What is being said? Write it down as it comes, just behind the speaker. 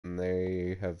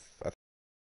have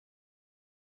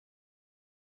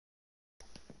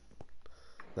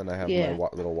then I have my Yeah.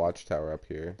 little watchtower up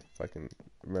here, if I can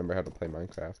remember how to play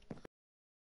Minecraft.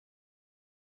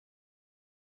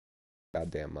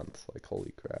 Goddamn months, like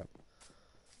holy crap.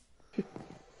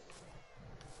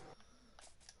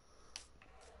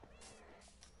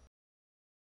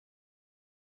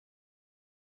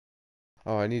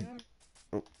 Oh, I need.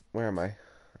 Oh, where am I?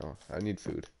 Oh, I need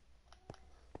food.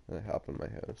 I hop in my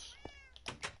house.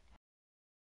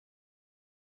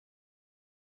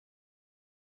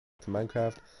 To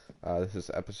Minecraft. This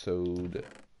is episode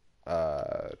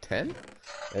 10,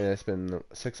 and it's been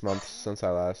 6 months since I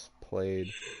last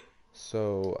played.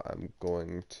 So I'm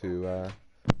going to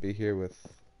be here with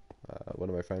one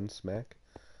of my friends, Mack.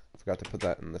 Forgot to put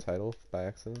that in the title by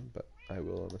accident, but I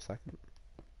will in a second.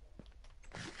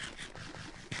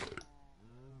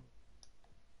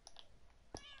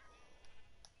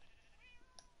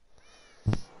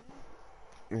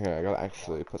 Yeah, I gotta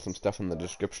actually put some stuff in the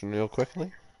description real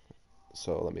quickly.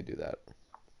 So let me do that.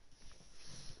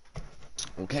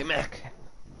 Okay, Mack.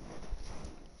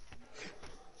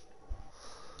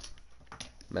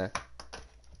 Mack,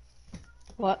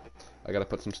 What? I gotta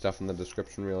put some stuff in the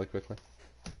description really quickly.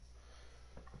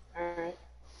 Alright.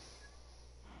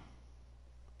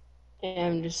 Yeah,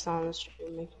 I'm just on the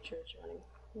stream making sure it's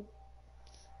running.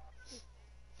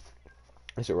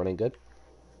 Is it running good?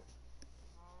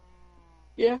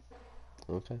 Yeah.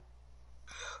 Okay.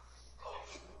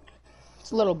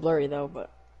 It's a little blurry though,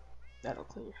 but that'll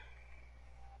clear.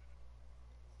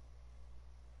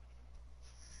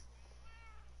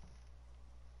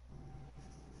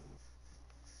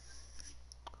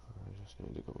 I just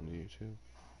need to go into YouTube.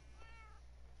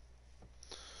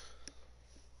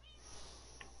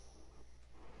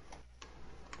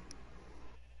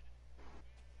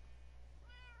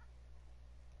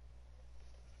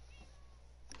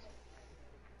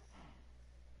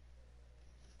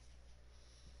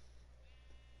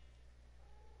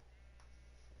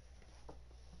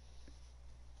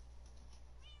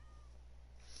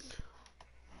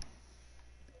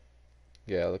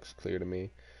 Yeah, it looks clear to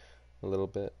me. A little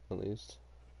bit, at least.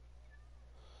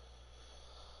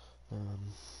 So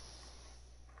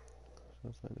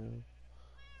if I do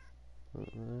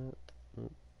that.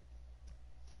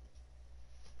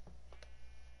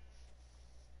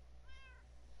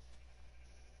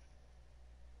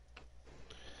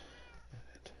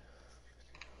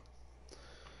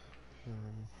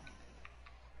 Um,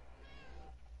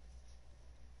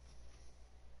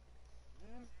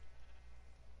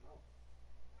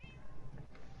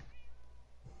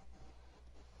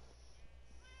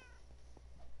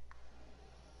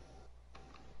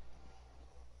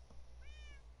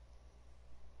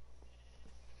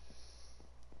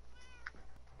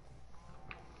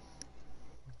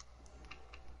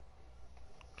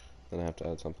 then I have to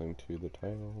add something to the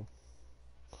title.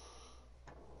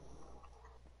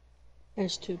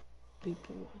 There's 2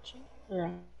 people watching. Or,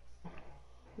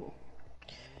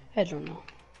 I don't know.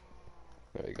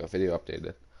 There you go, video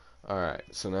updated. Alright,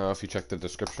 so now if you check the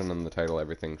description and the title,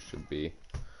 everything should be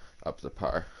up to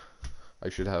par. I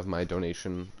should have my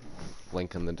donation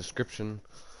link in the description,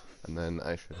 and then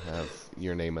I should have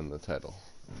your name in the title.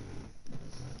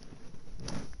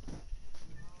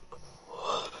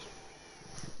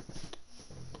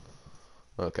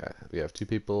 Okay, we have 2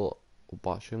 people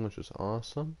watching, which is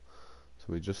awesome. So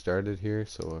we just started here,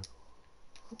 so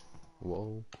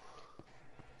whoa,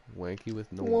 wanky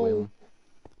with no Whoa. whim.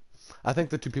 I think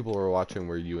the 2 people who were watching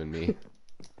were you and me,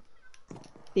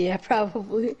 Yeah,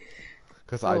 probably.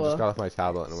 because I just Oh. got off my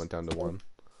tablet and it went down to 1.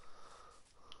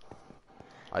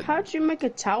 How'd you make a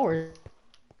tower?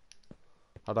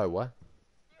 How'd I what?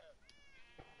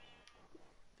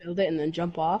 Build it and then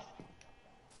jump off?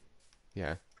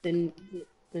 Yeah, The,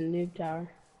 the noob tower.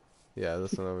 yeah,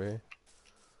 this one over here.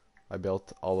 I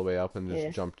built all the way up and just Yeah.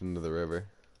 jumped into the river.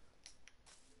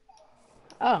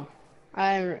 Oh.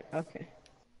 Okay.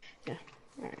 Yeah.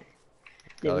 Alright.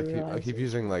 God, Didn't I realize keep it was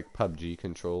using like PUBG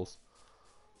controls.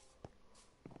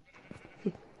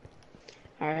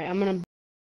 Alright, I'm gonna...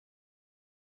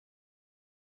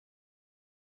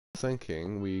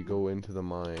 Thinking we go into the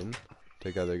mine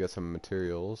together, get some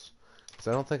materials, because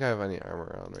I don't think I have any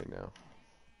armor on right now.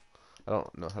 I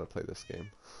don't know how to play this game.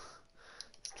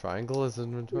 Triangle is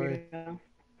inventory? Yeah.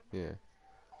 Yeah.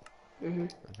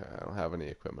 Mhm. Okay, I don't have any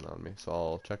equipment on me, so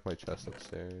I'll check my chest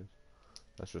upstairs.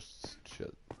 That's just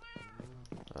shit.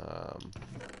 I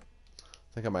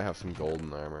think I might have some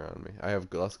golden armor on me. I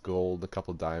have less gold, a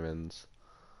couple diamonds.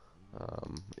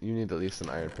 You need at least an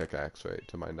iron pickaxe, right,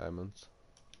 to mine diamonds?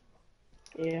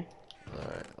 Yeah.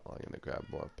 Alright, well, I'm gonna grab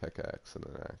more pickaxe and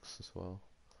an axe as well.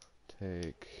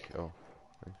 take... Oh,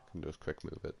 I can just quick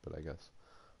move it, but I guess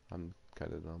I'm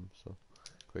kind of dumb, so...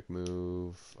 Quick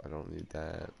move, I don't need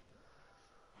that.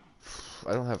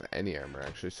 I don't have any armor,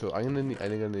 actually, so I think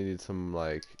I'm gonna need some,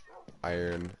 like,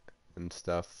 iron and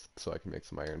stuff, so I can make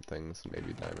some iron things, and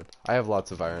maybe diamond. I have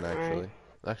lots of iron, Alright. actually.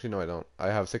 Actually, no, I don't. I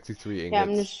have 63 Yeah,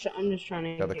 ingots. I'm just trying to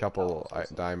Got a get couple calls.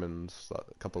 diamonds,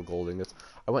 a couple gold ingots.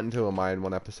 I went into a mine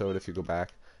one episode. If you go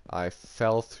back, I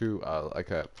fell through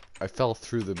I fell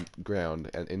through the ground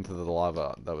and into the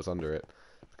lava that was under it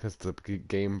because the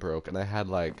game broke, and I had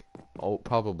like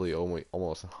probably only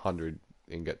almost 100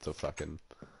 ingots of fucking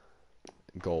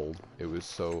gold. It was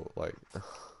so like.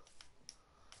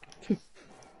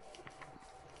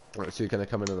 Alright, so you're gonna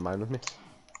come into the mine with me?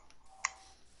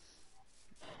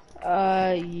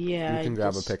 Yeah, You I can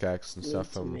grab a just pickaxe and stuff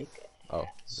need to from. make Oh, an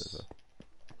there's axe. a.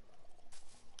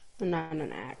 Not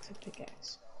an axe, a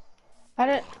pickaxe. How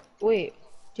did... Wait,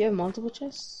 do you have multiple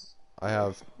chests? I Or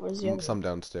have where's the other one? some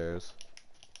downstairs.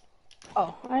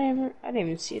 Oh, I didn't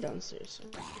even see it downstairs.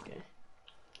 Okay.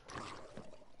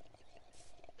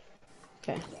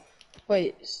 Okay.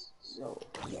 Wait, so...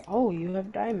 Oh, you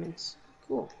have diamonds.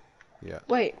 Cool. Yeah.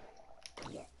 Wait,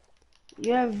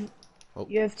 you have... Oh,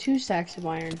 You have 2 stacks of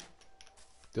iron.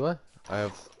 do I? I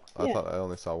have. I Yeah. thought I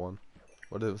only saw one.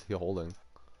 What is he holding?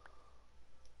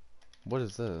 What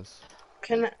is this?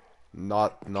 Can I...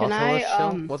 Can I, Nautilus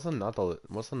shell? What's a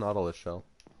nautilus shell?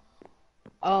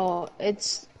 Oh,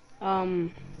 it's...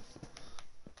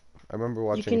 I remember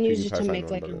You watching can use it PewDiePie to find make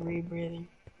one, like but a rebreathing.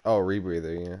 oh,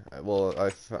 rebreather, yeah. Well,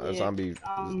 a Yeah. zombie,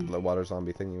 the water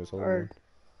zombie thing he was holding Or one.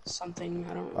 something.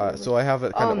 I don't remember. So I have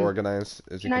it kind of Um, organized,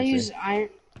 as you can I can see. use iron?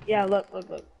 Yeah, look.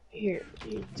 Here.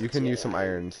 You can Yeah, use some iron.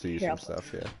 iron to use Here, some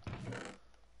stuff, yeah.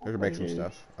 Or to put make it some in.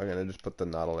 stuff. I'm gonna just put the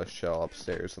nautilus shell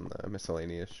upstairs and the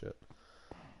miscellaneous shit.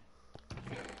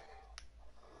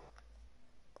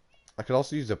 I could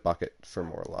also use a bucket for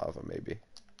more lava, maybe.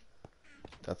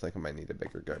 I think I might need a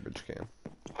bigger garbage can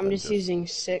I'm than just just. using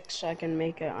 6 so I can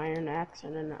make an iron axe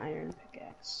and an iron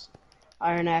pickaxe.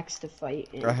 Iron axe to fight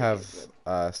I and to have get wood.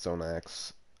 a stone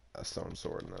axe, a stone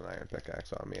sword, and an iron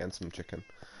pickaxe on me, and some chicken.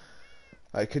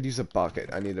 I could use a bucket.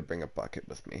 I need to bring a bucket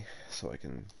with me so I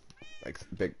can like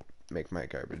make my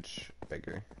garbage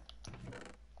bigger.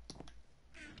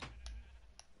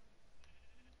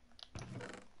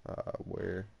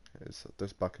 Where is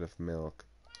this bucket of milk?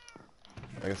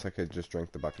 I guess I could just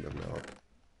drink the bucket of milk.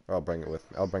 Or I'll bring it with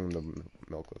me. I'll bring the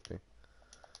milk with me.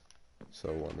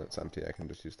 So when it's empty, I can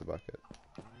just use the bucket.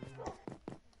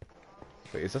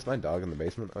 Wait, is this my dog in the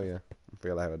basement? Oh yeah, I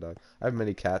forgot I have a dog. I have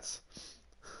many cats.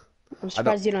 I'm I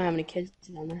don't. surprised you don't have any kids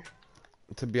down there.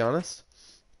 To be honest,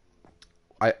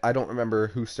 I don't remember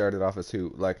who started off as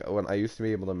who. Like when I used to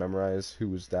be able to memorize who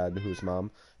was dad and who was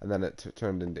mom, and then it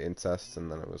turned into incest,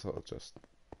 and then it was all just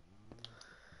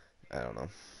I don't know.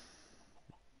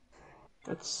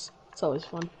 It's always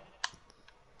fun.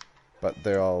 But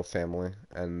they're all family,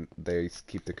 and they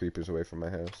keep the creepers away from my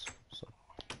house. So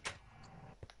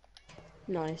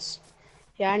Nice.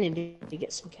 Yeah, I need to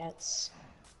get some cats.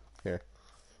 here,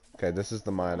 okay, this is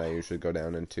the mine I usually go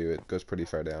down into. It goes pretty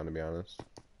far down, to be honest.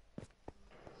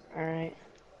 Alright.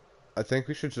 I think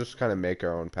we should just kind of make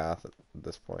our own path at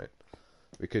this point.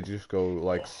 We could just go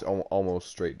like almost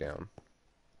straight down.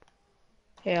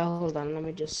 Hey, hold on. Let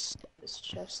me just this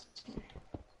chest.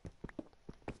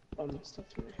 All my stuff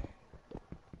in there.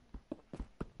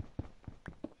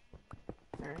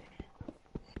 Alright.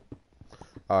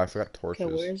 Oh, I forgot Okay, torches.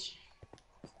 where's...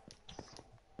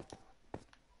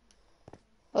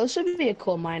 Oh, this would be a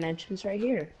cool mine entrance right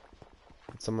here.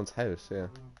 It's someone's house, yeah.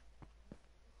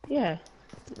 Yeah.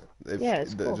 Yeah,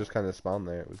 it's It cool. just kind of spawned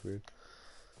there. It was weird.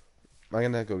 I'm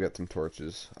gonna go get some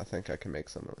torches. I think I can make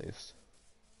some at least.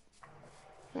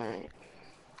 Alright.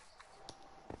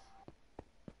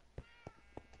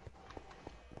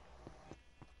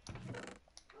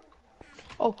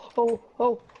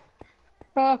 Oh.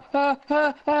 Ah, ah,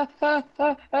 ah, ah, ah,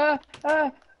 ah, ah,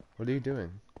 ah. What are you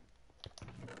doing?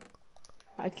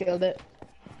 I killed it.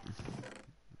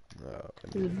 Oh,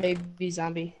 It was a baby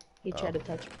zombie. He oh. tried to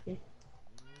touch me.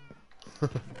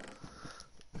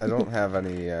 I don't have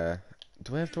any,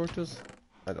 do I have torches?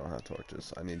 I don't have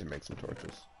torches. I need to make some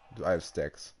torches. I have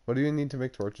sticks. What do you need to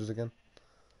make torches again?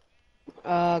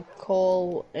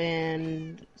 Coal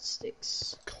and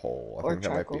sticks. Coal. I Or think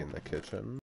that might be charcoal. in the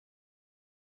kitchen.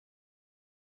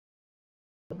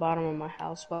 The bottom of my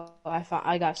house. Well,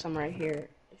 I got some right here.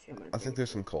 If you want I to bring think it.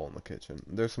 there's some coal in the kitchen.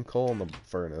 There's some coal in the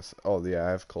furnace. Oh, yeah,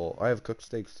 I have coal. I have cooked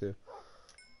steaks, too.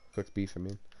 Cooked beef, I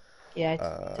mean. Yeah,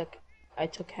 Uh, I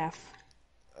took half.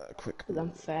 quick Cause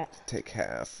I'm fat. take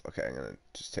half. Okay, I'm gonna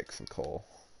just take some coal.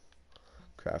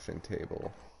 Crafting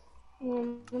table.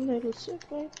 I'm a little sick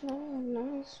right now,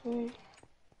 nice way.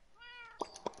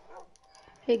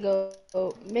 Hey, go,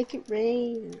 make it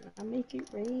rain. I make it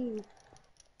rain.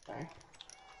 Sorry.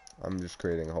 I'm just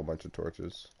creating a whole bunch of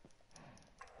torches.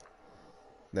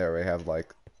 There we have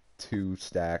like 2.5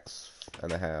 stacks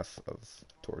of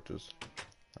torches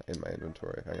in my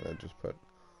inventory. I'm gonna just put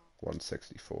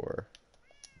 164.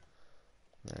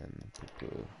 And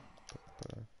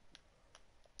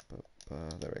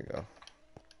there we go.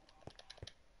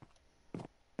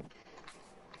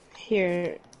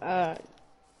 Here,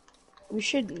 we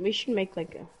should make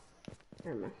like a.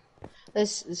 Never mind.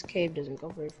 This cave doesn't go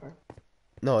very far.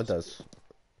 No, it does.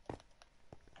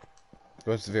 It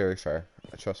goes very far.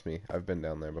 Trust me, I've been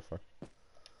down there before.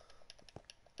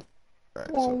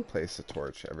 Alright, so Well, place a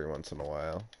torch every once in a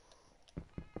while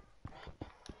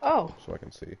oh, so I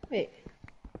can see. wait.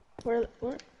 Where?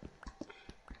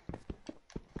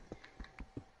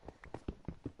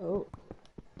 Oh,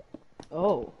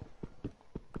 oh.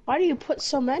 Why do you put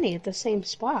so many at the same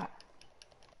spot?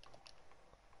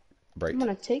 I'm Bright.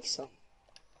 gonna take some.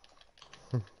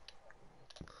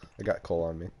 I got coal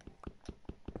on me.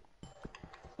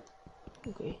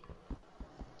 Okay.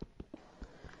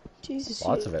 Jesus,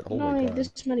 Lots of it. you Holy don't need god.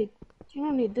 this many. You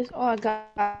don't need this. Oh,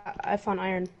 I found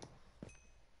iron.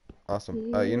 Awesome.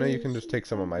 You know, you can just take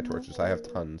some of my torches. I have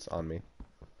tons on me.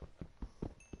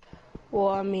 Well,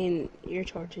 I mean, your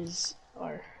torches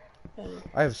are better.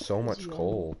 I have so 'Cause much you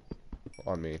coal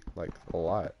on me. Like, a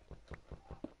lot.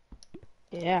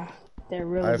 yeah, they're I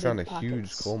really have found a big huge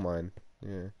pockets. coal mine.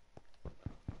 Yeah.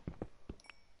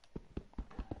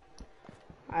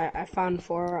 I found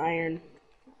 4 iron.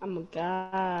 I'm a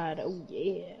god. Oh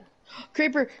yeah.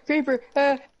 Creeper, creeper.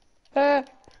 Uh.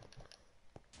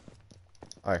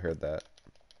 I heard that.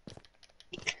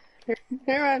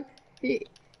 Hang on. He,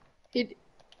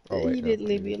 Oh, he wait, no. didn't You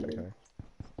leave me just take alone.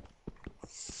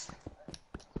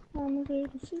 I. I'm going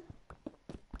to see.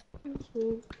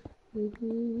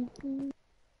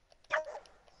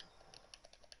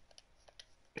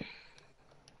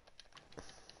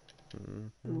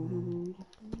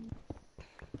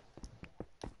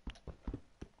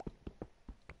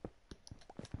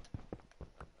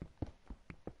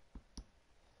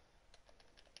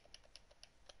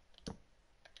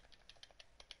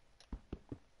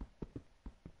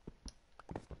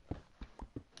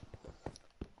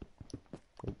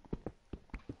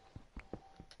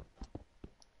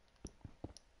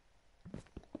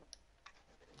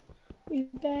 We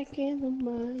back in the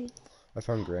mine. I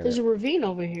found There's granite. a ravine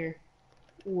over here.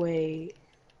 Wait.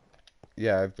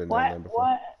 Yeah, I've been down What? there before.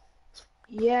 What?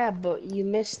 Yeah, but you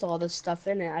missed all the stuff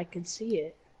in it. I could see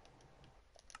it.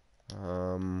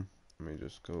 Let me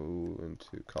just go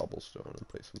into cobblestone and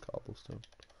place some cobblestone.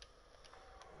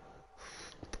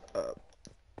 Uh,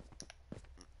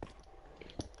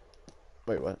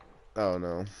 Wait, what? Oh,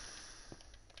 no.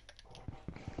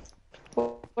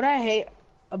 What I hate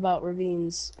about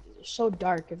ravines, they're so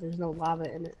dark if there's no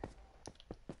lava in it.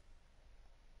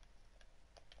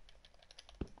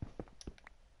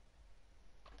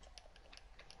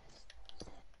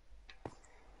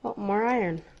 Oh, more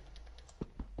iron.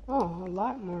 Oh, a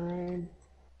lot more iron.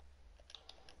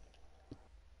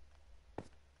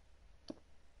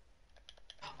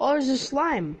 Oh, there's a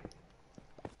slime.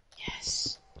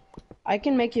 Yes. I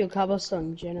can make you a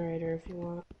cobblestone generator if you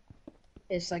want.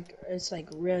 It's like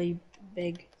really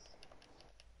big.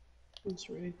 It's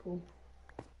really cool.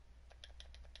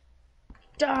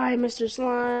 Die, Mr.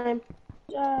 Slime!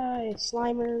 Die,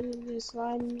 Slimer, the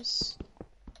slimes.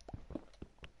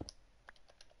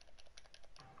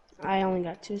 I only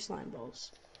got 2 slime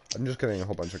balls. I'm just getting a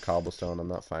whole bunch of cobblestone. I'm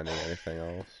not finding anything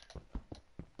else.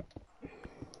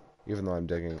 Even though I'm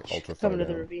digging ultra far Coming to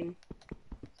the down. ravine.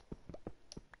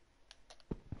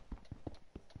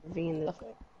 Ravine this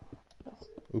way.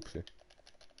 Oopsie.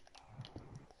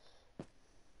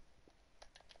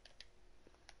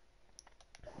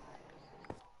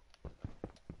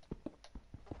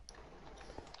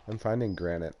 I'm finding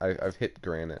granite. I've hit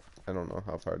granite. I don't know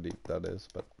how far deep that is,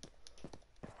 but...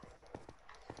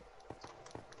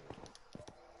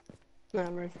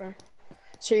 Not very far.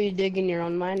 So are you digging your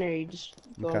own mine, or are you just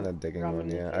I'm kind going of digging one, roaming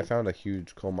the yeah. I cave? found a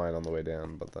huge coal mine on the way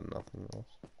down, but then nothing else.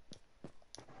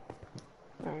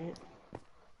 Alright.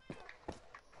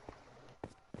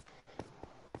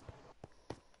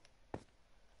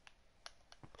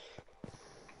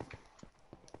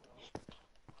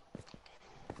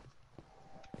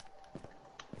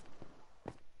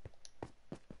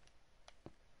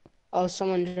 Oh,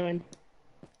 someone joined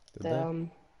Did the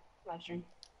they? live stream.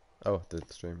 Oh, did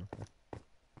the stream. Okay.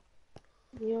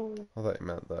 Yo. I thought you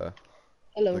meant the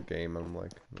the Hello. game. I'm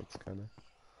like, that's kind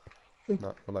of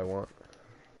not what I want.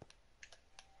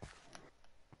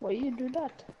 Why you do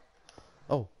that?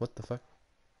 Oh, what the fuck?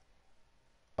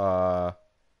 Uh,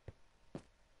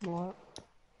 What?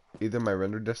 either my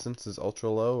render distance is ultra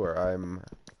low or I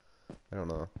don't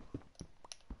know.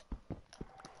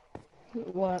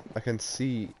 What? I can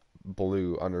see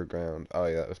blue underground. Oh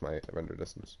yeah, that was my render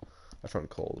distance. I found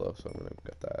coal though, so I'm gonna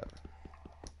get that.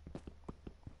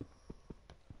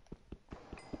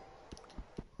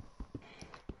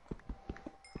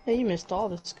 Hey, you missed all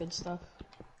this good stuff.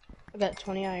 I got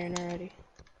 20 iron already.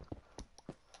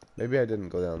 Maybe I didn't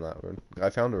go down that road. I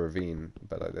found a ravine,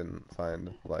 but I didn't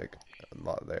find like a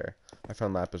lot there. I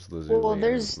found lapis Well, lazuli and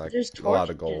there's like there's a lot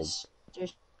of gold. torches.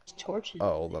 There's torches.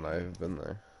 Oh, then I've been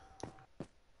there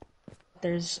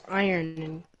There's iron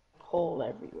and coal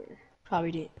everywhere.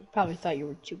 Probably thought you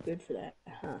were too good for that,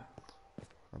 huh?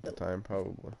 at the time,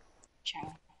 probably.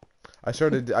 Chow.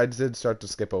 I did start to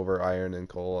skip over iron and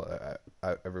coal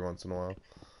every once in a while.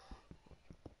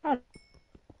 How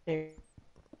dare-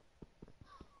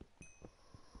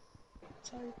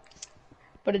 Sorry.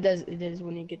 But it is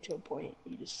when you get to a point,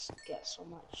 you just get so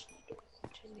much. You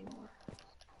don't need anymore.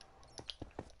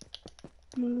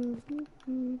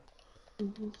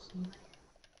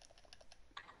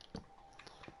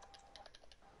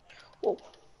 Whoa.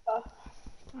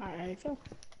 Alright, go.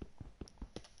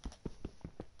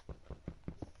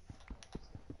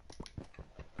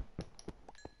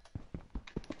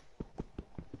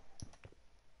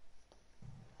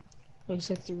 Looks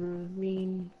like the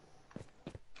ravine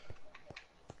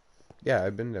Yeah,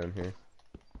 I've been down here.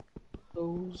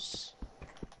 goes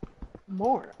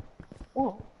more.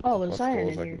 Whoa. Oh, As there's much iron gold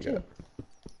as in I here can get. too.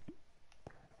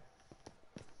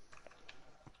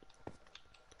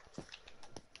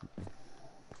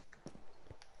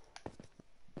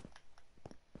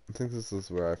 I think this is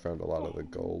where I found a lot of the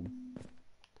gold.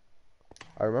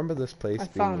 I remember this place I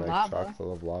being found like chock lava.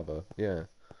 full of lava. Yeah.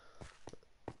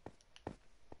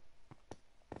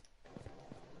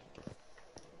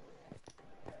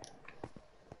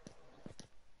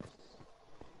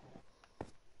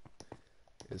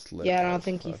 It's lit Yeah, I don't as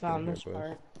think he fuck in found here, this boys.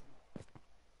 part.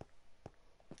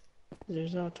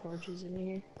 There's no torches in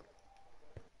here.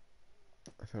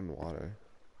 I found water.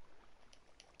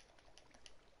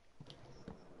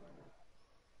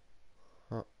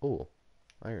 Huh? Oh,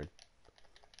 iron.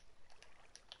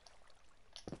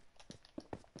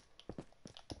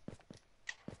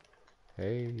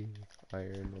 Hey,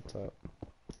 iron, what's up?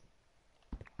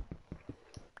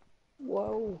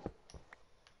 Whoa.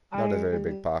 Not a very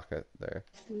big Iron. pocket there.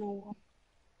 No.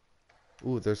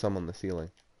 Ooh, there's some on the ceiling.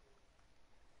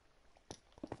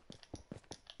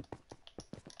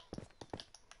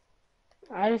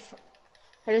 I've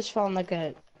I just found like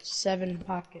a 7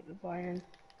 pocket of iron.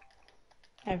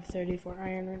 I have 34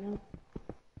 iron right now.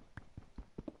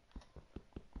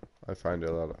 I found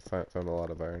a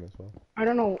lot of iron as well. I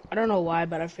don't know why,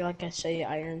 but I feel like I say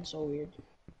iron so weird.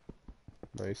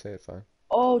 No, you say it fine.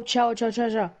 Oh, chow, chow, chow,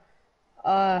 chow.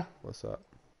 Uh, What's up?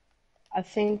 I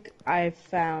think I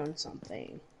found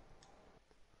something.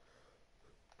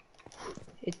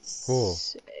 Oh,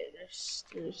 It's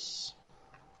there's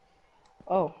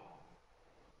oh,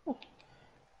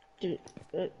 dude,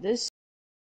 this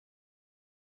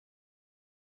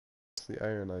it's the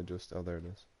iron I just. Oh, there it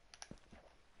is.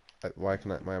 Why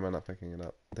am I not picking it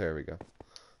up? There we go.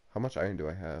 How much iron do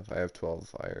I have? I have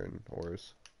 12 iron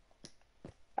ores.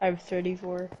 I have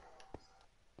 34,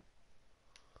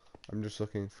 I'm just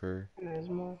looking for and there's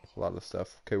more. a lot of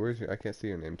stuff. Okay, where's your? I can't see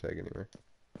your name tag anywhere.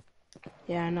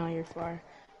 Yeah, I know you're far.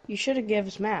 You should have given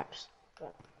us maps.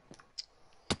 But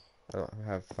I don't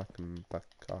have fucking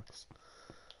buttcocks.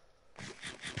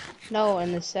 no,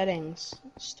 in the settings,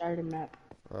 start a map.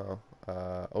 Oh,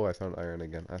 oh, I found iron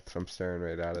again. I'm staring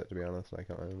right at it, to be honest. I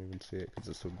don't even see it because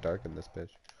it's so dark in this bitch.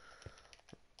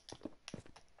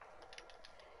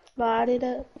 Light it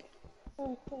up.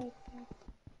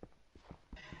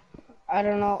 I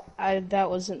don't know. That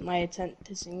wasn't my intent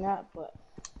to sing that, but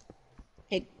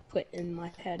it put in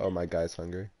my head. Oh, my guy's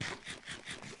hungry.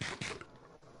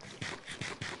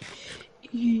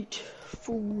 Eat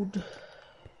food.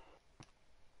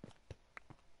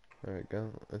 There we go.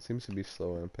 It seems to be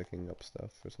slow on picking up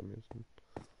stuff for some reason.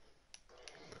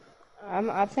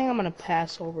 I think I'm gonna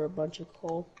pass over a bunch of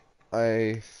coal.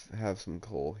 Have some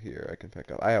coal here I can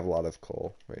pick up. I have a lot of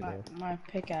coal right now. My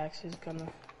pickaxe is gonna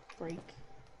break.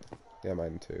 Yeah,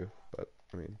 mine too. But,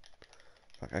 I mean,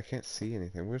 fuck, I can't see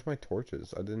anything. Where's my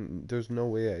torches? There's no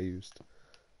way I used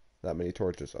that many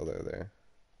torches. Oh, they're there.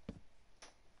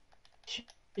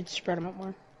 Should spread them out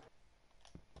more.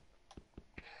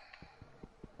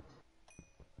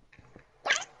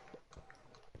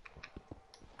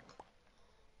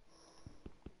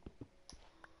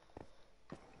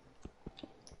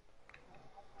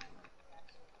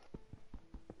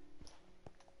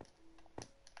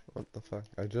 fuck?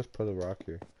 I just put a rock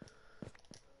here.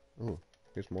 Ooh,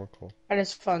 here's more coal. I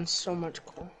just found so much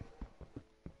coal.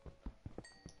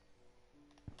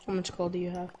 How much coal do you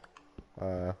have?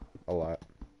 A lot.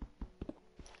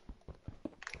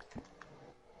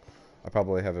 I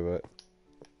probably have about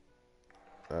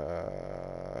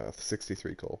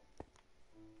 63 coal.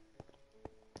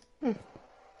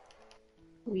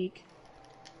 Weak.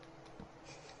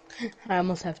 I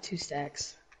almost have 2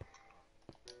 stacks.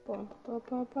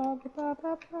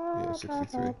 Yeah,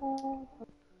 63.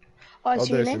 Oh, I Oh,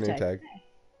 see your there's your name name tag. tag.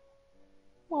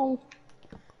 Well,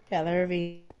 yeah, the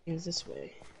ravine's this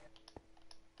way.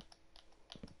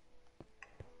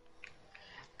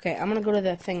 Okay, I'm gonna go to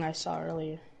that thing I saw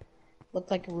earlier.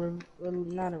 Looked like a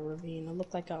not a ravine. It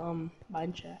looked like a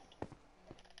mine shaft.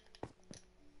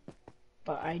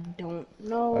 But I don't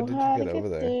How know did you how to get over get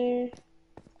there? there.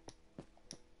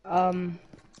 Um,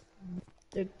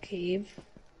 the cave,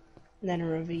 then a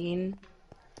ravine,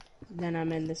 then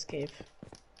I'm in this cave.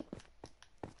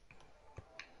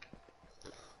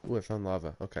 Ooh, I found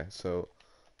lava. Okay, so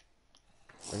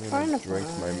I'm gonna Trying to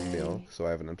drink my find. milk, so I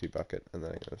have an empty bucket, and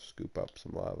then I'm gonna scoop up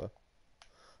some lava.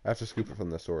 I have to scoop it from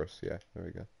the source. Yeah, there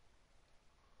we go.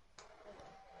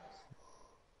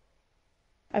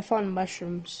 I found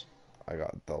mushrooms. I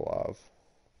got the lava.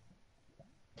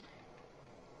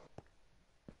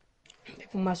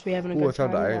 People must be having a Ooh, I good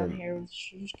found time down iron. here with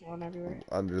shoes going everywhere.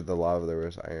 Under the lava there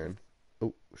was iron.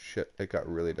 Oh, shit. It got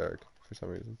really dark for some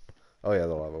reason. Oh yeah,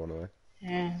 the lava went away.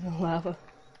 Yeah, the lava.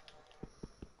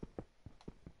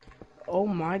 Oh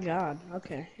my god.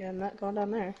 Okay, yeah, I'm not going down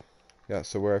there. Yeah,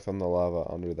 so where I found the lava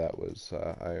under that was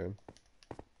iron.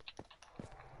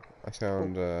 I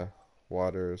Cool. found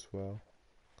water as well.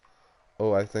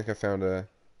 Oh, I think I found a...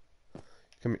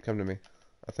 Come to me.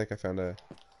 I think I found a...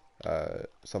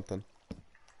 something.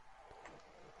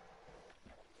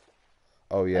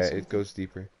 Oh yeah, That's it something. goes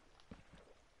deeper.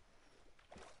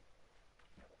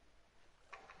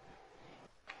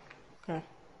 Okay,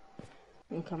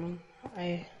 I'm coming.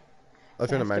 I I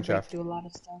found a have to mine break shaft. through a lot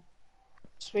of stuff.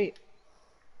 Sweet.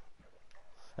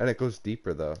 And it goes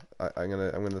deeper though. I'm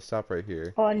gonna stop right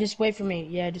here. Oh, and just wait for me.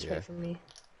 Yeah, just Yeah. wait for me.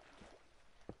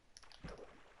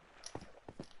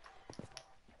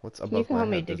 What's You above can my help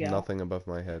me head? There's dig out. nothing above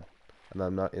my head. And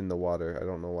I'm not in the water. I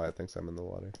don't know why it thinks I'm in the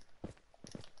water.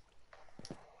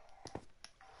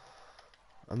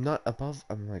 I'm not above.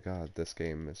 Oh my god, this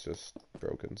game is just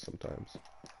broken sometimes.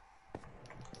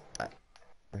 Ah,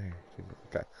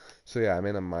 okay, so yeah, I'm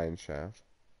in a mine shaft.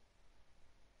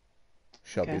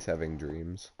 Okay. Shelby's having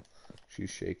dreams.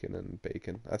 She's shaking and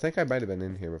baking. I think I might have been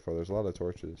in here before. There's a lot of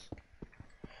torches,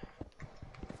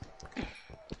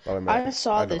 but I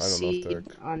saw I this don't know if they're.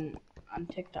 seed on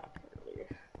TikTok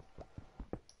earlier.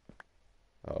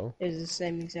 Oh, It's the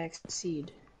same exact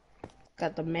seed.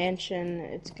 Got the mansion.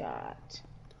 It's got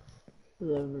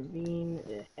the ravine.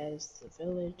 It has the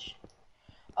village.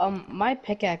 My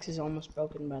pickaxe is almost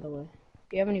broken, by the way.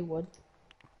 Do you have any wood?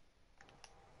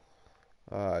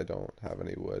 I don't have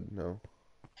any wood. No,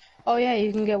 Oh yeah,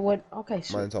 you can get wood. Okay,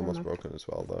 sweet. mine's Fair almost enough. broken as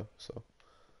well though. So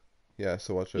yeah,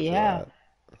 so watch out for Yeah, that.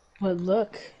 but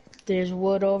look, there's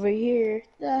wood over here.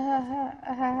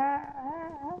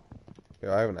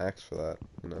 Yeah, I have an axe for that.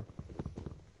 You know.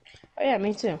 Oh yeah,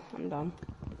 me too. I'm dumb.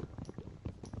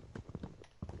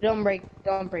 Don't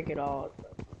break it all.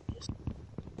 Just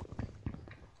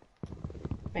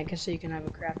make it so you can have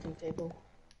a crafting table.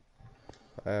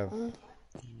 I have.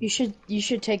 You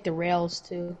should take the rails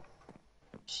too,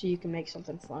 so you can make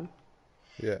something fun.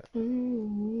 Yeah.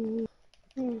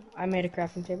 I made a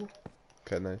crafting table.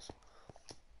 Okay, nice.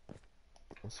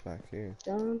 What's back here?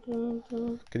 Dun, dun,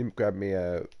 dun. Can you grab me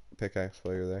a pickaxe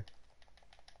while you're there?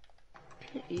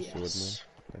 Just you wouldn't mind. Yes.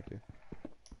 Thank you.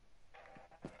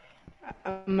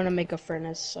 I'm gonna make a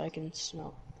furnace so I can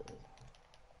smelt the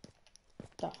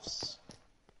stuffs.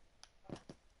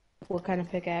 What kind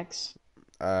of pickaxe?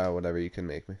 Whatever you can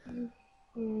make me.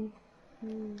 Mm,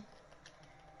 mm.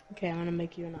 Okay, I'm gonna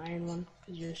make you an iron one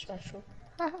because you're special.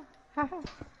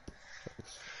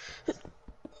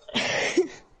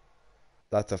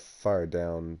 That's a far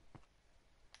down,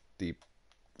 deep.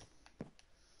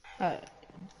 uh,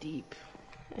 Deep.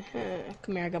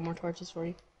 Come here, I got more torches for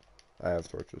you. I have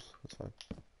torches. That's fine.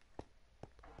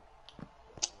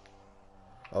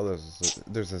 Oh,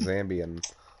 there's a zombie and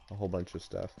a whole bunch of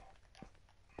stuff.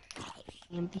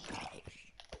 Zombie.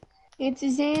 It's a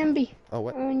zombie. Oh,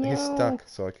 what? Oh He's no. stuck,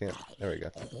 so I can't. There we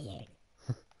go.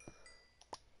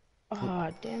 Oh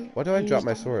damn it. Why do I I drop used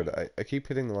my all my sword? I keep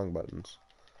hitting the wrong buttons.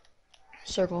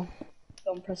 circle.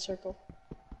 Don't press circle.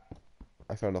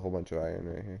 I found a whole bunch of iron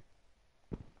right here.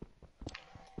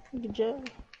 Good job.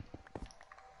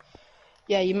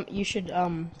 Yeah, you should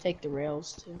take the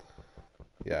rails too.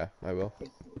 Yeah, I will.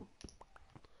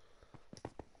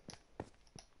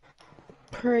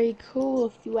 Pretty cool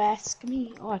if you ask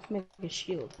me. Oh, I can make a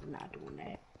shield. I'm not doing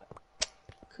that.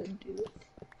 Could do it.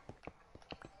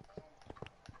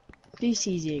 This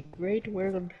is a great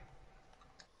world.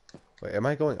 Wait, am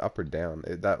I going up or down?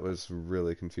 That was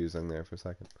really confusing there for a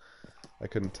second. I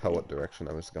couldn't tell what direction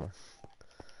I was going.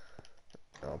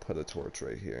 I'll put a torch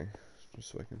right here, just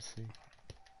so I can see.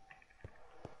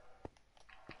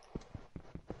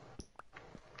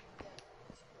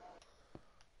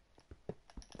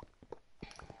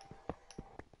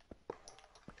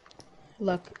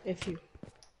 Look, if you.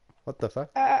 What the fuck?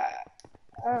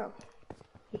 Oh,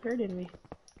 you hurted me.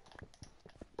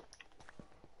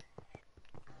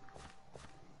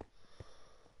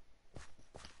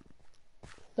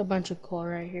 A bunch of coal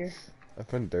right here. I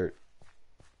found dirt.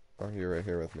 Oh, you're right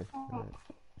here with me. All right.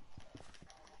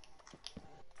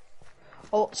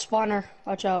 Oh, spawner.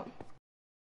 Watch out.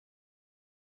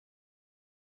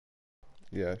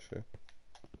 Yeah, sure.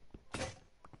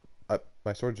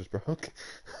 My sword just broke.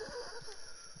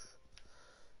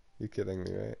 You kidding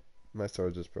me, right? My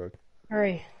sword just broke.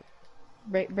 Hurry.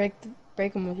 Break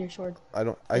them with your sword. I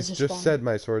There's a just spawner. said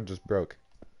my sword just broke.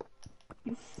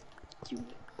 You, you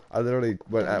I literally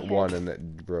went dirty at one head. and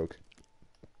it broke.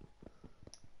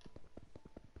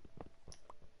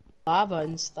 Lava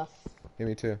and stuff. Give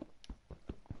me two.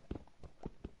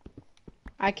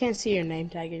 I can't see your name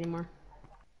tag anymore.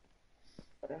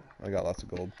 I got lots of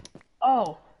gold.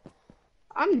 Oh,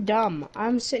 I'm dumb.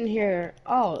 I'm sitting here.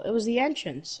 Oh, it was the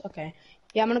entrance. Okay.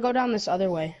 Yeah, I'm gonna go down this other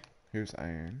way. Here's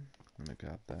iron. I'm gonna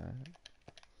grab that.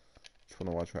 Just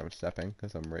wanna watch where I'm stepping,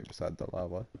 because I'm right beside the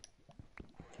lava.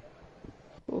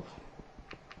 Oof.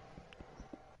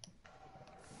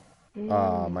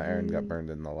 Ah, my iron got Mm-hmm. burned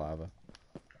in the lava.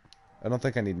 I don't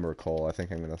think I need more coal. I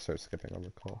think I'm gonna start skipping over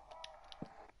coal.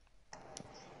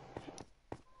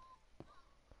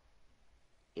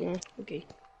 Yeah, okay.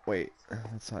 Wait,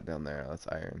 that's not down there. That's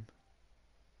iron.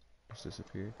 Just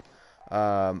disappeared.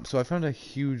 So I found a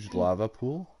huge lava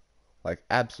pool. Like,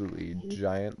 absolutely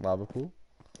giant lava pool.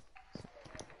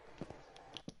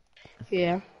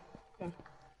 Yeah. Okay.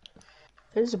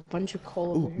 There's a bunch of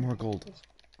coal over Ooh, here. more gold.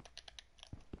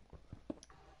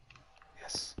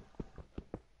 Yes.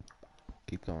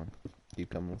 Keep going. Keep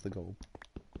coming with the gold.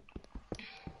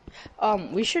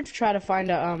 We should try to find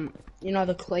a you know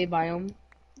the clay biome.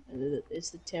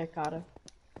 It's the terracotta.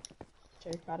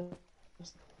 Terracotta.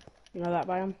 You know that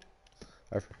biome?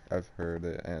 I've heard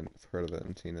it and heard of it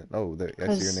and seen it. Oh, there,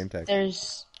 I see your Cause name tag.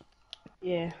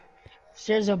 yeah,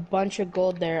 there's a bunch of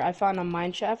gold there. I found a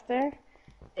mine shaft there,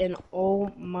 and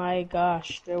oh my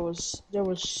gosh, there was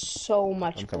so I'm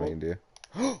much gold coming to you.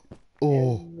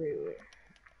 Oh, everywhere.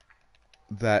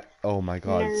 that. Oh my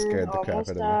God, it Nerd scared the crap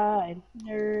almost out of me. died.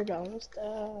 Nerd almost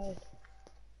died.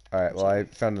 All right, Watch well I out.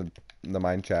 found the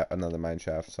mine shaft, another mine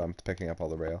shaft, so I'm picking up all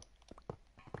the rail.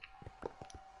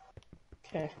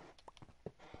 Okay.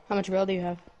 How much rail do you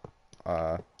have?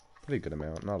 Uh, Pretty good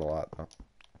amount, not a lot though.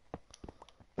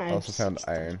 I I have also found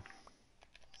 60. iron.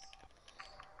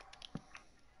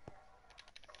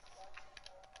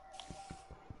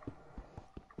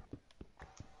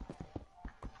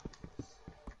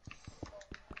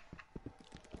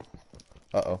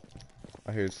 Uh-oh.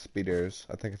 I hear speeders.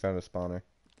 I think I found a spawner.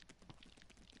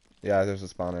 Yeah, there's a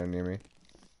spawner near me.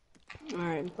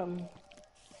 Alright, I'm coming.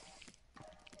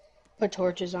 Put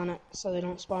torches on it so they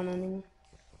don't spawn anymore.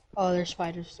 Oh, there's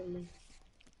spiders somewhere.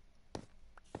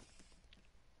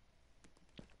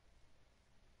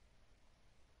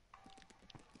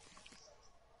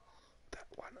 That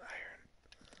one iron.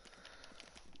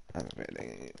 I'm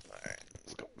waiting. Alright,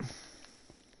 let's go.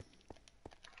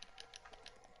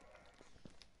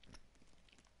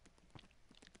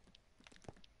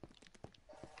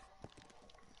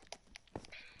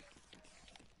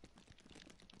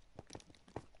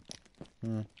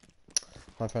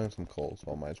 I'm finding some coal,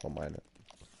 so I might as well mine it.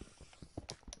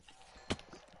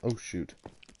 Oh shoot.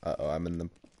 Uh-oh, I'm in the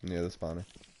near the spawner.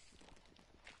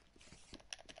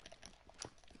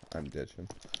 I'm ditching.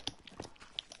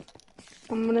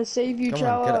 I'm gonna save you, Come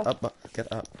on, get Chowa. up,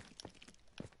 get up.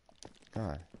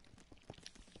 God.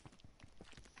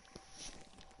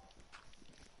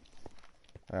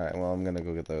 Alright, well I'm gonna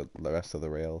go get the rest of the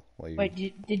rail while you Wait,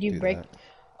 did you do break? that.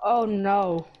 Oh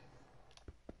no,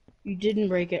 you didn't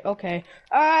break it. Okay.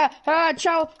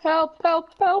 Chow, help!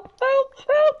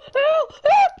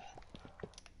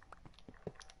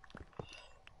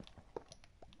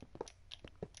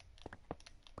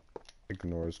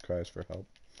 Ignores cries for help.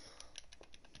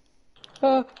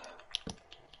 Uh,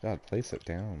 God, place it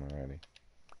down already.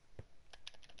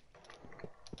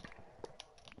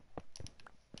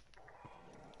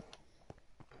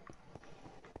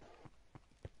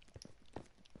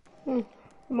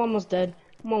 I'm almost dead.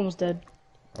 I'm almost dead.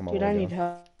 I'm all the Dude, way I need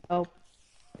down. help. Ooh,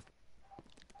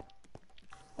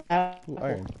 Apple.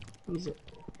 iron. Use it.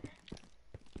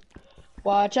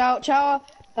 Watch out, Chowa!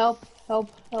 Help, help,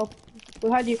 help.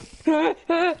 Behind you. Why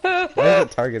is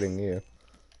it targeting you?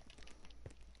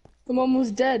 I'm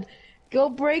almost dead. Go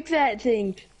break that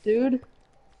thing, dude.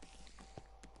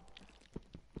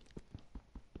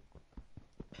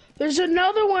 There's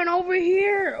another one over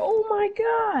here. Oh my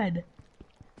god.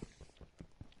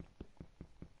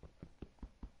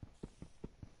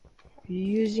 Are you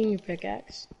using your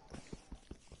pickaxe?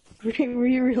 Were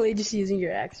you really just using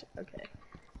your axe? Okay.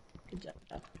 Good job.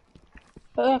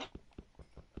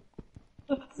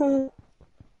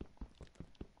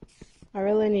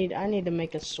 I need to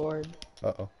make a sword.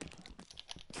 Uh-oh.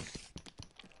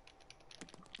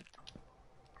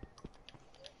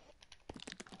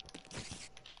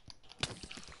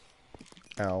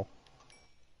 Ow.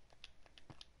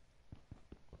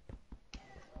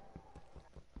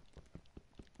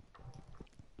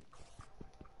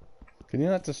 Can you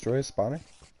not destroy a spawner?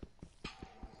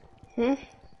 Hmm?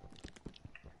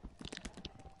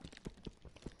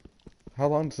 How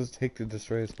long does this take to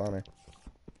destroy a spawner?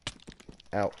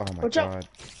 Ow. Oh my Watch out. god.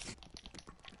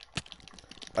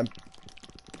 I'm...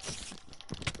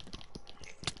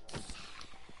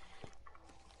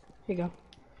 Here you go.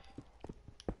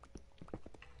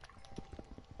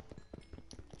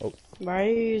 Oh. Why are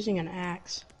you using an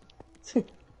axe?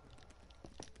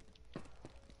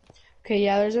 Okay,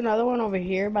 yeah, there's another one over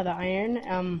here by the iron.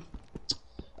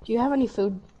 Do you have any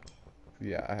food?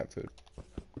 Yeah, I have food.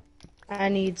 I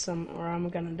need some or I'm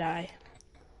gonna die.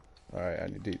 Alright, I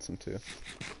need to eat some too.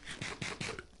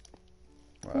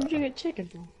 Where'd you get chicken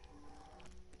from?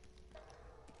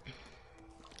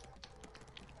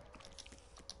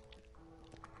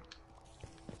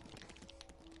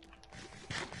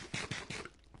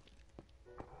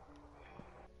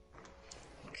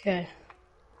 Okay.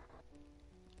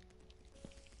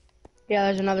 Yeah,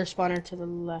 there's another spawner to the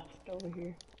left over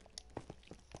here.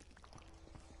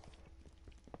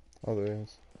 Oh, there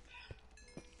is.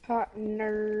 Hot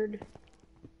nerd.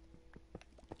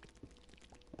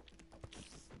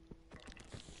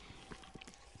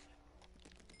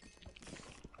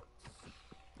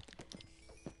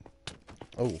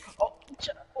 Oh. Oh,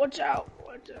 watch out,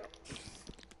 watch out.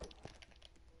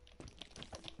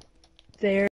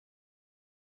 There.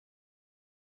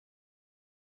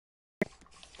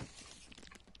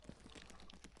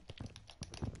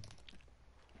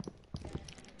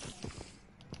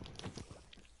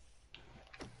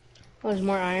 Oh, there's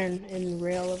more iron in the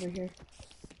rail over here.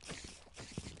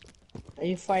 Are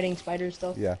you fighting spiders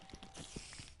though? Yeah.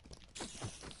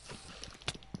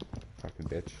 Fucking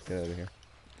bitch. Get out of here.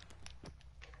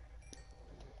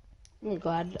 I'm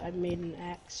glad I made an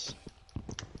axe.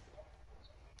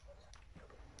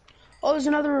 Oh, there's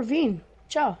another ravine.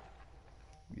 Ciao.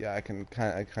 Yeah, I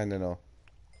kinda know.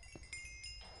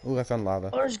 Ooh, I found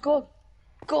lava. Oh, there's gold.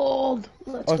 Gold.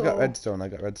 Oh, Let's I've got go. redstone. I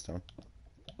got redstone.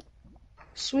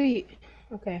 Sweet.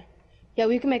 Okay. Yeah,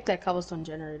 we can make that cobblestone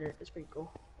generator. It's pretty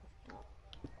cool.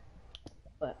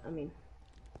 But, I mean,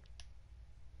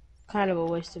 kind of a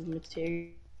waste of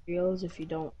materials if you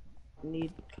don't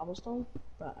need cobblestone.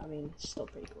 But, I mean, it's still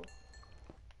pretty cool.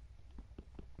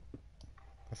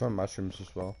 I found mushrooms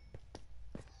as well.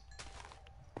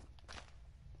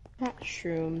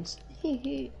 Shrooms.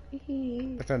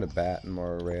 I found a bat and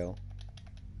more rail.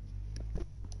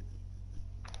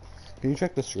 Can you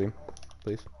check the stream,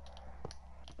 please?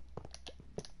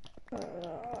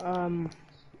 Um,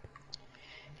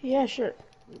 yeah, sure.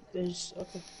 There's,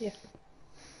 okay, yeah.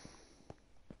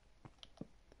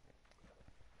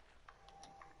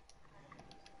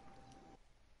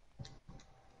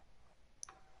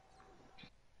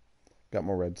 Got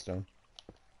more redstone.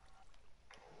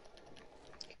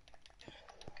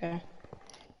 Okay.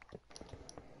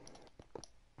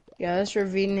 Yeah, this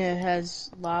ravine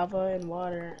has lava and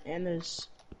water, and there's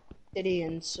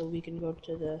obsidian, so we can go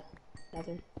to the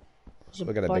nether. There's a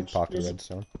We got a big bunch, pocket of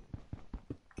redstone.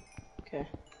 okay.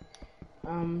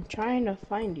 I'm trying to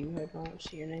find you, I don't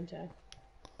see your name tag.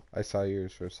 I saw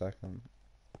yours for a second.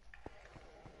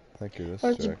 I think you're this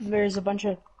Oh, direction. there's a bunch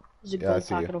of, there's a Yeah, I gold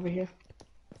see you. pocket over here.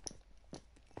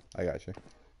 I got you.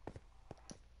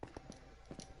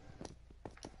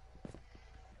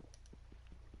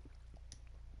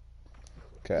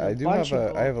 Okay, There's a I do bunch have of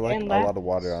I gold have like and a lot of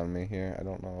water lapis. on me here. I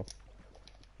don't know if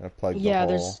I'm gonna plug the Yeah,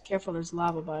 hole. careful, there's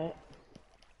lava by it.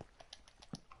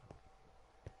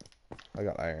 I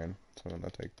got iron, so I'm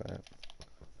gonna take that.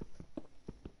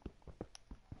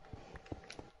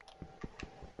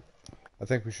 I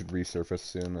think we should resurface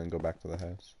soon and go back to the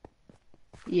house.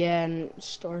 Yeah, and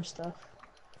store stuff.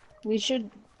 We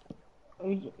should,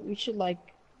 we should like,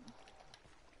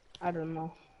 I don't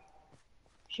know.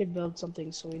 Should build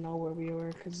something so we know where we were,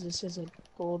 because this is a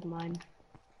gold mine.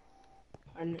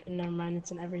 And never mind,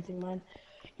 it's an everything mine.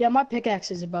 Yeah, my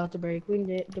pickaxe is about to break. We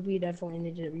definitely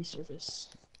need to resurface.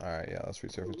 Alright, yeah, let's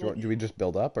resurface. Like, Do we just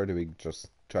build up, or do we just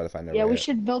try to find our yeah, way we out?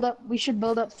 should build up. We should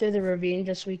build up through the ravine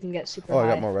just so we can get super Oh, I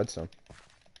got high. more redstone.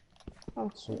 Oh,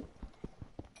 sweet.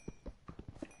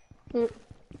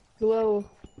 Glow.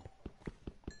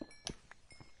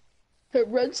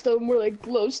 Redstone, more like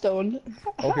glowstone.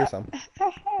 Oh, here's some.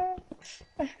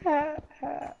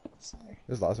 Sorry.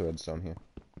 There's lots of redstone here.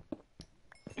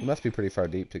 You must be pretty far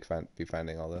deep to be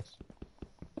finding all this.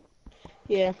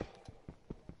 Yeah,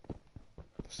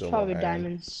 Still more probably iron.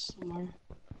 diamonds somewhere.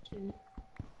 Too.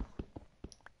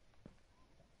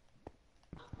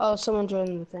 Oh, someone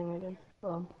joined the thing again.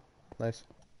 Oh. Nice.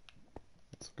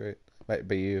 That's great. Might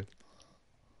be you.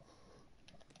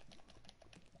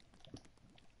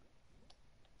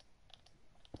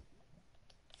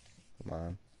 Come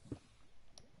on.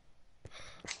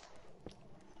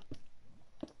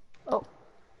 Oh.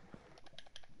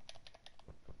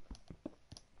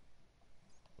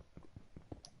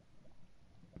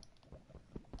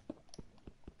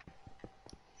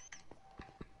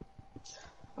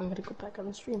 I'm gonna go back on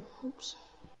the stream. Oops.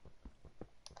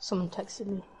 Someone texted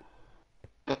me.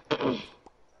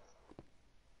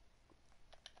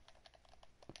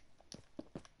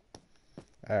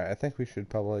 Alright, I think we should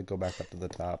probably go back up to the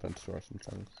top and store some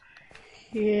things.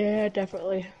 Yeah,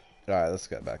 definitely. Alright, let's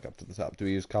get back up to the top. Do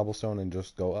we use cobblestone and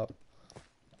just go up,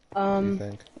 do you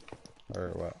think? Or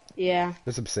what? Yeah.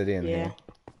 There's obsidian Yeah.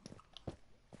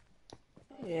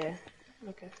 here. Yeah.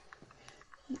 Okay.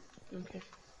 Okay.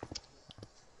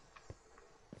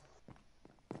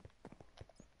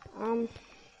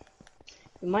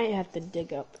 We might have to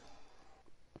dig up.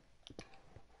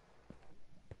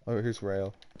 Oh, here's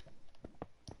rail.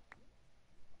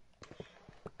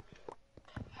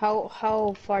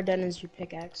 How far down is your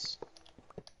pickaxe?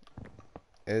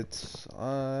 It's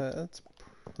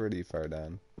pretty far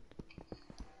down.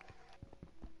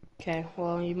 Okay,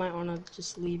 well, you might want to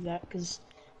just leave that because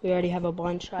we already have a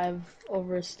bunch. I have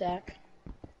over a stack.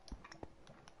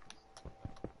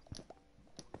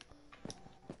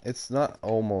 It's not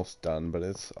almost done, but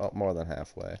it's more than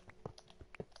halfway.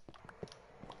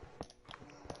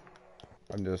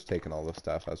 I'm just taking all the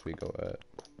stuff as we go at it.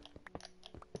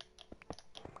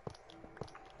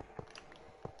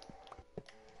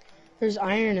 There's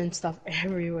iron and stuff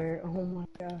everywhere. Oh my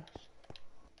gosh.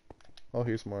 Oh,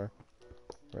 here's more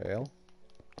rail.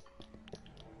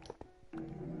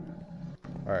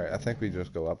 Alright, I think we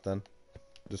just go up then.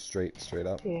 Just straight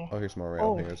up. Yeah. Oh, here's more rail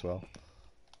Oh. here as well.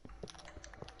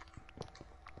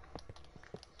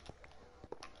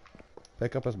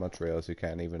 Pick up as much rail as you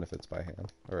can, even if it's by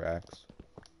hand or axe.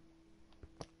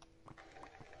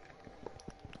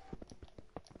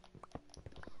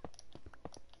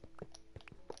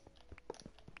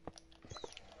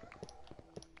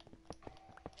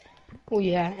 Oh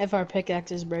yeah, if our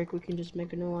pickaxes break, we can just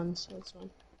make a new one, so it's fine.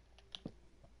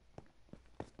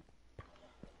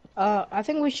 I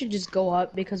think we should just go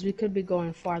up because we could be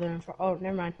going farther and far. Oh,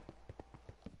 never mind.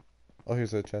 Oh,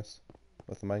 here's a chest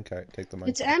with the minecart. Take the minecart.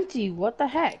 It's empty. What the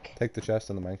heck? Take the chest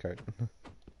and the minecart.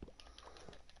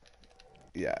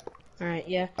 Yeah. Alright,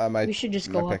 yeah. My We should just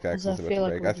my go up pickaxe because I is about feel to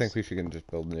like break. we're I think just... we should just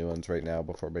build new ones right now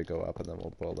before we go up, and then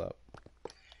we'll build up.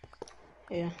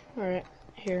 Yeah, alright.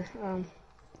 Here,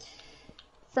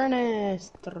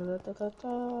 furnace.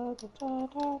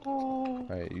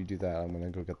 Alright, you do that. I'm gonna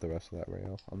go get the rest of that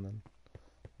rail, and then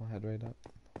we'll head right up.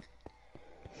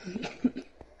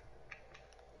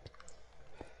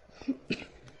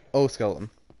 Oh, skeleton.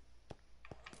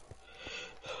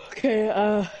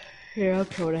 Okay, here, I'll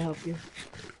try to help you.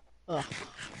 Ugh.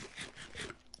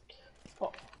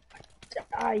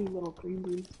 Oh, you little green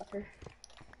bean sucker.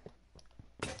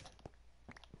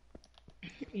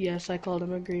 Yes, I called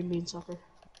him a green bean sucker.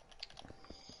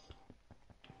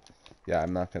 Yeah,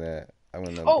 I'm gonna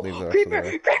Oh, leave the rest creeper! of the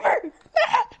way. Creeper!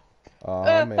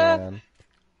 Oh man.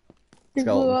 He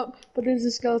blew Skeleton. up, but there's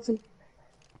a skeleton.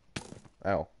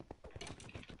 Ow.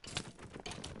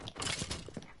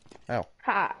 Ow.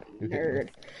 Ha, You hit me. nerd.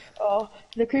 Oh,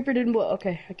 the creeper didn't blow.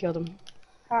 Okay, I killed him.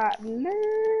 Ha,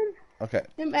 nerd. Okay.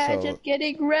 Imagine So,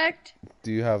 getting wrecked.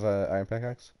 do you have a iron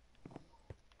pickaxe?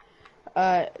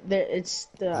 It's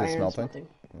the Is it iron smelting? smelting.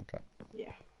 Okay.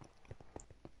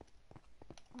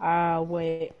 Yeah.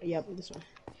 Wait. Yep, this one.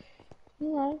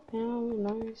 Right now,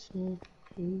 nice.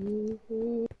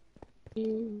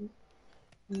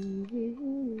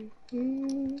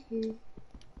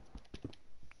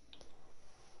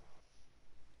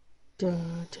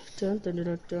 Dun, dun,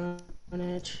 dun, dun,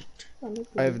 dun,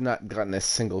 I have dun. not gotten a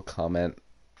single comment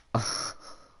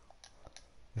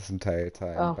this entire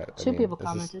time, Oh, but I two mean, people this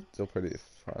is commented. still pretty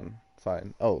fun.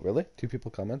 Fine. Oh, really? Two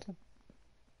people commented?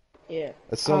 Yeah.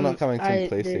 It's still not coming from There's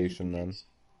PlayStation then.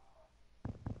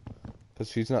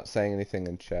 Because she's not saying anything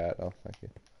in chat. Oh, thank you.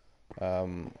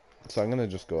 So I'm gonna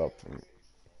just go up from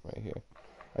right here.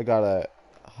 I got a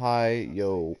hi,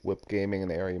 yo, Whip Gaming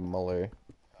and Ari Muller.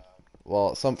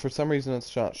 Well, for some reason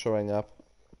it's not showing up.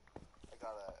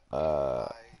 Uh,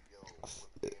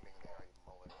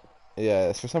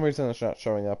 yeah, for some reason it's not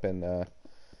showing up in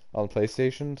on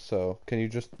PlayStation. So can you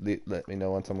just let me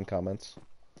know when someone comments?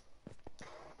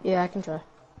 Yeah, I can try.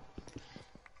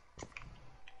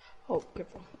 Oh,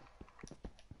 careful.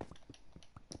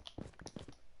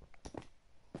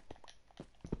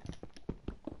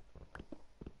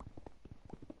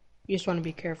 You just want to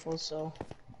be careful, so.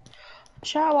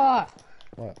 Chowa!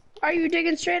 What? Are you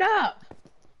digging straight up?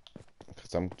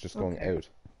 Because I'm just going Okay. out.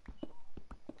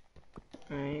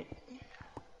 Alright.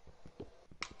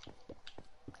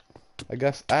 I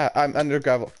guess. I'm under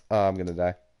gravel. Oh, I'm gonna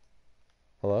die.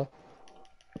 Hello?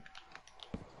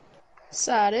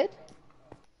 Decided.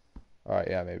 Alright,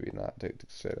 yeah, maybe not. Take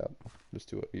straight up. Just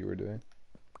do what you were doing.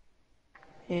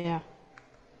 Yeah.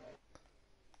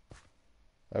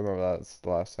 I remember that was the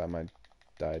last time I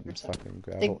died in Where's that? fucking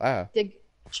gravel. Dig, Ah! dig.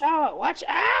 Chowa, watch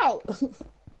out!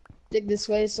 Dig this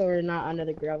way so we're not under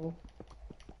the gravel.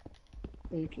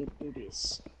 And you can do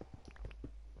this.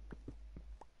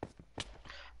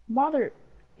 Mother.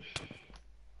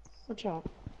 Watch out.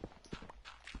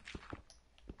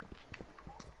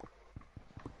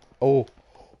 Oh!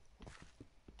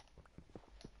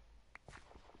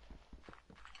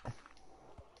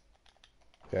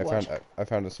 Okay, Watch. I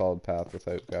found a solid path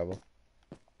without gravel.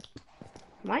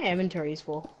 My inventory is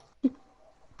full.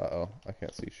 Uh-oh, I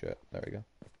can't see shit. There we go.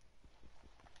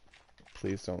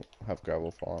 Please don't have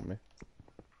gravel fall on me.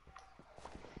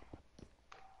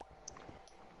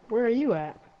 Where are you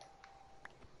at?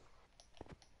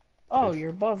 Oh,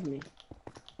 you're above me.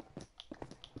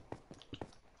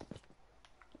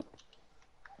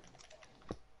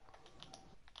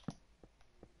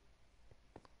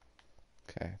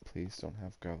 Okay, please don't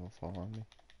have gravel fall on me.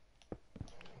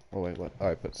 Oh wait, what?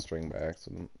 Oh, I put string by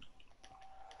accident.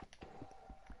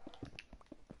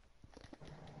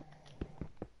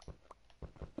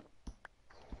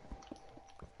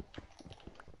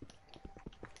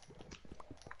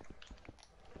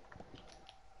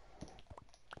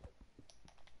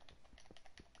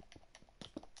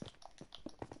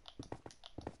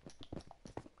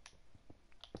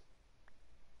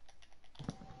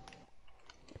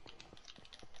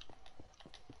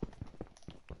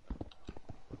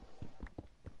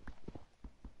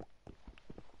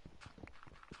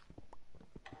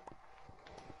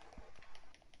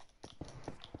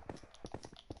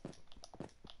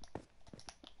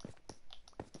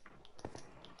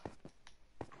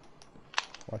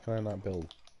 Why can I not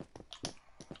build?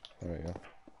 There we go.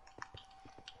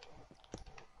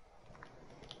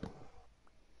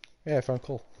 Yeah, I found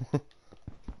coal.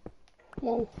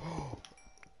 Whoa.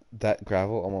 That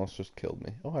gravel almost just killed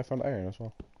me. Oh, I found iron as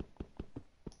well.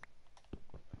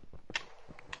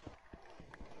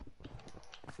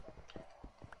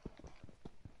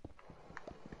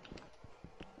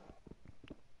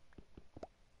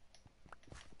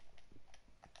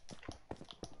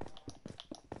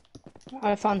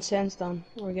 I found sandstone.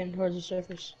 We're getting towards the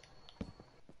surface.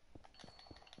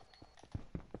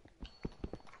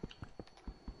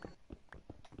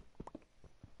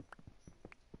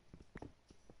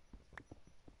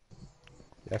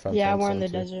 Yeah, I found Yeah, we're in sandstone the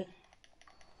too. desert.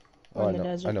 We're Oh, in the I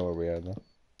desert. know where we are now.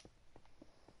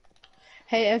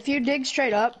 Hey, if you dig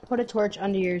straight up, put a torch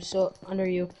under you.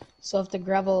 So if the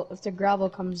gravel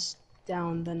comes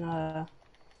down, then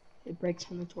it breaks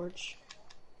on the torch.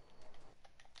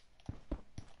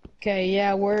 Okay,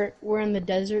 yeah, we're in the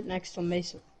desert next to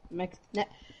Mesa.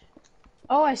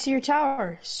 Oh, I see your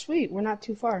tower. Sweet, we're not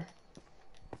too far.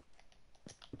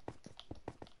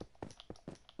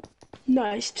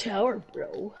 Nice tower,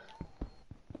 bro.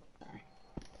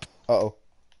 Uh-oh.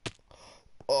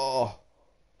 Oh!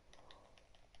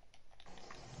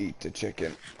 Eat the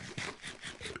chicken.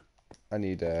 I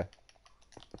need,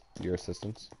 your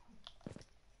assistance.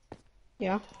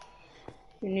 Yeah,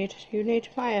 you need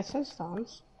my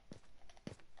assistance.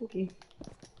 Okay.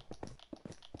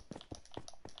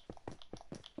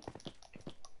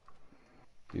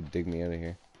 You dig me out of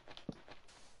here.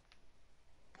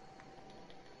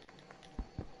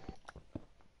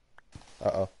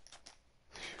 Uh-oh.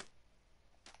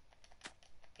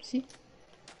 See?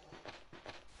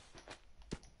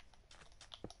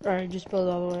 Alright, just build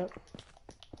all the way up.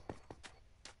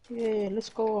 Yeah, let's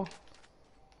go.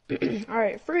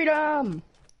 Alright, freedom!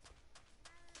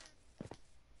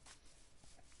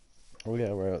 Oh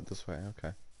yeah, we're out this way.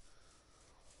 Okay.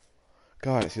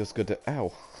 God, it feels good to.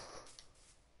 Ow.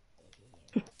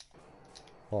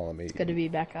 Well, let me It's good to be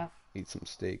back up. eat some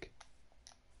steak.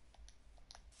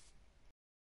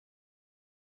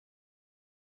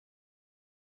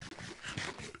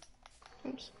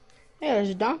 Oops. Hey, there's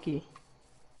a donkey.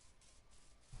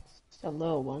 It's a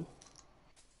little one.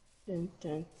 Dun,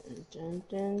 dun, dun, dun,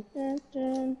 dun, dun,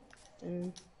 dun,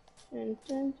 dun, dun,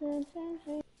 dun, dun,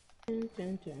 dun, dun,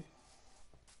 dun, dun.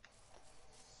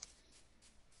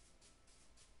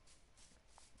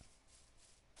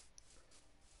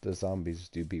 The zombies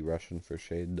do be rushing for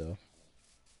shade though.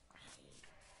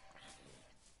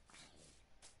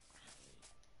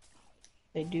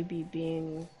 They do be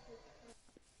being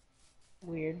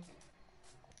weird.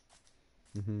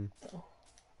 Mhm. Though.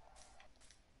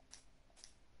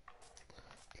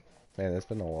 Man, it's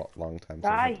been a long time since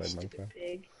I Die, you played stupid Minecraft.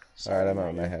 pig. Alright, Sorry, I'm out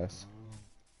of not my you. house.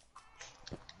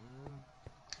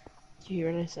 Did you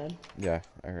hear what I said? Yeah,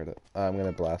 I heard it. I'm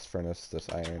gonna blast furnace this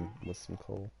iron with some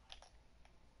coal.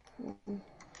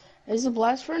 Is the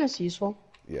blast furnace useful?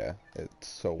 Yeah, it's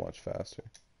so much faster.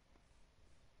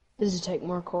 Does it take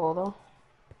more coal though?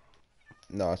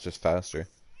 No, it's just faster.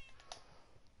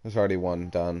 There's already one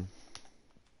done.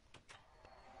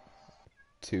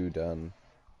 Two done.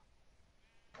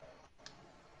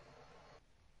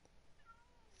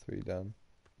 Three done.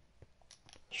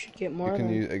 You should get You more can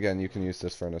than. use, again, you can use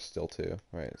this furnace still too.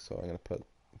 Right, so I'm gonna put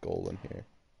gold in here.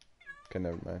 Okay,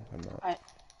 never mind, I'm not.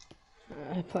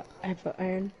 I put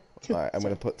iron. Alright, I'm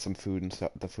gonna Sorry. put some food and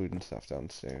stuff, the food and stuff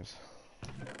downstairs.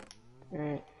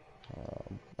 Alright.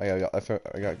 I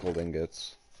got gold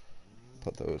ingots.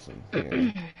 Put those in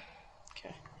here.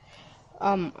 Okay.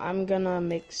 I'm gonna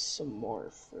make some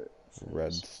more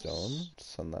Redstone. furnaces.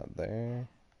 Send that there.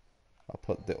 I'll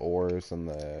put the ores and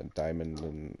the diamond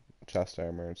and chest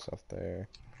armor and stuff there.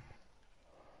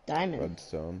 Diamond.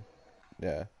 Redstone.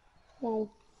 Yeah. Well,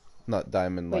 Not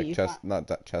diamond wait, like you found chest, not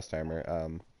that chest armor,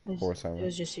 horse it armor.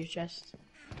 was just your chest.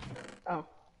 Oh.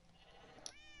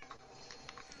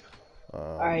 Um,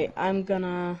 Alright, I'm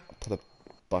gonna. I'll put a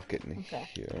bucket in Okay.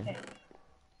 here. Okay.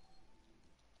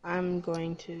 I'm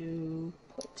going to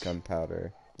put.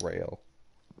 Gunpowder, rail.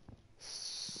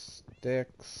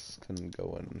 Sticks can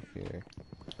go in here.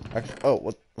 Actually, oh,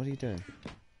 what are you doing?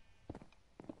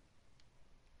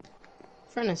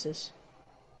 Furnaces.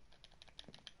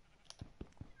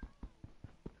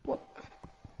 What?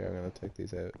 Here, I'm gonna take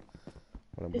these out.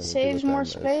 What I'm It gonna do saves with more them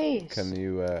is, space.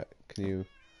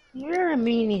 You're a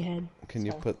meanie head. can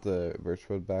you Sorry. put the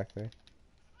birchwood back there?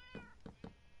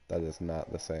 That is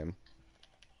not the same.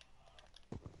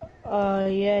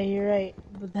 Yeah, you're right.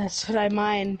 But that's what I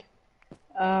mined.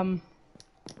 Um,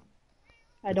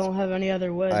 I It's don't have any other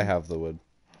I wood. have the wood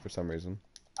for some reason.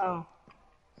 Oh.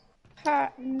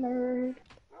 Ha, nerd.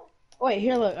 Wait,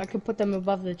 here, look. I could put them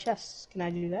above the chests. Can I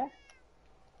do that?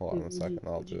 Hold on a second,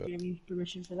 I'll Would do you it. give me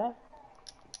permission for that?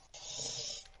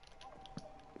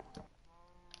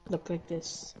 Look like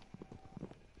this.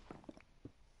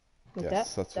 Like that?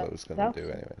 Yes, that's what I was gonna That? do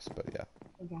anyways, but yeah.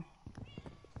 Okay.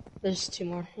 There's two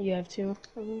more. You have two.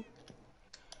 Okay.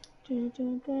 You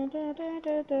can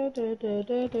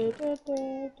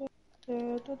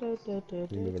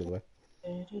move it away.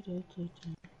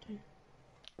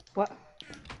 What?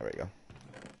 There we go.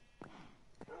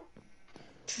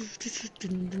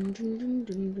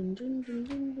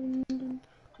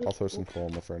 I'll throw some coal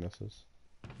in the furnaces.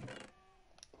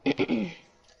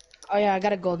 Oh yeah, I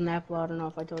got a golden apple. I don't know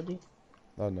if I told you.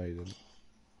 Oh, no, you didn't.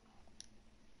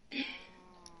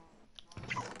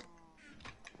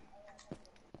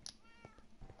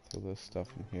 Throw this stuff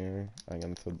in here. I'm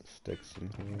gonna throw the sticks in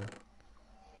here.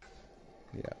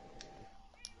 Yeah.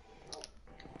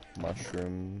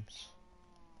 Mushrooms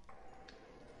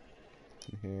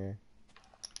in here.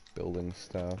 Building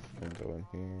stuff can go in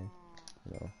here.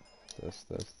 You know, this.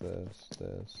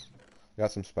 We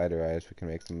got some spider eyes. We can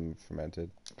make them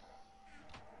fermented.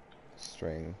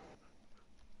 String.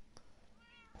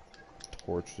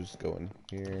 Torches go in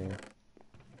here.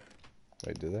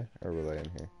 Wait, do they? Or were they in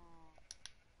here?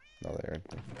 No, they're in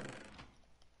here.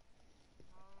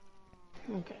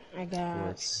 Okay, I got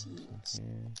Torches in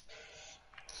here.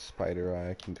 Spider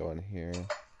eye can go in here.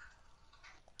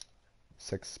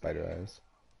 6 spider eyes.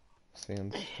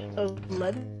 Sandstone in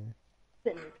 11.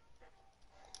 here.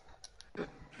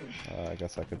 I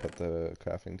guess I could put the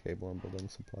crafting table and building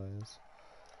supplies.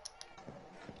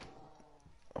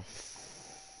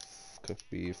 Cooked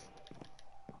beef.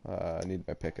 I need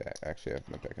my pickaxe. Actually, I have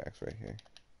my pickaxe right here.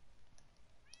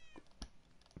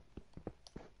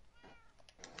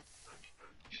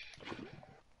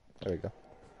 There we go.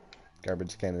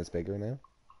 Garbage can is bigger now.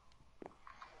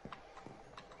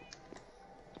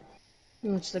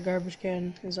 What's the garbage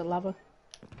can? Is it lava?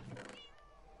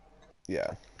 Yeah.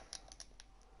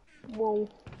 Whoa.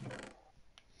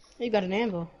 You got an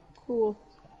anvil. Cool.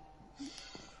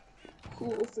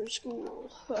 Cool for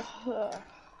school.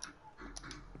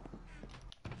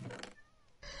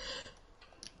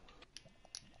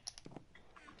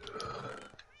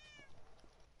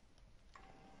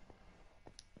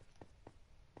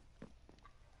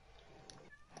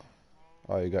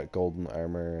 Oh, you got golden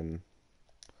armor and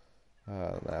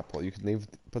an apple. You can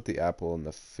put the apple in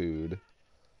the food.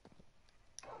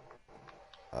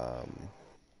 Um,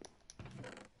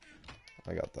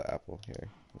 I got the apple here.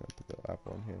 I'm gonna put the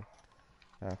apple in here.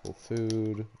 Apple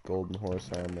food, golden horse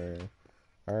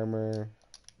armor, um,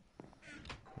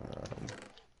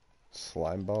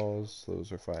 slime balls.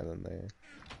 Those are fine in there.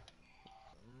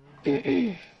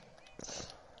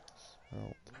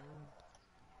 Smelt.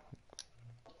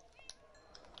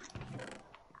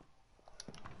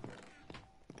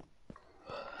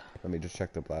 Let me just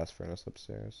check the blast furnace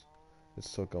upstairs. It's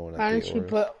still going at Why the didn't you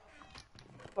ores. put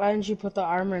Why didn't you put the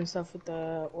armor and stuff with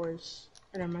the ores?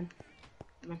 Never mind.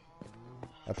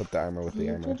 I put the armor with the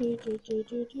armor.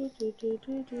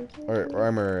 Or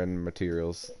armor and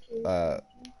materials. You know,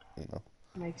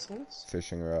 Makes sense.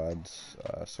 fishing rods,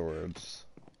 swords.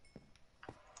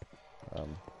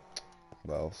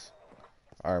 What else?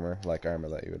 Armor, like armor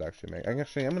that you would actually make. I'm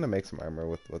gonna make some armor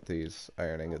with these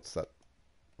iron ingots.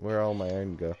 Where all my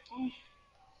iron go?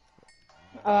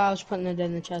 Oh, I was putting it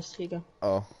in the chest. Here you go.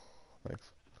 Oh, thanks.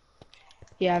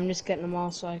 Yeah, I'm just getting them all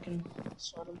so I can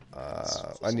sort them.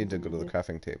 I need to go to the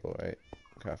crafting table, right?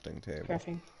 Crafting table.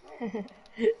 Crafting.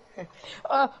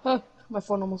 My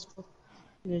phone almost broke.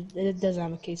 It doesn't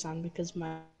have a case on because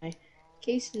my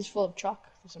case is full of chalk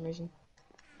for some reason.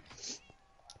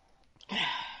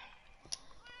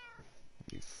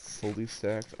 You fully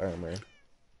stacked armor.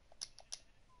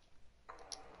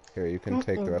 Here, you can Oh,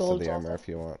 take the rest of gold's the all armor that. if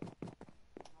you want.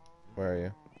 Where are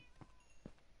you?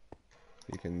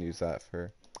 You can use that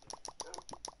for.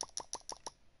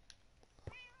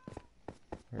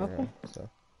 Okay.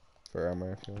 For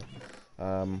armor if you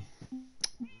want.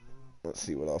 Let's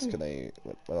see what else can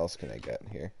what else can I get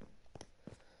here?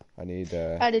 I I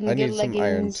didn't get need some iron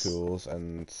leggings. tools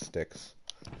and sticks.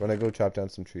 Wanna go chop down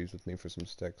some trees with me for some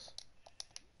sticks?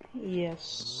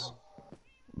 Yes.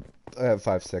 I have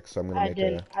 5 sticks, so I'm gonna make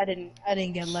a I didn't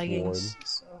get sword. leggings,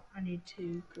 so I need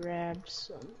to grab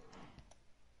some.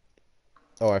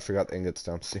 Oh, I forgot ingots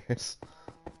downstairs.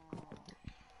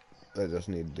 I just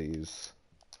need these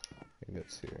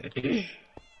ingots here.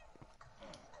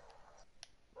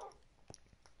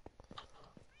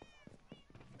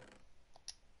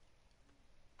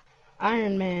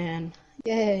 Iron Man.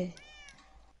 Yay.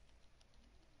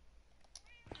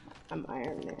 I'm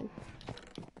Iron Man.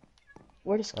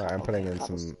 Where does Alright, okay,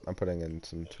 cobblestone. I'm putting in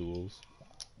some tools.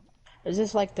 Is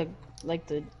this like the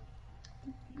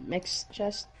mixed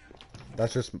chest?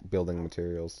 That's just building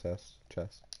materials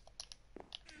chest.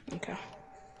 Okay.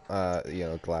 You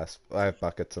know, glass. I have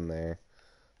buckets in there.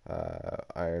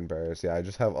 Iron bars. Yeah, I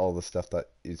just have all the stuff that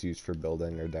is used for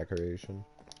building or decoration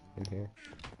in here.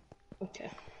 Okay.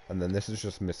 And then this is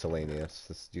just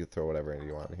miscellaneous. You throw whatever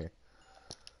you want in here.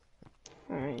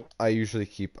 Alright. I usually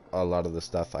keep a lot of the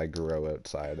stuff I grow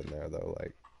outside in there though,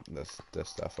 like this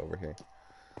stuff over here.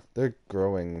 They're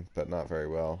growing, but not very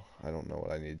well. I don't know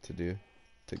what I need to do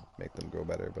to make them grow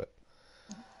better, but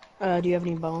Do you have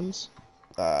any bones?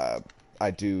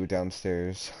 I do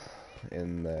downstairs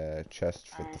in the chest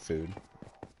for the food.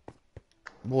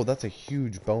 Whoa, that's a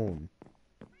huge bone.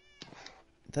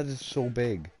 That is so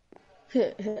big.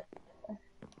 That's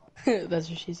what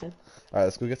she said. Alright,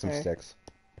 let's go get some Sorry. sticks.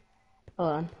 Hold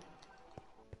on.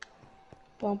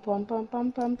 Bum, bum, bum, bum,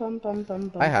 bum, bum, bum, bum, I bum,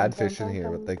 bum, had bum, fish in bum, here,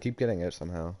 but bum. they keep getting out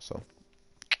somehow, so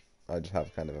I just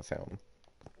have kind of a fountain.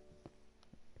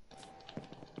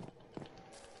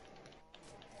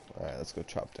 Alright, let's go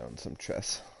chop down some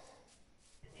chests.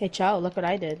 Hey, Chow, look what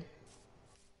I did.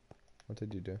 What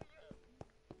did you do?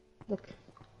 Look.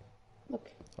 Look.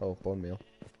 Oh, bone meal.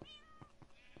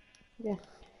 Yeah.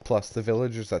 Plus, the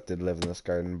villagers that did live in this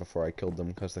garden before I killed them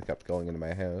because they kept going into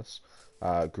my house,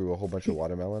 grew a whole bunch of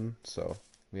watermelon, so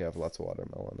we have lots of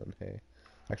watermelon and hay.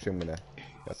 Actually, I'm gonna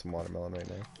get some watermelon right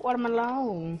now.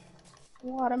 Watermelon.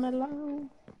 Watermelon.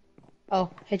 Oh,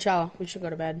 hey, Chow, we should go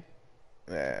to bed.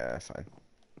 Yeah, fine.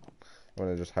 I'm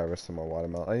gonna just harvest some more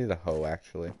watermelon. I need a hoe,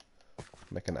 actually.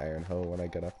 Make an iron hoe when I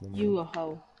get up in the morning. You a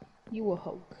hoe. You a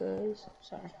hoe, cuz.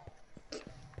 Sorry.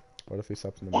 What if we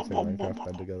slept in the missing Minecraft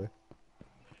bed together?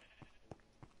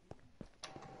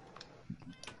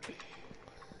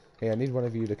 Hey, I need one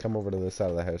of you to come over to this side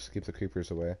of the house to keep the creepers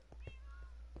away.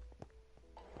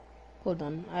 Hold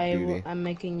on. Beauty. I'm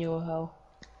making you a hoe.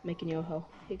 Making you a hoe.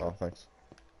 Here you Oh, thanks.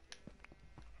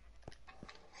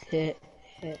 go.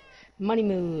 Money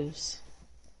moves.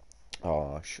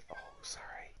 Oh,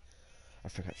 sorry. I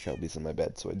forgot Shelby's in my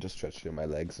bed, so I just stretched her my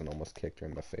legs and almost kicked her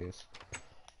in the face.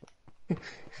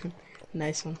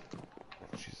 Nice one.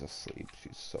 She's asleep.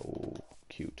 She's so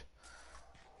cute.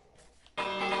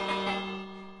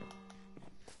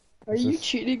 Are Is you this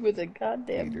cheating with a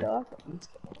goddamn Peter? dog? I'm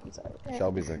sorry.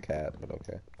 Shelby's a cat, but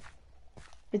okay.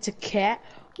 It's a cat?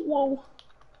 Whoa.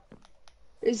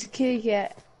 It's a kitty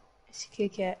cat. It's a kitty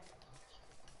cat.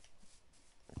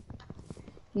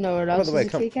 No, what Oh, by the else way, is a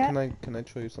kitty cat? can I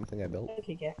show you something I built? A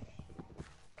kitty cat.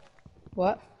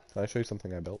 What? Can I show you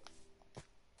something I built?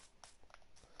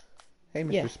 Hey,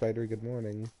 Yeah. Mr. Spider, good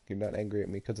morning. You're not angry at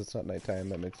me because it's not nighttime.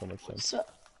 That makes so much sense. What's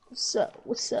up? What's up?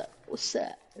 What's up? What's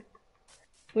up?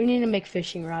 We need to make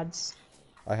fishing rods.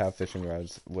 I have fishing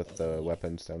rods with the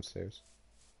weapons downstairs.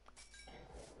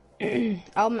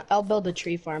 I'll build a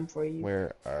tree farm for you.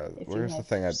 If you Where's the have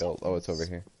thing I built? Oh, it's over saplings.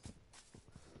 here.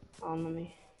 Let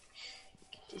me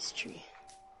get this tree.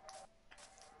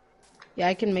 Yeah,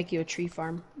 I can make you a tree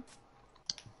farm.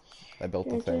 I built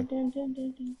the thing.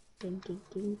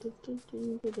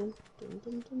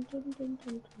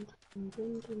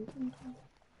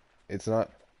 It's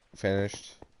not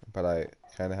finished, but I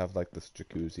kind of have like this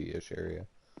jacuzzi-ish area.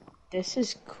 This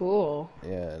is cool.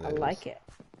 Yeah, I it is. like it.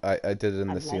 I did it in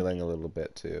I the like ceiling it. a little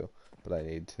bit too, but I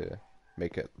need to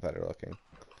make it better looking.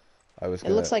 I was It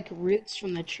gonna... looks like roots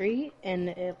from the tree, and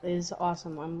it is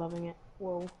awesome. I'm loving it.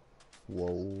 Whoa.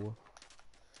 Whoa.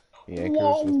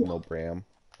 Yankers with Whoa. no bram.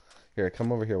 Here,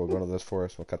 come over here. We'll go to this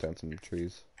forest. We'll cut down some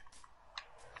trees.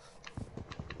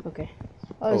 Okay.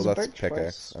 Oh, Oh, there's a that's birch pickaxe.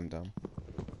 forest. I'm dumb.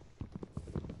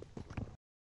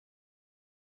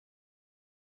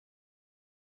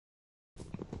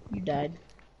 You died.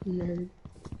 Nerd.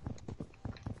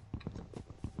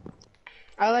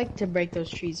 I like to break those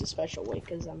trees a special way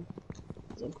because I'm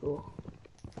cool.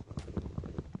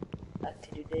 I like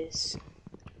to do this.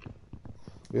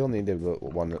 We'll need to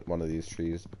build one of these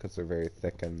trees because they're very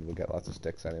thick and we'll get lots of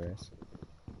sticks anyways.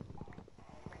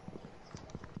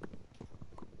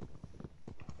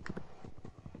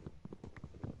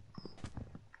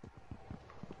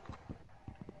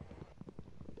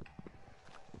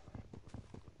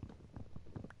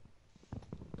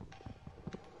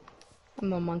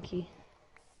 I'm a monkey.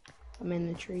 I'm in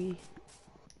the tree.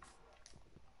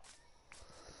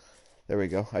 There we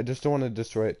go. I just don't want to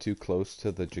destroy it too close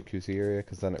to the jacuzzi area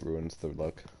because then it ruins the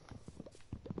look.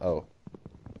 Oh,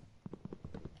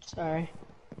 Sorry.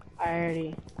 I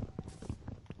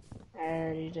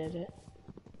already did it.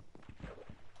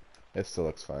 it still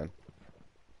looks fine.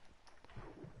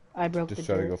 I broke the Just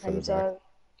try to go dirt. further I'm back. sorry.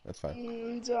 That's fine.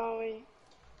 I'm sorry.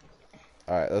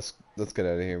 Alright, let's get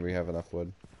out of here. We have enough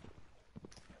wood.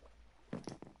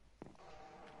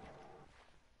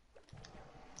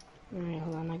 Alright,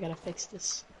 hold on. I gotta fix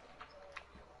this.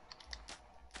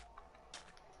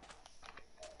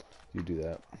 You do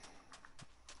that.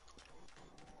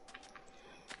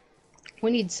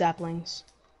 We need saplings.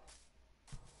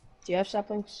 Do you have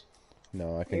saplings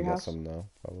No, I at can your get house? some now,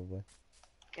 probably.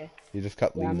 Okay. You just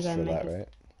cut Yeah, I'm leaves gonna for make that, it.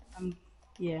 right?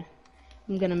 Yeah.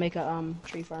 I'm gonna make a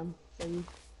tree farm for you.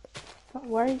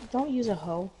 Why don't use a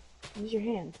hoe? Use your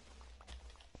hand.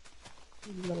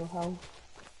 You little hoe.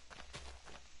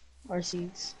 Or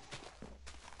seeds.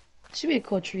 Should be a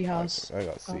cool tree house. I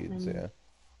got seeds, yeah.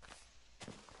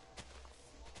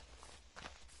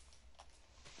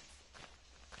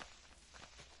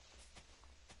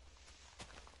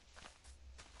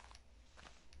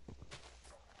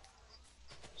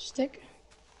 Stick.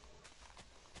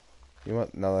 You know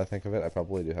what? Now that I think of it, I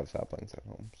probably do have saplings at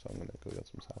home, so I'm gonna go get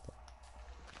some saplings.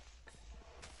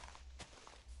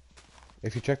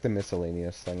 If you check the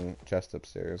miscellaneous thing chest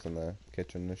upstairs in the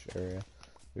kitchen-ish area,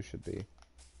 there should be.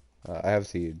 I have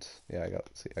seeds. Yeah,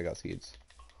 I got seeds.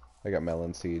 I got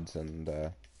melon seeds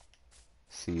and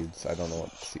seeds. I don't know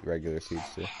what regular seeds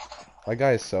do. My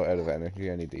guy is so out of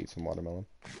energy. I need to eat some watermelon.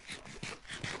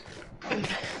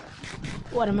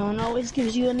 Watermelon always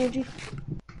gives you energy.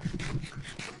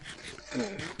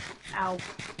 Ow.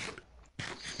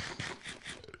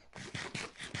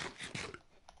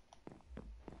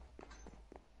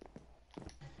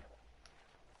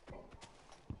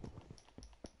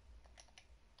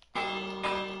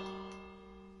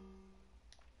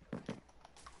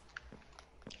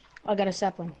 I got a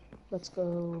sapling. Let's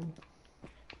go.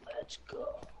 Let's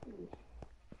go.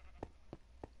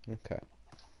 Okay.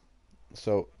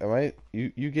 So,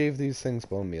 you gave these things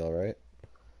bone meal, right?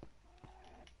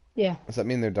 Yeah, Does that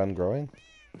mean they're done growing?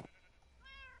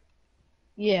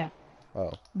 yeah.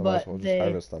 Oh, I might as But well just they.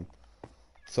 harvest them.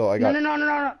 So I No, got, no, no, no,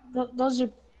 no, no. Those are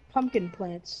pumpkin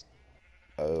plants.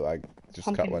 oh, I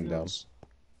just cut Pumpkin one down. fields.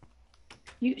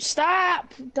 You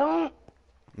stop! Don't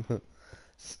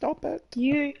Stop it.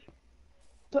 you?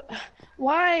 But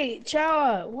why,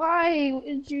 Chowa? Why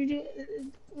would you do?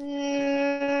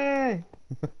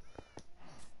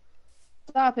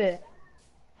 Stop it!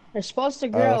 They're supposed to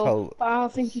I love grow, how, but I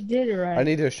don't think you did it I right.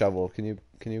 need a shovel. Can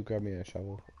you grab me a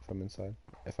shovel from inside?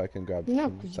 If I can grab No,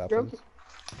 some because you broke it. saplings.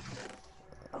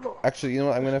 Oh, Actually, you know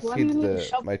what? I'm gonna why do you feed need a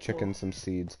my shovel? chickens some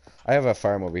seeds. I have a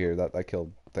farm over here that I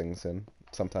kill things in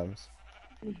sometimes.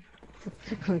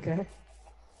 Okay.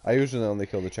 I usually only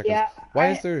kill the chickens. Yeah,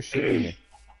 Why is there a sheep in here?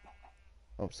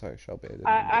 Oh, sorry, Shelby. I didn't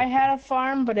mean I to. had a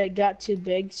farm, but it got too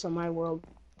big, so my world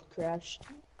crashed.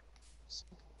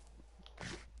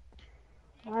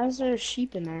 Why is there a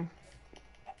sheep in there?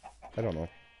 I don't know.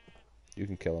 You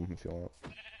can kill them if you want.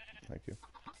 Thank you.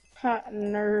 Ha,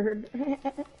 nerd.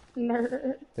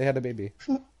 Nerd. They had a baby.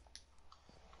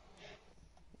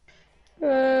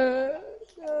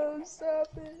 No, stop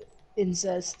it.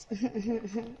 Incest.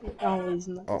 Always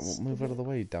Oh, well, nice. move out of the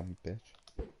way, dumb bitch.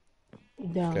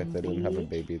 Okay, Dumb they didn't have a bitch.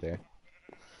 baby there.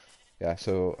 Yeah,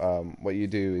 so what you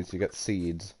do is you get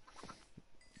seeds,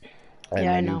 and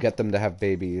Yeah, I then you know. get them to have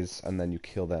babies, and then you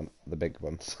kill them, the big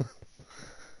ones.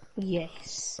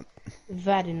 Yes.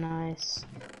 Very nice.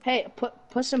 Hey,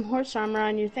 put some horse armor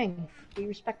on your thing. Be Oh,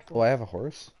 respectful. I have a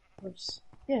horse? Horse.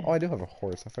 Yeah. Oh, I do have a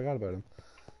horse. I forgot about him.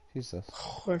 Jesus.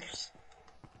 Horse.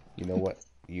 You know what?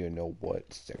 You know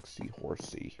what, sexy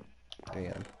horsey.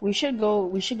 Damn. We should go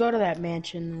to that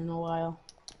mansion in a while.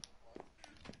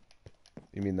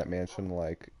 You mean that mansion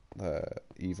like the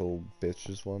evil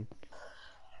bitches one?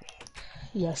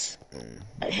 Yes.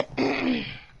 Mm.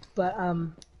 But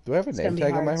Do I have a it's name gonna be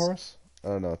tag on my hard. horse?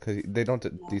 Oh no, because they don't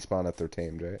No. despawn if they're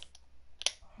tamed, right?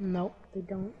 Nope, they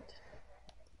don't.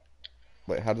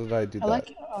 Wait, how did I do I that?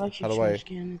 like I like How your do I trash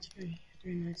can. It's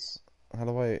very nice. how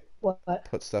do I What?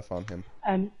 put stuff on him?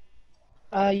 Um.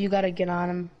 You gotta get on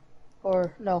him,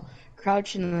 or no,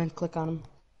 crouch and then click on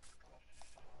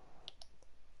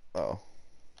Oh,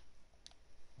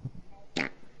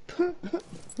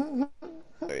 him.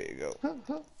 there you go.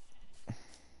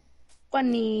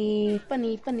 Funny,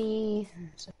 funny, funny.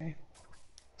 Sorry.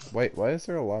 Wait, why is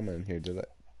there a llama in here? Did I?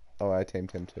 Oh, I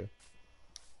tamed him too.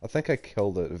 I think I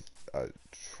killed a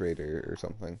trader or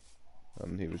something,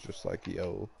 and he was just like,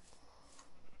 "Yo,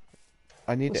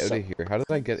 I need What's out up? of here. How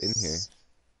did I get in here?"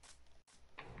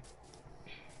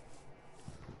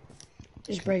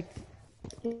 Just Can, break.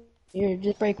 Here,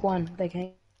 just break one. They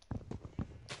can't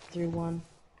through one.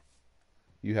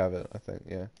 you have it, I think.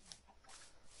 Yeah.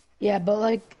 Yeah, but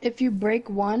like if you break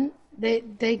one, they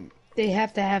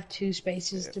have to have two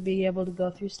spaces to be able to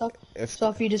go through stuff. If So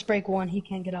if you just break one, he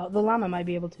can't get out. The llama might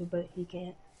be able to, but he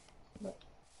can't. But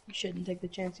you shouldn't take the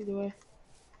chance either way.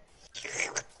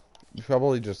 you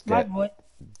probably just My get voice,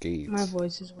 my gates.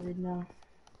 voice is weird now.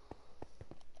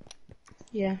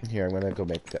 Yeah. Here, I'm gonna go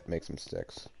make some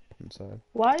sticks inside.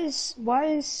 Why is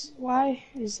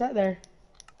that there?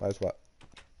 Why's what?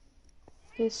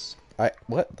 This.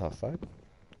 What the fuck?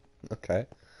 Okay.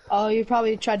 Oh, you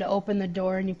probably tried to open the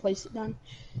door and you placed it down.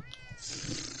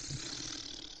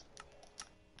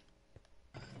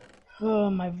 Oh,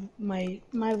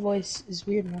 my voice is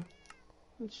weird now.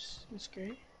 It's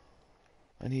great.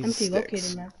 I need Empty located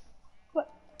sticks. map.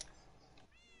 What?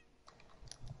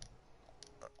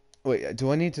 Wait,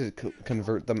 do I need to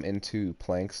convert them into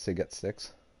planks to get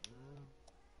sticks?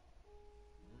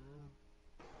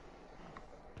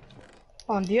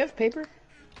 Do you have paper?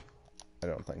 I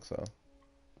don't think so.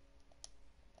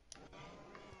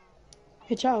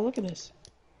 Hey, Chow, look at this.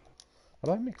 How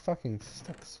do I make fucking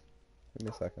sticks? Give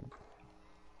me a second.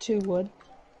 2 wood.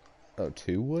 Oh,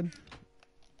 2 wood?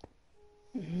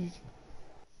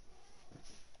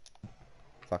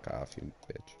 Fuck off, you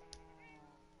bitch.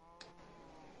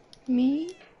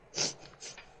 Me?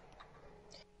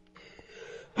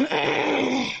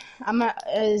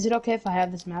 Is it okay if I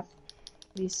have this map,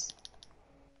 please?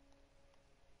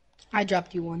 I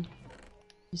dropped you one.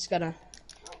 Just gotta.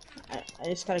 I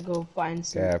just gotta go find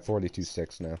Okay, I some. have 42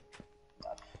 sticks now.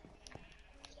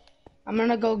 I'm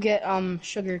gonna go get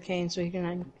sugar cane so we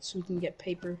can get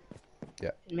paper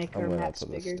Yeah, and make I'm our gonna maps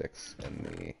put the bigger. sticks in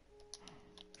the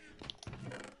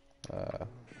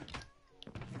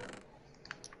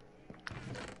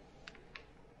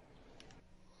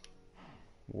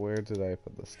Where did I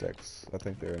put the sticks? I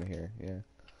think they're in here. Yeah.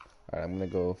 Alright, I'm gonna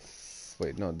go.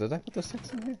 Wait, no. Did I put the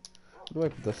sticks in here? Where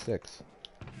do I put the sticks?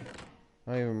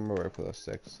 I don't even remember where I put the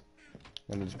sticks.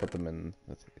 I'm gonna just put them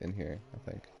in here. I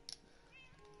think.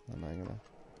 Am I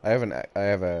gonna? I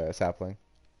have a sapling.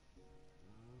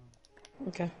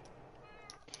 Okay.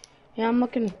 Yeah, I'm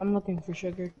looking for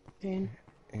sugar cane.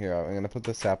 Here, I'm gonna put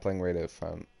the sapling right out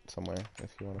front somewhere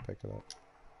if you want to pick it up.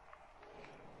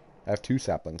 I have two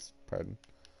saplings. Pardon.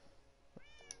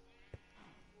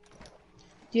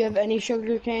 Do you have any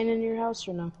sugar cane in your house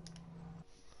or no?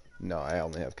 No, I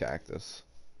only have cactus.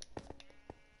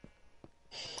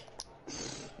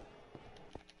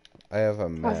 I have a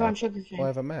I map. found sugar Oh, I cane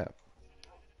have a map.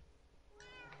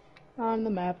 on the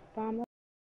map. On the...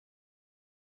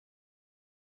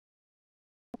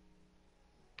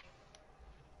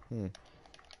 Hmm.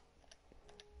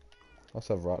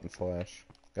 Also have rotten flesh.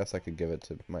 Guess I could give it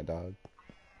to my dog.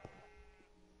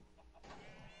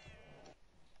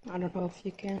 I don't know if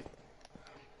you can.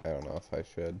 I don't know if I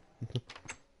should.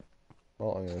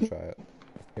 Well, I'm gonna try it.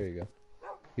 Here you go.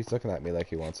 He's looking at me like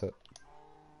he wants it.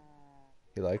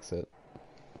 He likes it.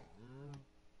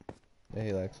 Yeah,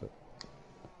 he likes it.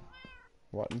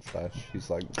 Rotten flesh. He's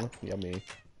like, yummy.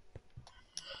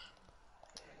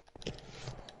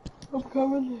 I'm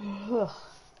coming. Ugh.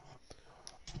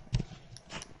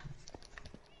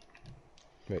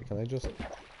 Wait, can I just...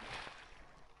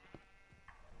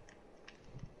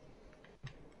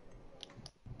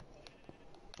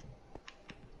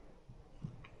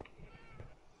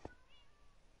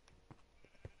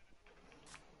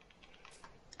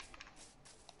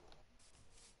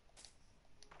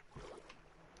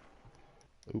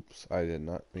 Oops, I did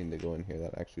not mean to go in here.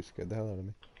 That actually scared the hell out of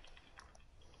me.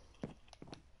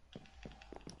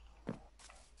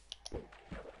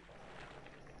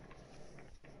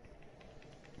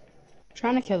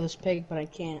 Trying to kill this pig, but I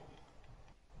can't.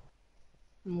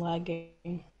 I'm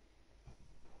lagging.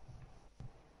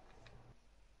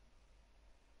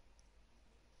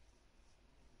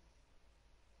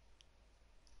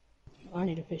 I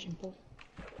need a fishing pole.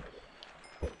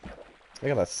 I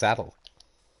got a saddle.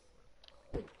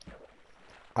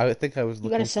 I think I was You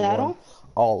got a looking for one saddle?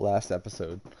 all last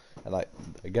episode. And I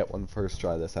get one first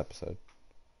try this episode.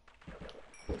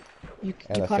 You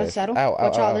And you a caught a fish. saddle? Ow, ow,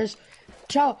 Watch ow, out! ow. There's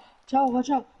Chow, Chow, watch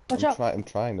out, watch out! I'm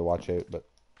trying to watch out, but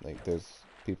like there's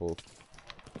people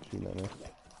shooting at me.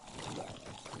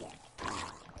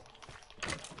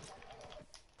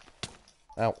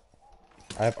 Ow.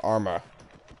 I have armor.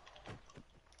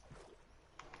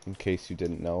 In case you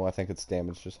didn't know, I think it's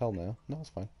damaged as hell now. No, it's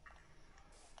fine.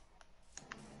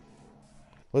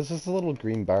 Well, there's just a little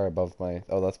green bar above my...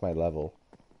 Oh, that's my level.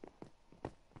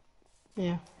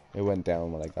 Yeah. It went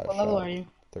down when I got What level shot. are you?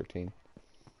 13.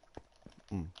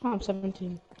 Mm. Oh, I'm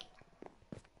 17.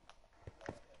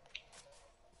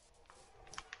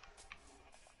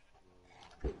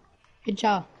 Hey,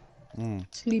 Chow. Mm.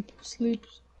 Sleep, sleep.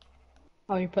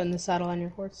 Oh, you're putting the saddle on your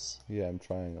horse. Yeah, I'm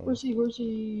trying Horsey,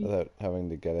 horsey. without having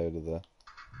to get out of the...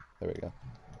 There we go.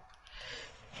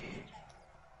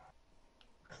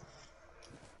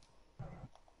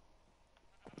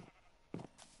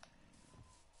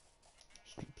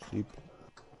 Sleep, sleep.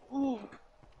 Oh.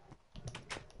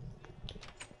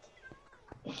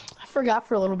 I forgot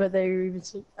for a little bit that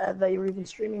you were even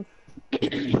streaming.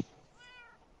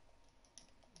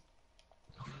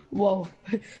 Whoa,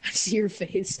 I see your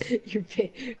face. Your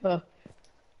face.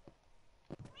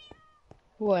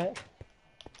 What?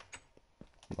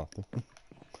 Nothing.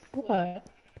 What?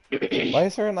 Why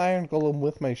is there an iron golem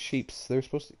with my sheeps? He's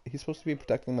supposed to be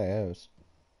protecting my house.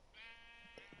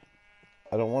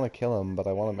 I don't want to kill him, but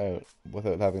I want him out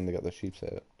without having to get the sheeps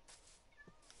out.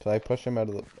 Can I push him out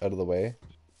of the way?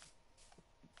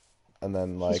 And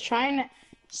then He's like trying to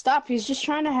stop. He's just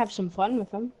trying to have some fun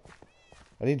with him.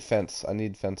 I need fence. I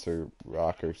need fence or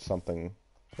rock or something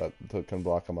that can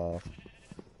block him off.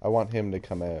 I want him to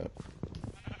come out.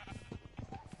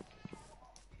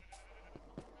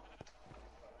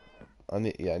 I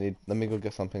need. Let me go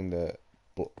get something to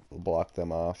block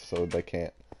them off so they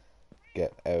can't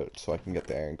get out. So I can get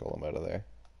the iron golem out of there.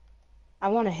 I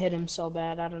want to hit him so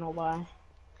bad. I don't know why.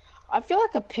 I feel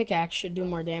like a pickaxe should do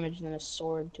more damage than a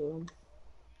sword to him.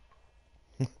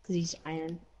 Because he's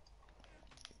iron.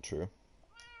 True.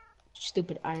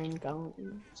 Stupid iron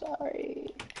golem. Sorry.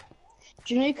 Did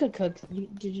you know you could cook?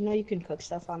 Did you know you can cook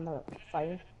stuff on the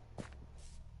fire?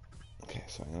 Okay,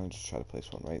 so I'm gonna just try to place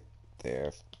one right there.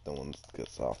 If no one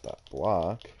gets off that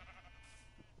block.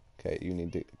 Okay, you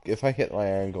need to. If I hit my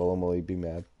iron golem, will he be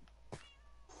mad?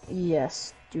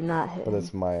 Yes. Do not hit But him.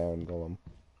 it's my iron golem.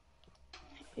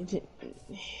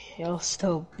 He'll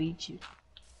still beat you.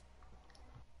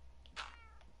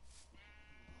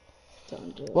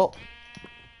 Don't do it. Well,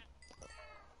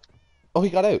 oh, he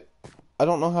got out. I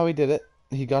don't know how he did it.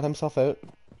 He got himself out.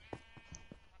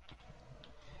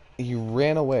 He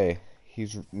ran away.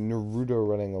 He's Naruto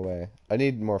running away. I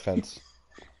need more fence.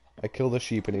 I killed a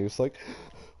sheep and he was like...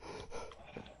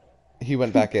 He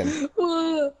went back in.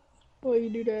 Why you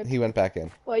do that? He went back in.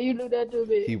 Why you do that to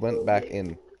me? He went Oh, back baby.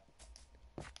 in.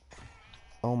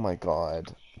 Oh my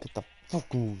god. Get the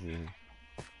fuck over.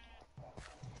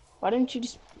 Why didn't you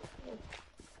just...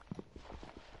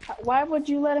 Why would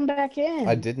you let him back I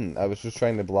in? didn't. I was just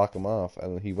trying to block him off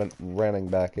and he went running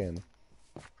back in.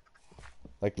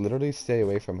 Like, literally stay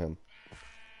away from him.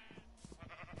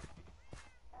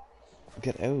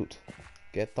 Get out.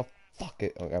 Get the fuck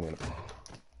out. Okay, I'm gonna...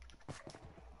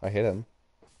 I hit him.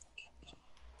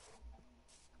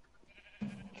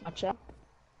 Watch out.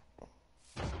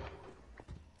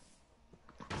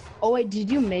 Oh wait,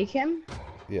 did you make him?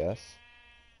 Yes.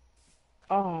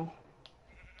 Oh.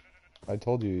 I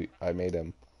told you I made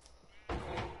him.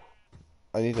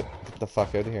 I need to get the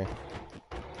fuck out of here.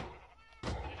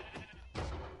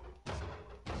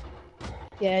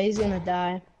 Yeah, he's gonna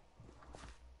die.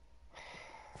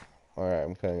 Alright,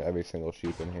 I'm cutting every single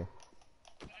sheep in here.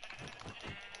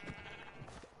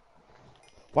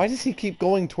 Why does he keep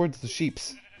going towards the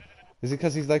sheeps? Is it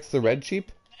because he likes the red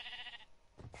sheep?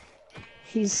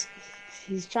 He's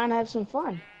trying to have some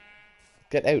fun.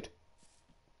 Get out.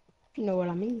 You know what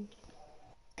I mean.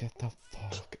 Get the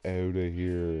fuck out of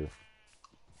here.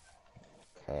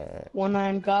 Alright.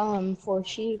 One-armed golem, 4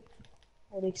 sheep.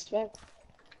 What do you expect?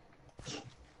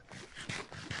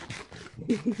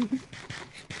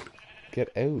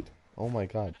 Get out. Oh my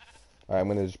god. Alright, I'm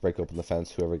gonna just break open the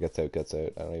fence. Whoever gets out, gets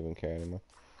out. I don't even care anymore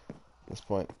at this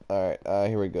point. Alright,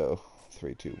 here we go.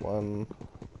 3, 2, 1.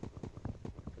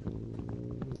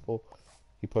 Oh,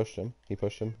 he pushed him. He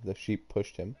pushed him. The sheep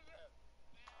pushed him.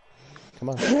 Come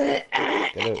on. Get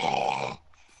out.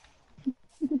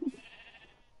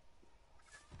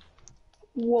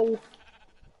 Whoa.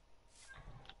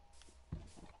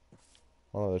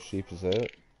 One of the sheep is out.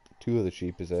 2 of the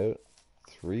sheep is out.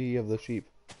 3 of the sheep.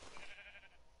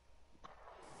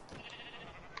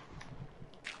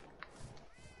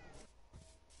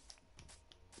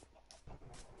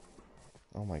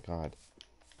 Oh my god.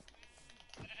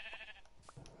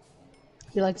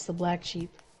 He likes the black sheep.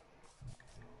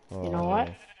 Oh. You know what?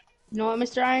 You know what,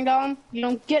 Mr. Iron Golem? You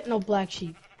don't get no black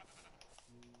sheep.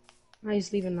 Now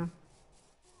he's leaving now.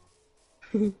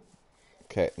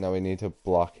 Okay, now we need to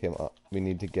block him up. We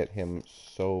need to get him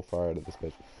so far out of this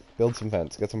bitch. Build some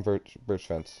fence. Get some birch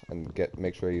fence. And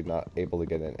make sure you're not able to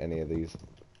get in any of these.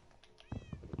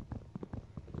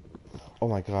 Oh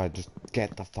my god, just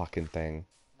get the fucking thing.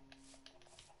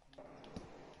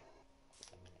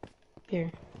 Here.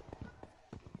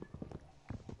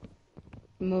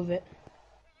 Move it.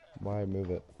 Why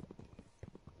move it?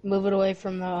 Move it away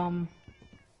from the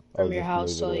from your Just house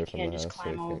move it so away you from can't the just house so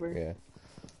climb you can't- over. Yeah.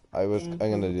 Yeah, I'm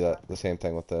gonna move do it. that, the same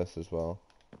thing with this as well.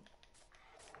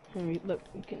 Here, look,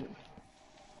 you can.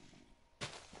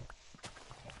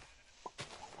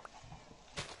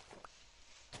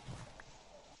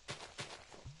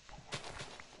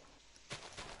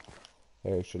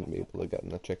 I shouldn't be able to get in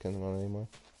the chicken one anymore.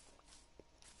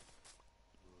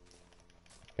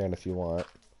 And if you want.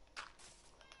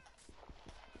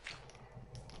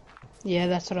 Yeah,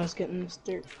 that's what I was getting this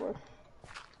dirt for.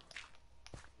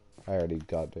 I already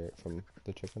got dirt from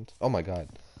the chickens. Oh my god.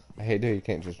 I hate how you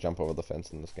can't just jump over the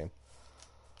fence in this game.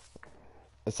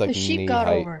 It's like The sheep knee got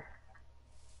height. over.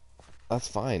 That's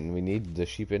fine. We need the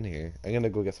sheep in here. I'm gonna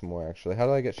go get some more actually. How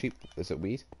do I get sheep? Is it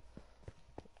wheat?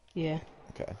 Yeah.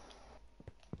 Okay.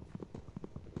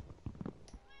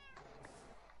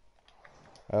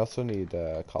 I also need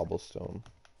cobblestone.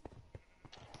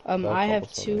 I have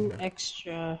Cobblestone 2 right here.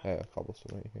 extra. Yeah,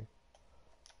 cobblestone right here.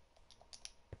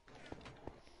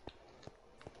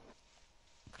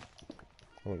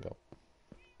 There we go.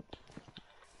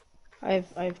 I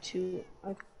have 2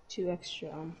 extra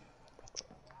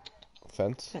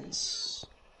Fence? fence.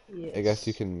 Yes. I guess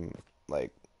you can,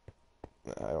 like,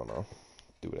 I don't know,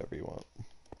 do whatever you want.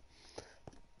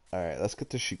 Alright, let's get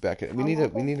the sheep back in. We need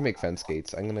to make fence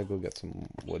gates. I'm gonna go get some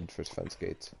wood for fence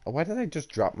gates. Oh, why did I just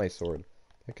drop my sword?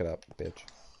 Pick it up, bitch.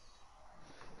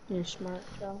 You're smart,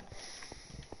 though.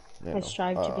 Yeah, I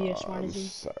strive to be as smart I'm as you.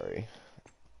 sorry.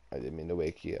 I didn't mean to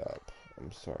wake you up.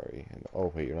 I'm sorry. And,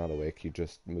 oh wait, you're not awake. You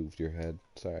just moved your head.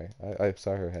 Sorry. I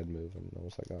saw her head move and I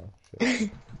was like, oh shit.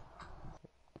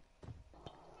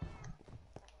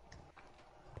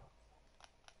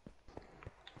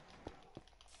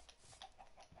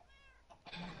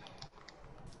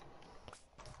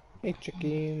 Hey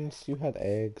chickens, you had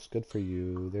eggs. Good for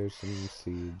you. There's some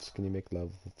seeds. Can you make love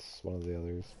with one of the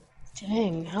others?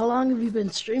 Dang, how long have you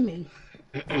been streaming?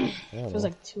 I don't Feels know.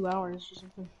 like 2 hours or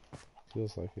something.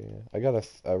 Feels like it, yeah. I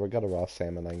got a raw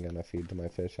salmon I'm gonna feed to my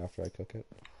fish after I cook it.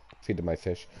 Feed to my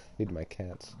fish. Feed to my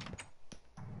cats.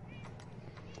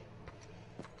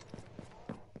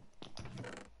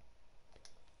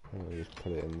 I'm gonna just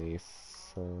put it in the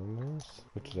furnace,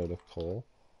 which is out of coal.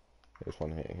 There's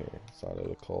one here. It's not out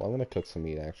of coal. I'm gonna cook some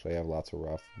meat actually. I have lots of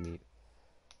raw meat.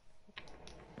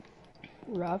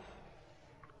 Rough.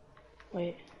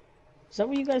 Wait, is that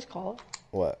what you guys call it?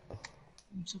 What?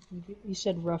 I'm so confused. You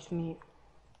said rough meat.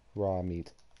 Raw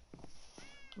meat.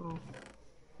 Oh.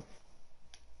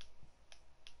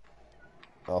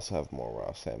 I also have more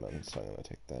raw salmon, so I'm gonna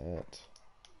take that.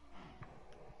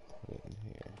 Put it in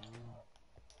here.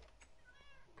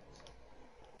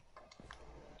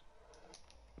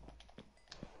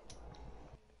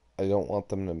 I don't want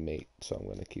them to mate, so I'm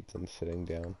gonna keep them sitting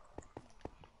down.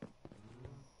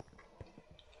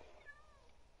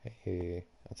 Hey,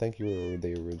 I think you were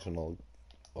the original.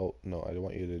 Oh, no, I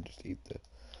want you to just eat the...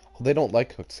 Well, they don't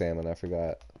like cooked salmon, I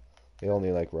forgot. They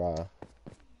only like raw.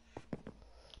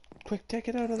 Quick, take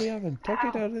it out of the oven! Take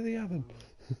it Ow. out of the oven!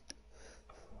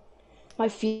 My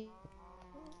feet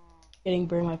getting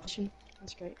burned my position.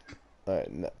 That's great.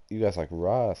 Alright, you guys like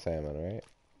raw salmon, right?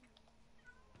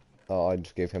 Oh, I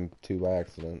just gave him 2 by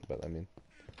accident, but I mean...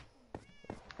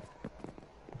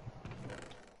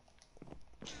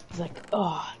 He's like,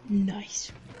 oh,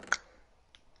 nice.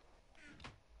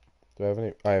 Do I have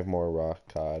any... I have more raw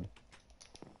cod.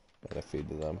 I'm gonna feed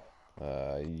to them.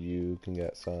 You can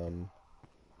get some.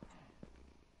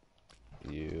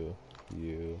 You,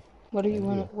 What do you and you.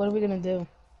 want? What are we gonna do?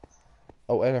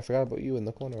 Oh, and I forgot about you in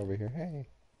the corner over here. Hey.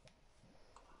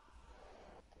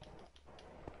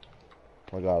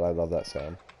 Oh my god, I love that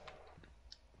sound.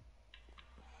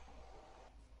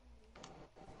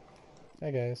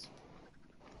 Hi guys.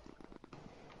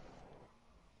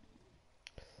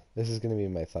 This is gonna be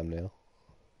my thumbnail,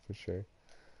 for sure.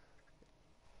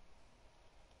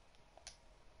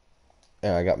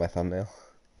 Yeah, I got my thumbnail.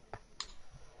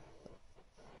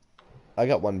 I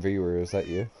got 1 viewer, is that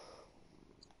you?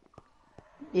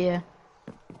 Yeah.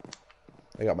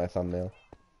 I got my thumbnail.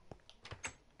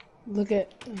 Look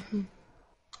at.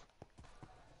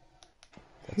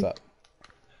 What's up?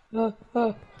 Oh.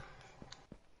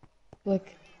 Look.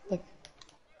 Look.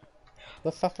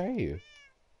 The fuck are you?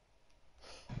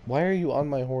 Why are you on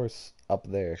my horse up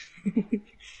there?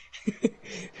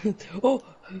 Oh.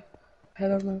 I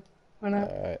don't know. Why not?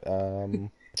 Alright,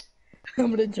 I'm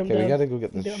gonna jump okay, we down. gotta go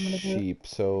get the I'm gonna do it. sheep,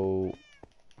 so...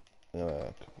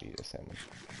 eat a salmon.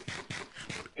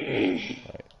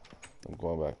 Alright, I'm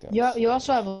going back You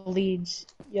also have downstairs. leads.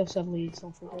 You also have leads.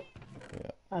 Don't forget.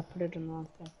 Yeah. I put it in the wrong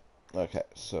thing. Okay,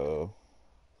 so...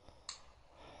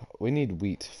 We need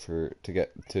wheat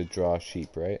to draw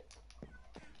sheep, right?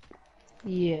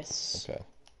 Yes. Okay.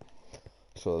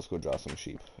 So let's go draw some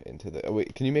sheep into the... Oh,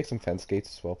 wait, can you make some fence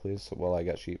gates as well, please, while I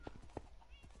got sheep?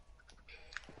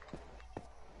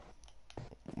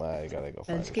 I gotta go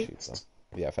find Fence a sheep, though. gates.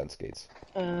 Yeah, fence gates.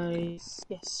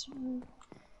 Yes.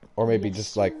 Or maybe Yes,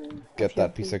 just, sir. like, If get you that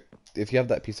have piece food. of... If you have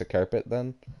that piece of carpet,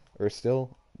 then, or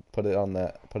still, put it on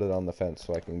the fence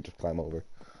so I can just climb over.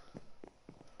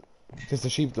 Because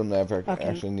the sheep don't ever Okay.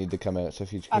 actually need to come out, so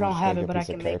if you I can don't just have make it, a but I piece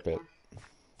of can make carpet... one.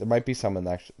 There might be some in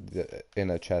a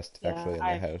chest, Yeah, actually, in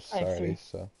the house I have already, 3.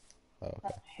 so... Oh,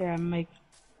 okay. Here,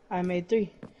 I made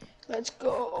 3. Let's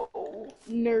go,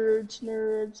 nerds.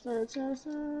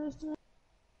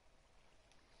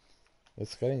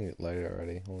 It's getting light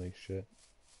already, holy shit.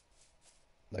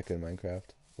 Like in Minecraft.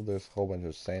 Well, there's a whole bunch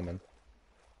of salmon.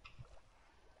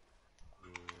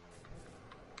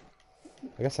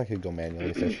 I guess I could go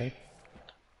manually fishing.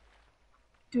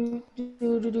 Do.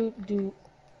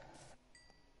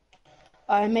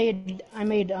 I made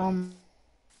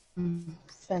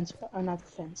fence, not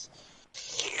fence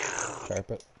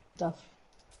Carpet. stuff.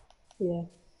 Yeah.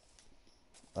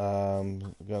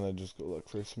 Gonna just go look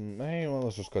for some... Hey, well,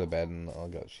 let's just go to bed and I'll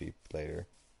get sheep later.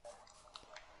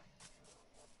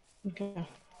 Okay.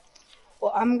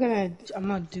 Well, I'm gonna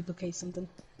duplicate something.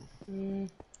 I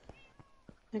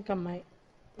think I might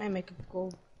make a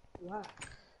gold black.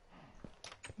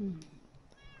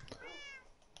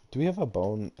 Do we have a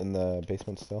bone in the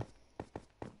basement still?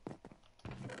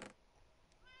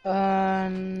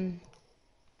 Um,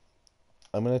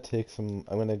 I'm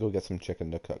gonna go get some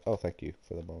chicken to cook. Oh, thank you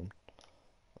for the bone.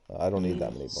 I don't need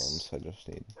that many yes. bones. I just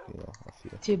need, a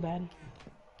few. Too bad.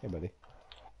 Hey, buddy.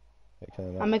 Hey, can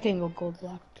I not... I'm making a gold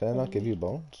block, Can I by the not give way. you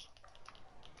bones?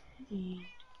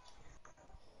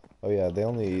 Oh yeah, they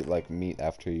only like meat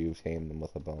after you tame them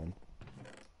with a bone.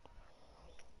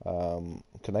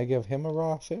 Can I give him a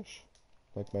raw fish?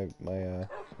 Like my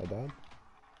dad?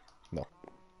 No.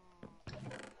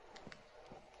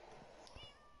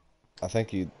 I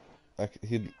think I'm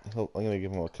gonna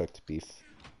give him a cooked beef.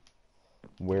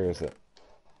 Where is it?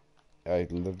 I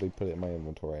literally put it in my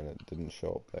inventory and it didn't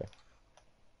show up there.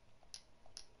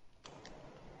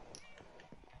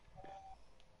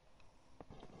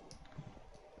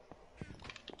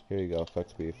 Here you go,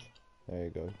 cooked beef. There you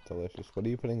go, delicious. What are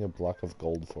you putting a block of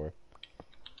gold for?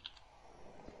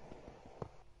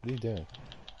 What are you doing?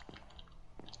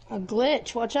 A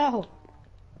glitch, watch out.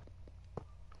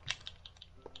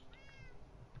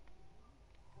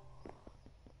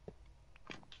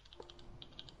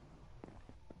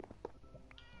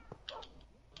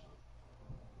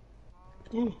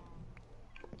 Damn it.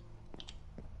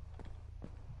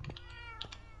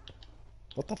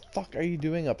 What the fuck are you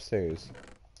doing upstairs?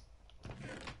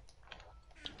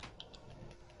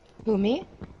 Who, me?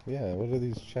 Yeah, what are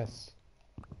these chests?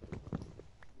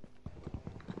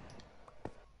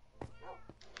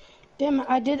 Damn it,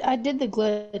 I did the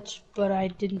glitch, but I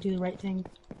didn't do the right thing.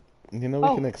 You know we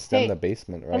can Oh, extend the hey,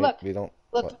 basement, hey, right? look, We don't...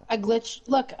 look, What? I glitched,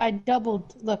 look, I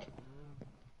doubled, look,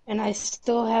 and I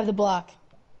still have the block.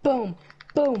 Boom,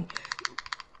 boom.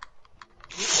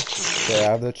 Okay, I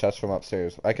have the chest from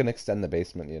upstairs. I can extend the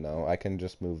basement, you know? I can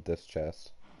just move this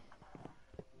chest.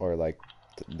 Or, like,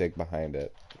 dig behind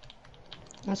it.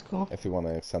 That's cool. If you want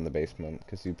to extend the basement.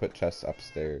 Because you put chests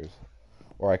upstairs.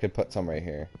 Or I could put some right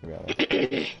here, to be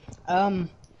honest. Um,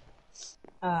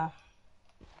 uh,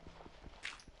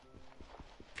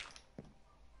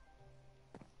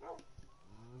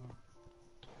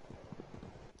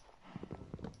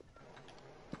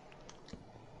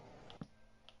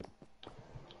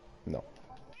 No,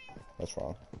 that's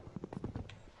wrong.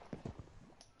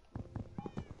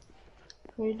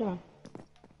 what are you doing?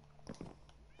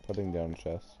 Putting down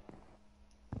chests.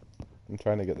 I'm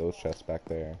trying to get those chests back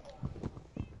there.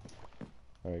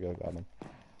 There we go, got them.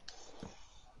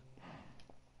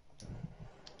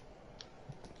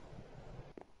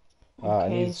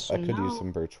 Okay, I so could use now,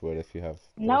 some birch wood if you have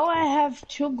birch now I wood. have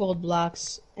 2 gold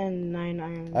blocks and 9 I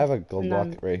iron, have a gold block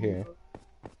none. right here.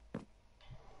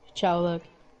 Ciao, look,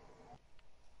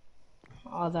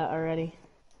 all that already.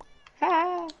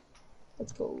 Ha!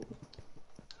 Let's go.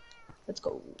 Let's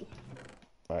go.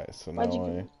 Alright, so Why'd you now I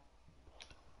go?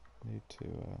 need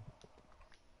to,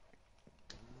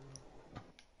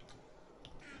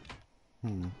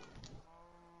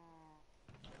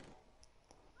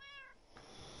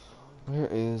 Where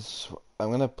is...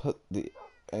 I'm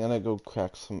gonna go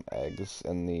crack some eggs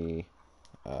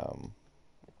um,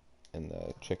 in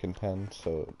the chicken pen,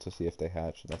 so to see if they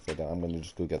hatch, and if they don't, I'm gonna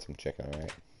just go get some chicken,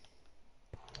 alright?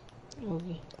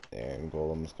 Okay. And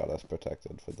Golem's got us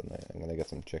protected for the night. I'm gonna get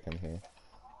some chicken here,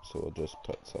 so we'll just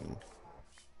put some...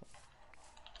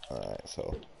 Alright,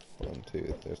 so 1,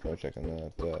 2, there's no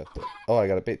chicken. Oh, I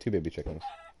got a 2 baby chickens.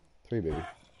 3 baby.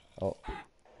 Oh,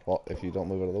 well, if you don't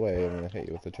move out of the way, I'm gonna hit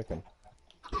you with the chicken.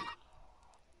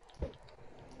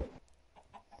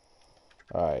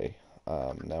 Alright,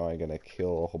 now I'm gonna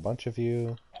kill a whole bunch of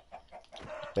you.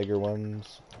 Bigger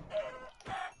ones.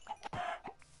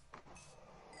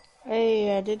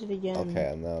 Hey, I did it again.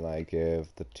 Okay, and then I give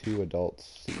the 2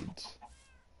 adults seeds.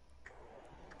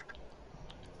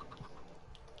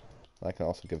 I can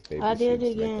also give I baby did seeds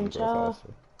it to make again, them grow ciao.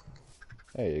 faster.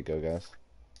 There you go, guys.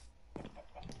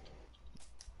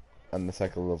 And the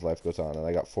cycle of life goes on, and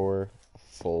I got 4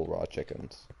 full raw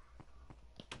chickens.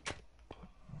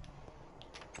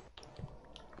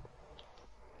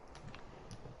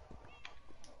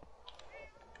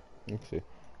 Let's see.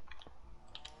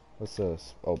 What's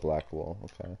this? Oh, black wool.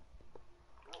 Okay.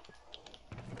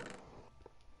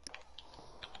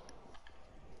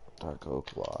 Dark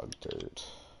oak, log, dirt,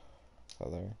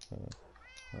 feather.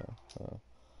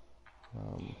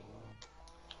 Um,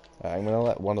 I'm gonna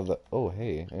let one of the... Oh,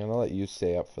 hey. I'm gonna let you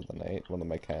stay up for the night. One of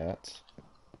my cats.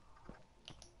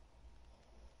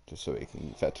 Just so he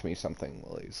can fetch me something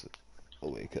while he's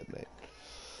awake at night.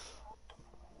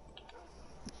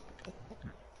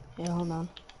 Yeah, hold on.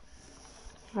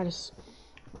 I just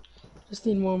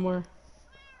need one more.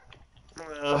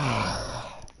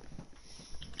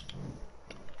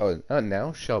 Oh,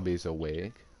 now Shelby's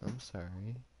awake. I'm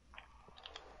sorry.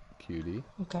 Cutie.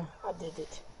 Okay, I did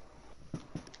it.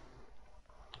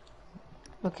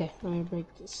 Okay, let me break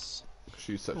this.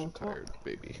 She's such a Ankle. tired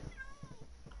baby.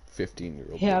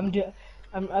 15-year-old Yeah, baby.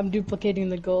 I'm duplicating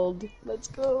the gold. Let's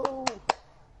go.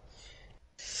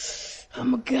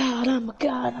 I'm a god, I'm a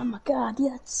god, I'm a god.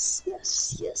 Yes,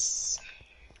 yes, yes.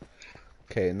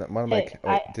 Okay, and one of my... Hey,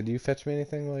 Wait, did you fetch me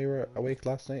anything while you were awake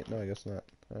last night? No, I guess not.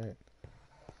 Alright.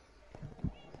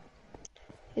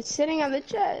 it's sitting on the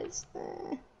chest.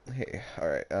 Hey,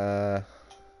 alright,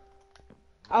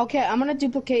 Okay, I'm gonna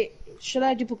duplicate. Should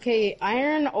I duplicate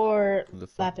iron or who the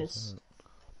fuck was lapis?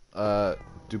 that?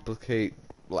 Duplicate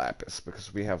lapis,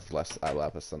 because we have less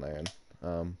lapis than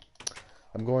iron.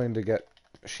 I'm going to get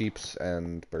sheeps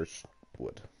and birch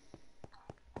wood.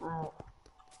 Alright.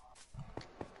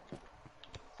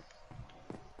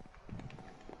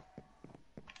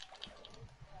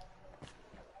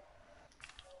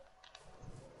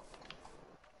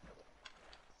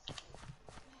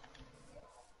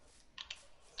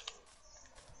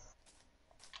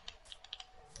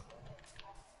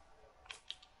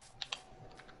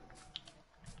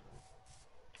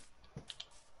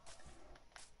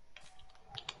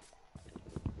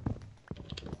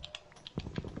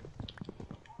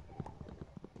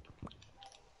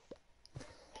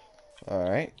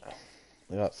 Alright.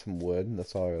 I got some wood.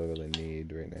 That's all I really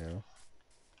need right now.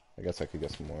 I guess I could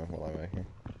get some more while I'm out here.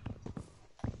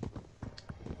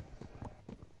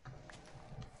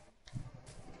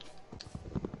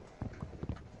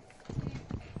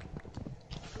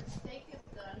 Steak is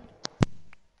done.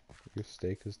 Your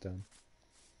steak is done.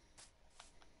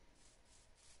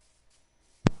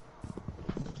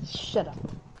 Shut up.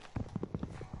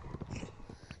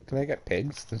 Can I get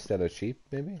pigs instead of sheep,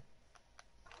 maybe?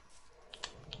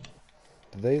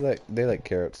 They like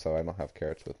carrots, so I don't have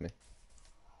carrots with me.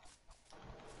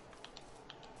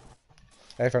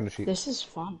 I found a sheep. This is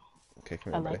fun. Okay,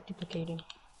 come I here, buddy. like duplicating.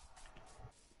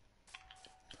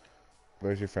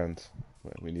 Where's your friends?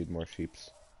 We need more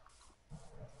sheeps.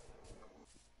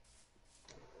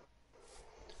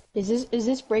 Is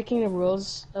this breaking the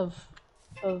rules of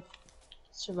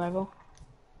survival?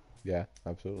 Yeah,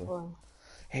 absolutely. Or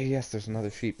Hey, yes, there's another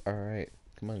sheep. Alright.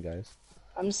 Come on, guys.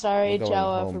 I'm We're sorry, going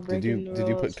Chowa, for home. breaking the Did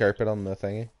you put rules. carpet on the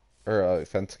thingy? Or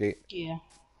fence gate? Yeah,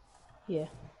 yeah.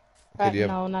 Okay, do you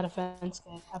have... No, not a fence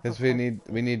gate. I Because put carpet.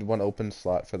 we need one open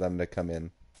slot for them to come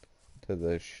in to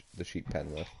the sheep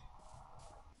pen with.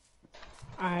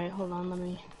 Alright, hold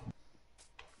on,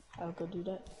 I'll go do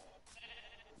that.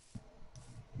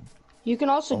 You can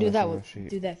also Oh, do there's that another with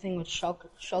sheep. thing with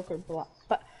shulker block.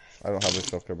 But I don't have a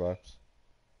shulker box.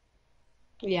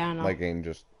 yeah, I My know. game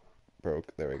just broke.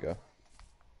 There we go.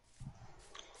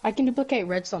 I can duplicate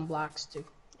redstone blocks too.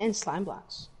 And slime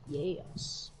blocks.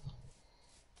 Yes.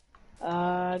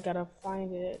 I gotta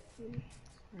find it.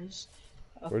 Where's-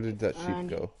 Where Okay, did that I sheep need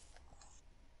go?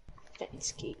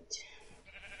 fence gate.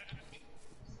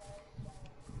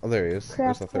 Oh, there he is.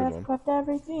 There's the third one. Craft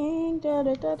everything. Da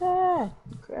da da da.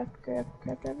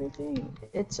 Craft everything.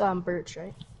 It's birch,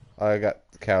 right? I got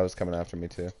cows coming after me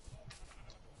too.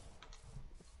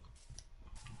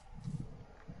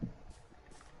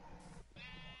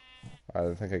 I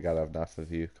don't think I got enough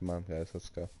of you. Come on, guys, let's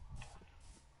go.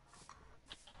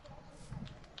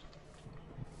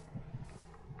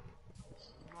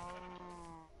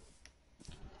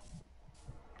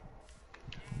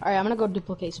 Alright, I'm gonna go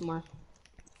duplicate some more.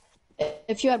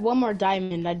 If you had one more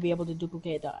diamond, I'd be able to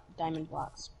duplicate the diamond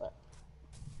blocks, but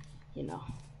you know.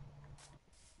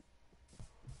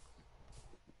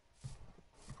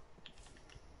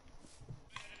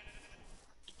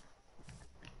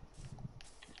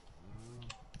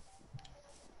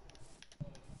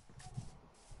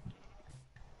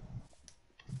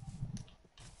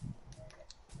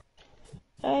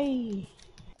 Hey,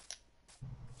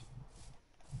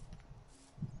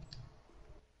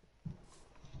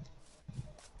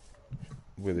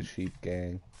 We're the sheep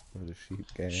gang. We're the sheep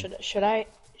gang.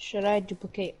 should I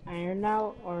duplicate iron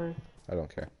now or? I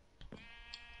don't care.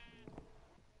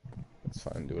 It's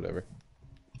fine. Do whatever.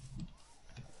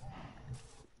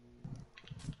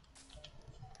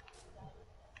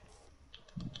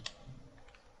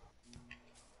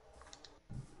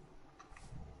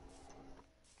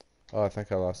 Oh, I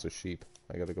think I lost a sheep.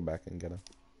 I gotta go back and get him.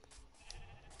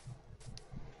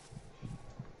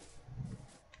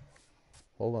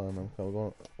 Hold on, I'm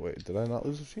going. Wait, did I not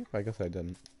lose a sheep? I guess I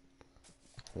didn't.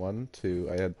 1, 2.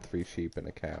 I had 3 sheep and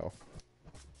a cow.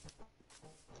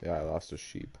 Yeah, I lost a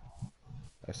sheep.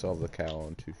 I still have the cow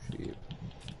and 2 sheep.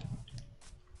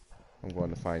 I'm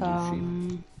going to find you,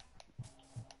 sheep.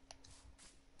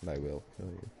 And I will kill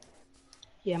you.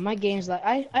 Yeah, my game's like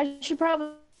I should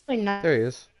probably not. There he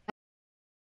is.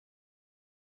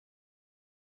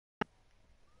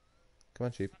 Come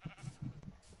on, sheep.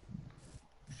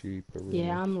 Yeah,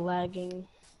 Sheeparoo. I'm lagging.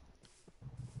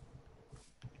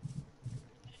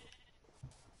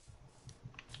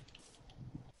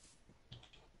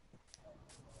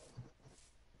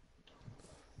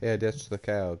 Yeah, ditch the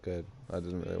cow. Good. I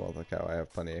didn't really want the cow. I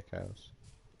have plenty of cows.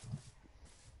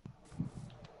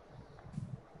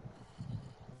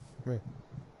 Come here.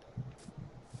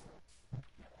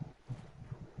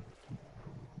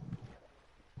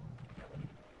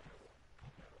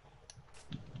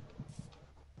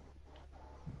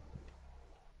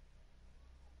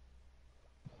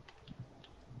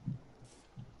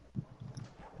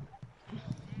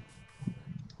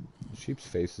 Sheep's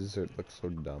faces look so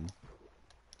dumb.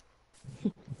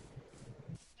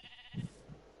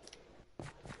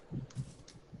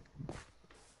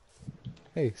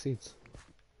 Hey, seeds.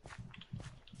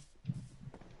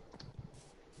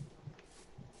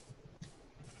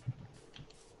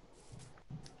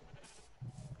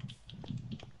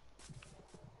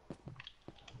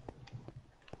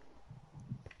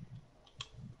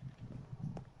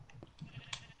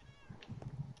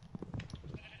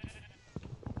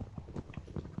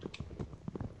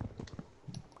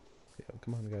 Yeah,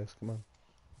 come on, guys. Come on.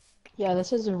 Yeah,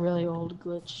 this is a really old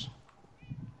glitch.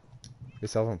 They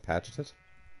still haven't patched it?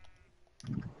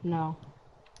 No.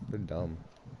 They're dumb.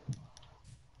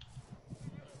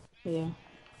 Yeah.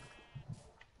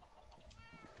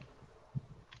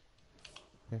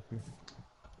 Here, come here.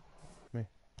 Come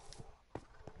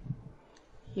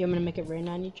You want me to make it rain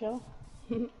on you, Joe?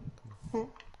 here.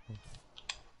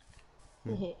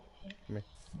 Come here.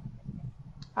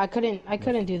 I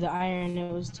couldn't do the iron.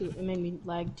 It made me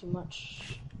lag too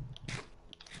much.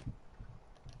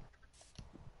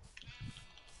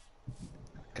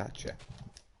 Gotcha.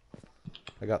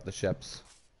 I got the sheps.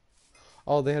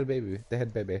 Oh, they had a baby. They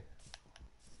had baby.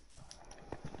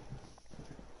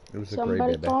 It was a gray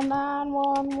Somebody baby. call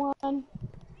 911.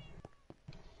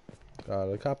 Got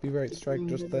a copyright strike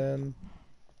just then.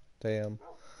 Damn.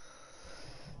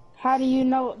 How do you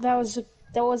know that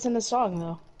wasn't a song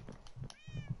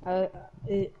though?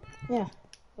 It yeah, it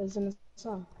wasn't a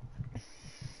song.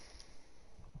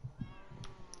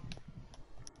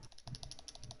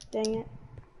 Dang it.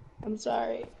 I'm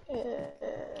sorry.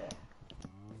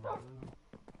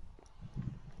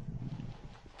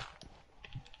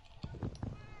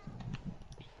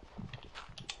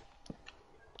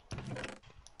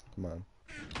 Come on.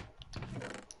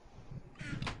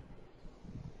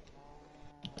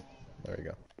 There we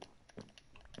go.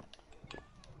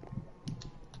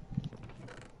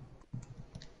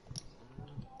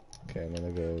 Okay, I'm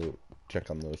gonna go check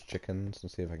on those chickens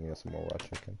and see if I can get some more raw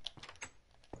chicken.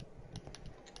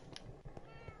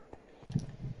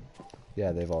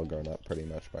 Yeah, they've all grown up pretty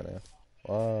much by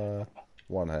now.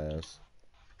 One has.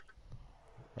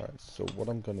 Alright, so what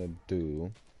I'm gonna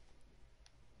do,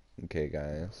 okay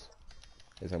guys,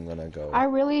 is I'm gonna go I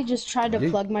really just tried to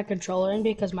yeet, plug my controller in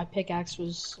because my pickaxe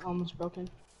was almost broken.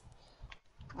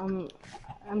 I'm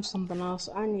I'm something else.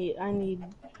 I need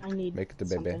make the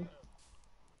baby. something.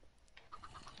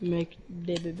 Make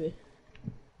the baby.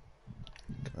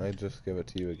 Can I just give it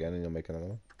to you again and you'll make another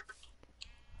one?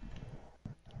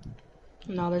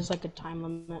 No, there's like a time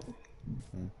limit.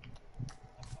 Hmm.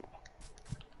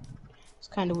 It's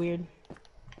kind of weird.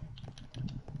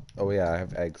 Oh yeah, I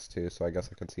have eggs too, so I guess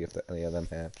I can see if any of them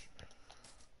hatch.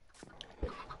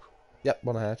 Yep,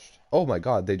 one hatched. Oh my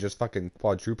god, they just fucking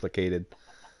quadruplicated.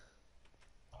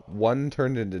 One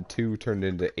turned into two, turned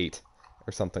into 8,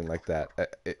 or something like that.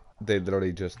 They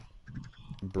literally just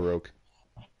broke.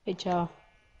 Hey, Chow.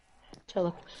 Chow,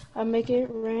 look. I make it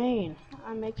rain.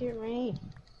 I make it rain.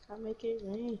 I make it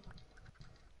rain.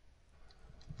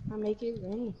 I make it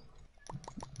rain.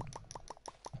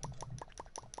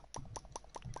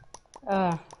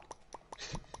 Uh.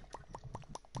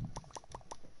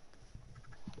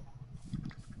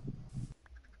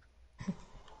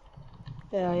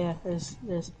 Yeah, there's.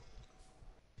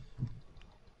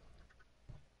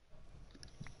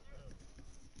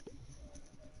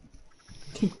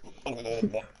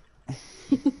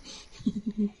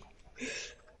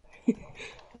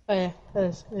 Oh yeah,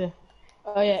 yeah.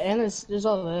 Oh yeah, and there's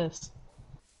all this.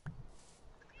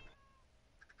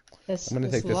 I'm gonna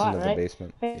It's take a this lot, into the right?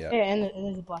 basement. Yeah, Yeah. and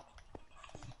there's a block.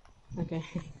 Okay.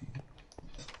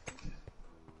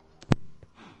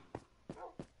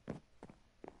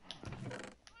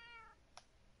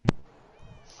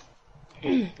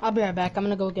 I'll be right back. I'm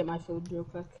gonna go get my food real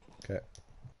quick. Okay.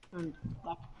 I'm,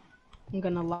 I'm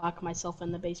gonna lock myself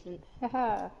in the basement.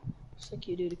 Haha. Just like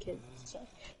you do to kids. So.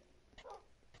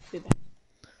 Be back.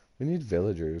 We need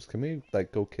villagers. Can we,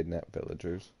 like, go kidnap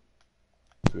villagers?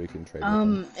 So we can trade with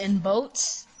them?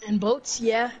 In boats,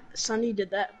 yeah. Sunny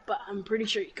did that, but I'm pretty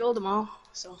sure he killed them all.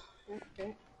 So,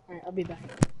 okay. Alright, I'll be back.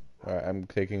 Alright, I'm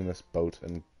taking this boat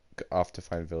and off to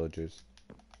find villagers.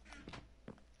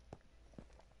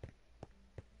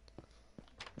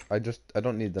 I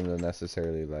don't need them to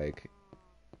necessarily like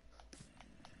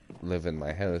live in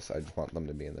my house. I just want them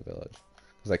to be in the village.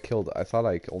 Because I thought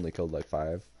I only killed like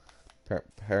 5.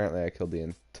 Apparently I killed the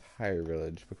entire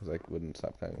village because I wouldn't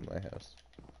stop coming in my house.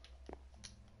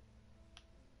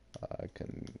 I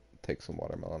can take some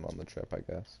watermelon on the trip, I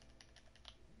guess.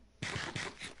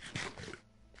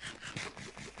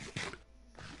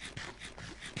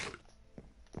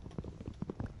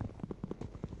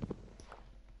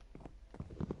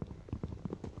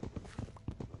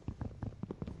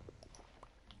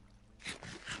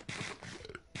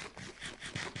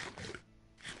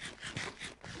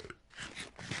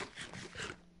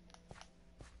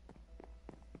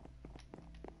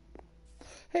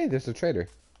 Hey, there's a trader.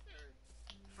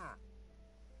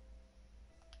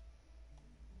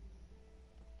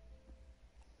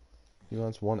 He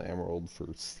wants 1 emerald for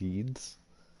seeds,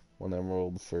 1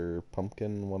 emerald for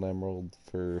pumpkin, 1 emerald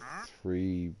for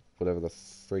 3, whatever the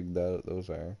frig those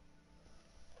are.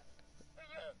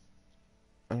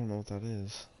 I don't know what that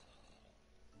is.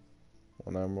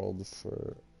 1 emerald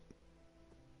for,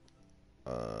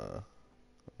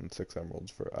 and 6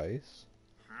 emeralds for ice.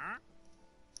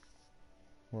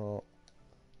 Well,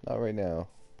 not right now,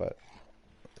 but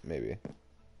maybe.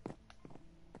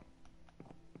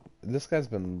 This guy's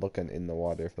been looking in the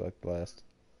water for like the last...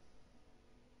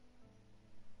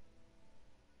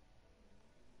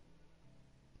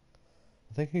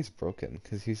 I think he's broken,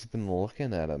 because he's been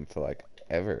looking at him for like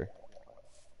ever.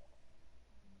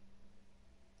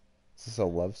 Is this a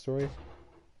love story?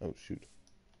 Oh shoot.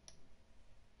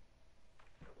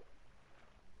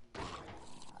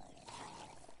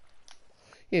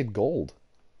 He had gold.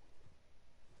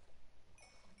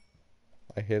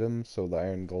 I hit him, so the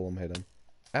iron golem hit him.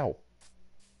 Ow.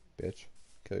 Bitch.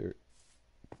 Kill your...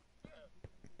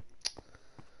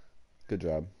 Good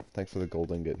job. Thanks for the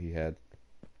gold ingot he had.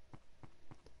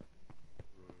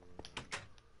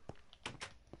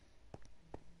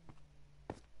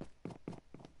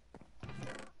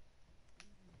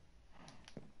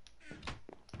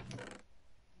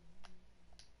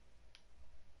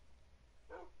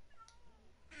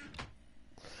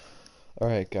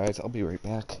 Alright guys, I'll be right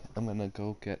back. I'm gonna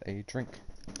go get a drink.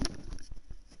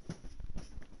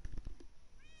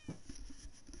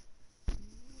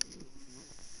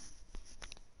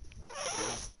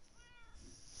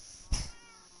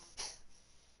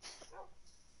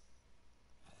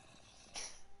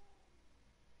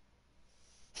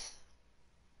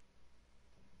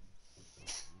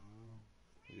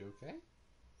 Are you okay?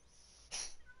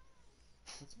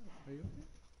 What's up? Are you okay?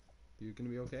 You gonna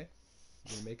be okay?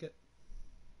 You gonna make it?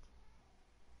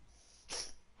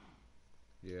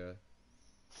 Yeah.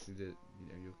 You did.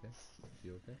 Are you okay?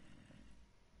 You okay?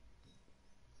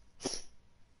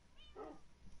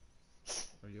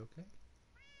 Are you okay?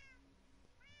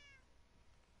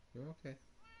 You're okay.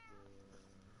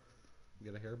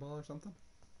 You got a hairball or something?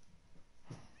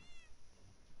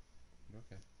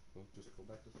 Okay. Well, just go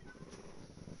back to sleep.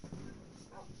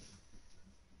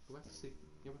 Go back to sleep.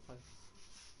 You'll be fine.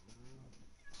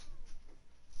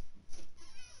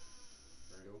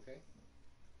 Are you okay?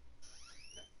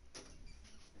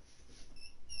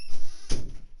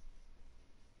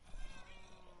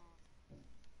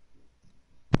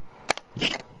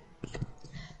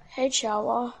 Hey,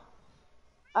 Chowa.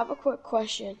 I have a quick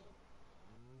question.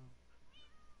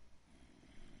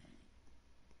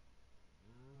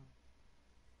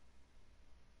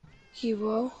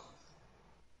 Hero?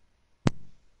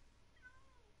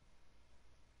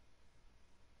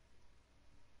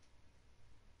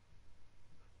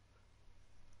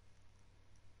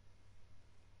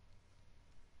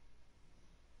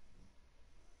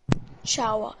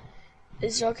 Chowa,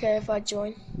 is it okay if I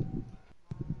join?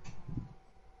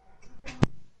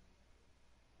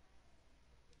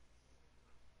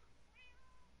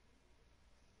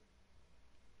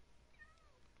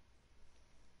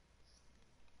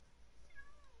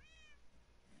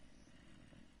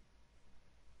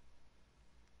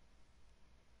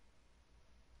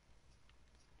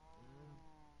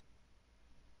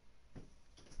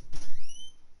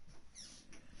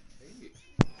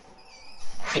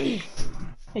 Hey.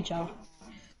 Hey, Chowa.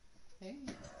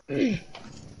 Hey.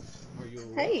 Are you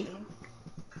awake? Hey,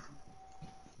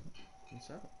 What's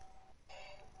up?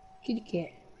 kitty cat.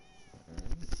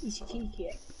 It's a kitty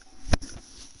cat.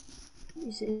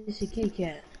 It's a kitty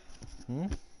cat. Hmm?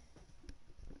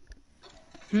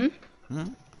 Hmm? Hmm?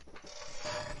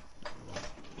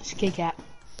 It's a kitty cat.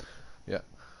 Yeah.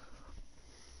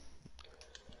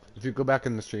 If you go back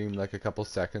in the stream like a couple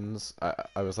seconds,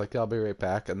 I was like, yeah, I'll be right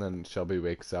back, and then Shelby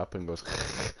wakes up and goes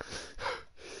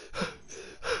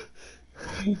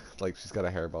like she's got a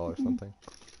hairball or something.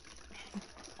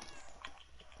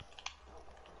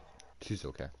 She's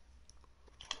okay.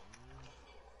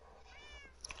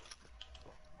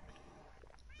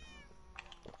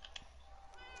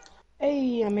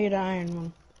 Hey, I made an iron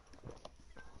one.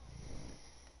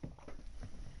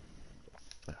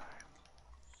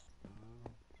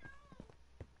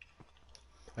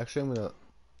 Actually,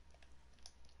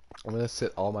 I'm gonna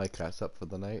sit all my cats up for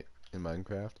the night in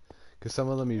Minecraft, because some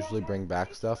of them usually bring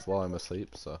back stuff while I'm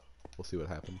asleep. So we'll see what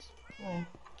happens. Yeah,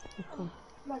 cool.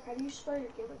 Mack, how do you spell your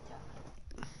gamer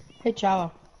tag? Hey, Chowa.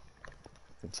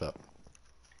 What's up?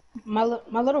 My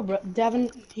little bro, Devin,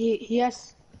 he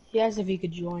asked if he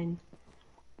could join,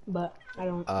 but I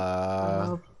don't Uh,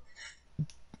 know.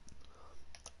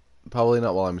 Probably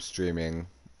not while I'm streaming,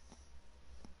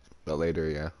 but later,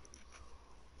 yeah.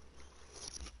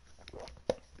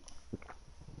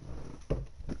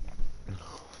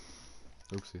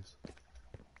 Oopsies.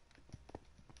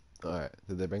 Alright,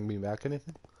 did they bring me back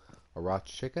anything? A raw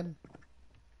chicken?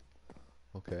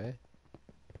 Okay.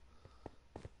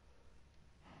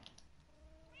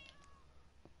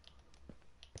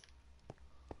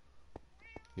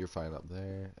 You're fine up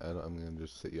there. I'm gonna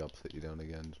just sit you up, sit you down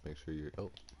again. Just make sure you're.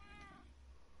 Oh.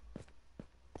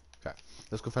 Okay.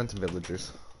 Let's go find some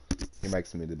villagers. Your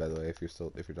mic's muted, by the way, if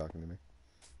you're talking to me.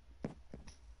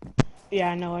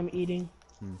 Yeah, I know I'm eating.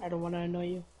 Hmm. I don't want to annoy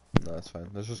you. No, that's fine.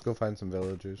 Let's just go find some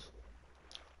villagers.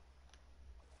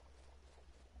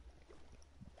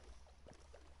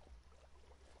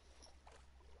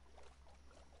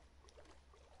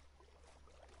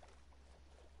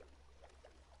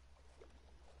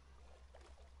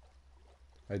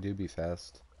 I do be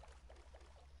fast.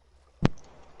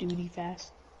 Duty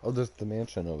fast. Oh, there's the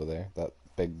mansion over there. That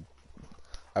big.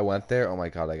 I went there. Oh my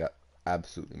god, I got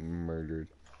absolutely murdered.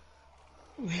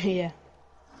 Yeah.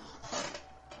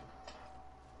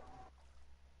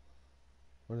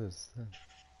 What is that?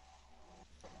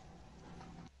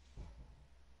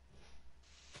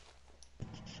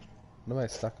 What am I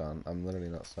stuck on? I'm literally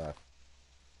not stuck.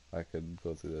 I could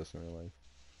go through this in real life.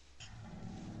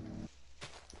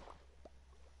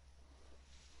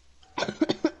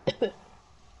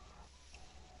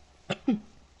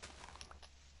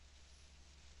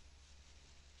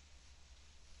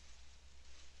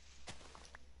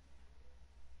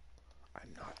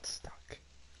 I'm not stuck.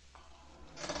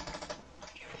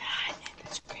 You're not.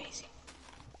 That's crazy.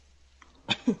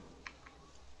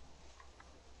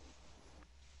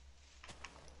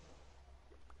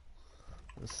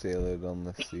 Sailed on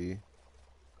the sea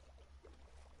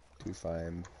to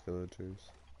find villagers.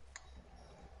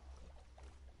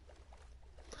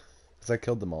 Because I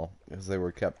killed them all. Because they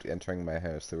were kept entering my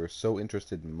house. They were so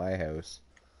interested in my house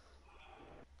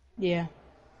Yeah.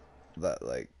 that,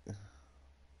 like...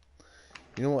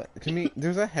 You know what?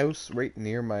 There's a house right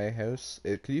near my house.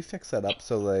 Could you fix that up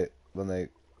so that when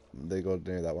they go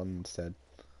near that one instead?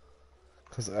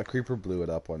 Because a creeper blew it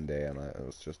up one day and I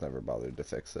was just never bothered to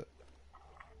fix it.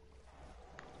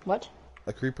 What?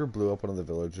 A creeper blew up one of the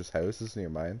villagers' houses near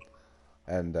mine.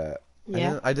 And,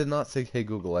 Yeah. I did not say, hey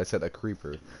Google, I said a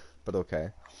creeper. But okay.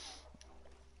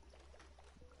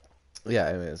 Yeah,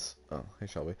 it is. Oh, hey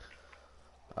Shelby.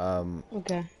 Okay.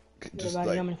 What Just about it? You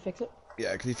like, want me to fix it?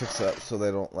 yeah, can you fix that so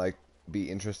they don't, like, be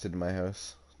interested in my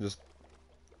house? Just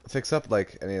fix up,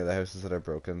 like, any of the houses that are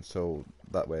broken so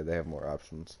that way they have more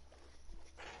options.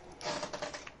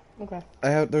 Okay.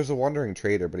 There's a wandering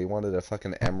trader, but he wanted a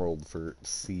fucking emerald for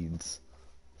seeds.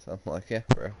 So I'm like, yeah,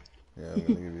 bro. Yeah, I'm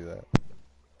gonna give you that.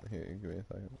 Here, give me a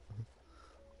second.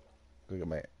 Go get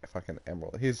my fucking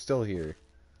emerald. He's still here.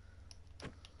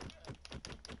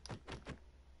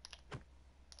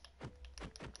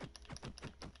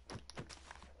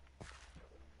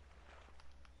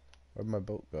 Where'd my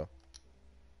boat go?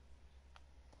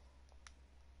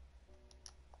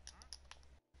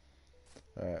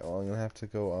 Alright, well I'm gonna have to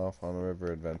go off on a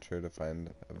river adventure to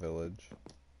find a village.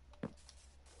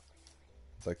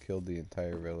 'Cause I killed the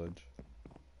entire village.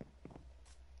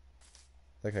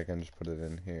 I think I can just put it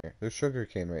in here. There's sugar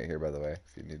cane right here, by the way,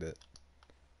 if you need it.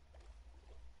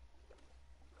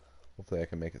 Hopefully I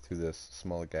can make it through this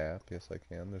small gap. Yes, I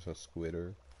can. There's a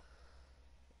squidder.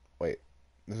 Wait,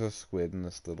 there's a squid in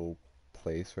this little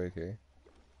place right here.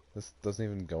 This doesn't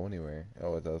even go anywhere.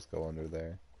 Oh, it does go under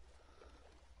there.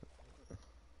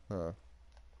 Huh.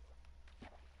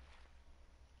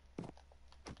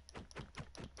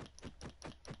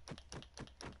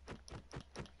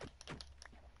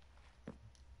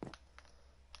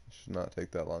 Should not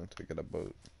take that long to get a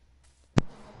boat.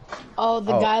 Oh,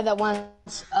 the Oh. guy that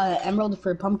wants emerald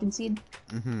for pumpkin seed?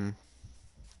 Mm-hmm.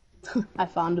 I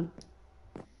found him.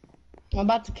 I'm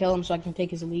about to kill him so I can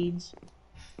take his leads.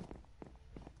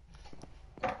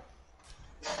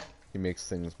 He makes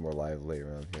things more lively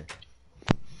around here.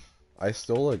 I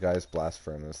stole a guy's blast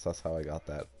furnace. That's how I got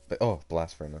that. But, oh,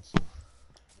 blast furnace.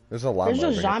 There's a There's llama just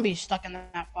over here. zombies stuck in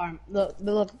that farm. Look.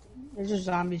 There's just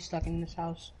zombies stuck in this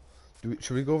house.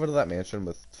 Should we go over to that mansion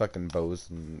with fucking bows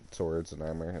and swords and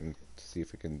armor and see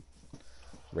if we can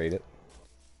raid it?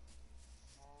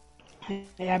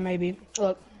 Yeah, maybe.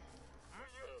 Look.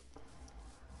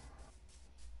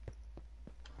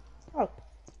 Oh,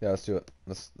 Yeah, let's do it.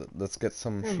 Let's get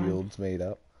some never mind. shields made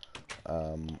up.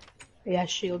 Um, Yeah,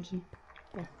 shields.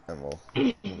 and we'll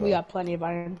We go. got plenty of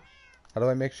iron. How do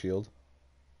I make shield?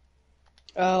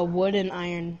 Wood and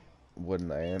iron. Wood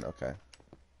and iron. Okay.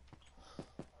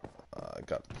 I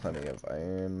got plenty of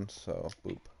iron, so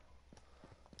boop.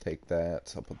 Take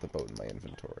that. I'll put the boat in my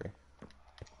inventory.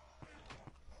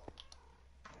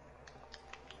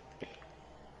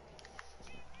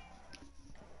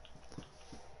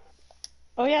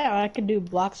 Oh yeah, I could do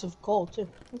blocks of coal too.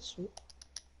 That's sweet.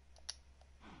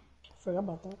 Forgot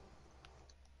about that.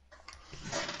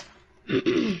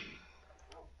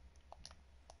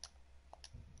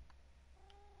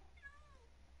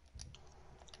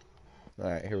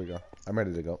 Alright, here we go. I'm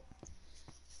ready to go.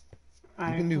 You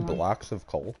Alright, can do hold on. blocks of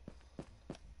coal.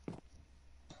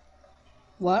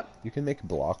 What? You can make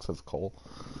blocks of coal.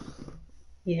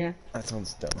 Yeah. That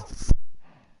sounds dumb.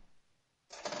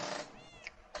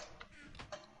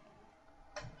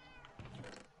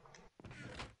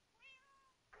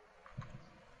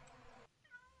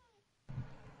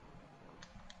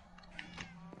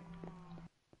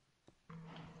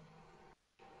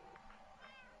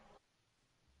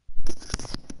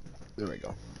 There we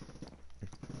go.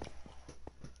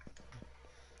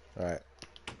 Alright.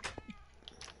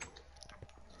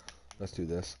 Let's do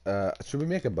this. Should we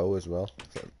make a bow as well?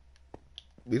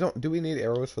 We don't. Do we need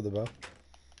arrows for the bow?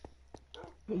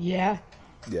 Yeah.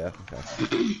 Yeah.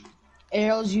 Okay.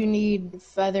 Arrows, you need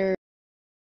feather.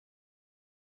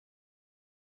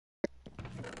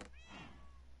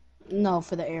 No,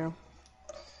 for the arrow.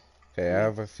 Okay. I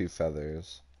have a few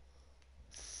feathers.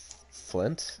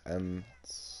 Flint, and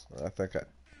I think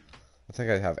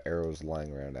I have arrows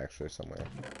lying around actually somewhere.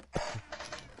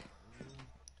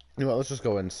 You know what? Let's just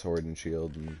go in sword and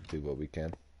shield and do what we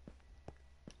can.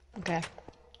 Okay.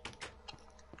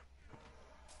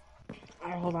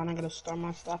 Alright, hold on. I gotta store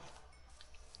my stuff.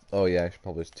 Oh yeah, I should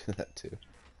probably just do that too.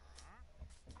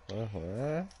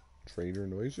 Trader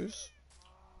noises.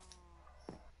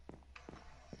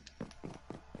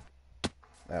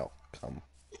 Ow, come.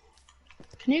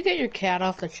 Can you get your cat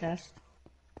off the chest?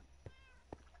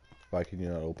 Why can you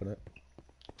not open it?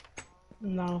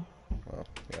 No. Oh,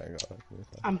 yeah, I got it.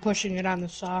 I'm pushing it on the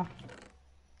saw.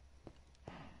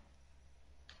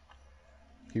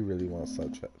 He really wants to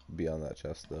be on that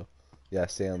chest though. Yeah,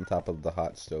 stay on top of the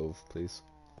hot stove, please.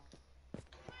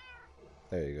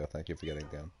 There you go. Thank you for getting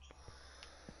down.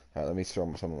 Alright, let me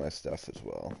store some of my stuff as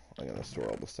well. I'm gonna store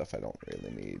all the stuff I don't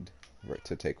really need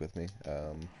to take with me.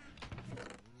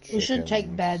 You should take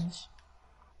Chickens, beds.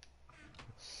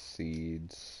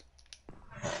 seeds,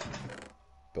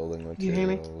 building You hear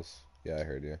me? materials. Yeah, I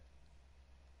heard you.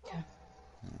 Yeah.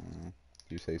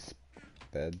 You say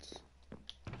beds?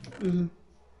 Mhm.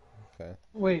 Okay.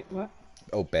 Wait, what?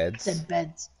 Oh, I beds? said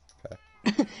beds. Okay.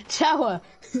 Chowa.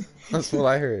 That's what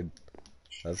I heard.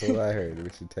 That's what I heard. We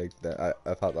should take that.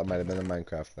 I thought that might have been a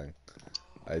Minecraft thing.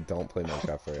 I don't play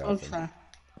Minecraft very often. Okay.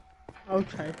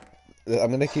 Okay.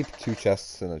 I'm gonna keep 2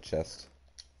 chests in a chest.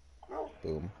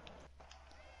 Boom.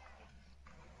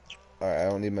 Alright, I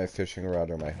don't need my fishing rod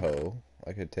or my hoe.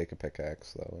 I could take a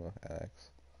pickaxe though.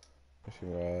 Axe.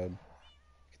 Fishing rod.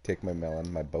 Take my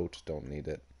melon. My boat, don't need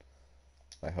it.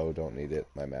 My hoe, don't need it.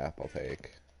 My map, I'll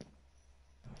take.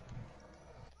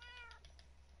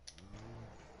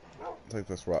 Take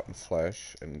this rotten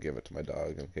flesh and give it to my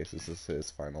dog in case this is his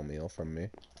final meal from me.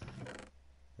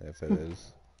 If it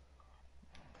is,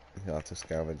 he'll have to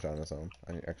scavenge on his own.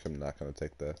 Actually, I'm not gonna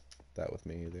take that with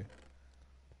me either.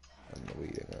 And the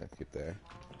wheat I'm gonna keep there.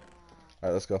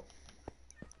 Alright, let's go.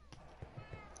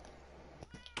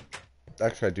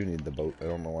 Actually, I do need the boat. I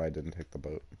don't know why I didn't take the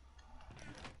boat.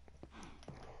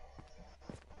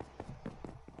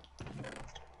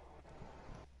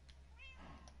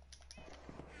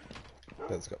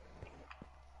 Let's go.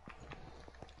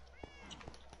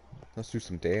 Let's do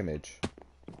some damage.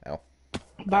 Ow.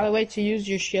 By the way, to use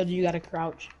your shield, you gotta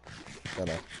crouch. No,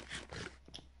 no.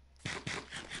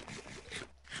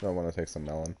 I want to take some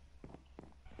melon.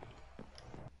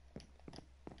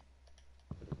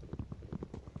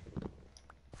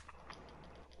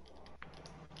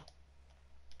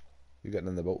 You getting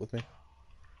in the boat with me?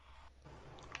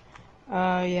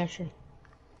 Yeah, sure.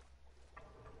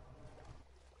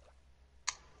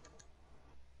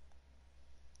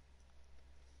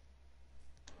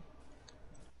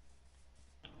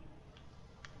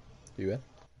 You in?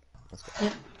 Let's go.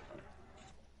 Yep.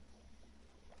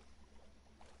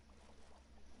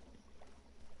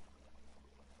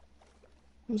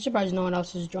 I'm surprised no one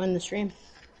else has joined the stream.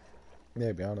 Yeah,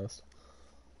 to be honest.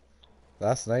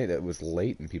 Last night it was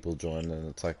late and people joined, and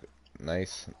it's like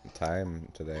nice time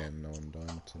today, and no one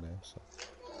joined today. So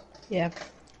Yeah.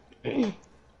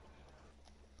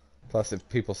 plus, if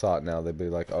people saw it now, they'd be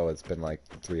like, "Oh, it's been like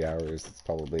 3 hours. It's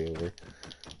probably over."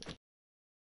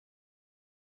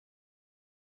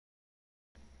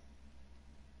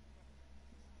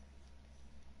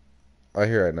 I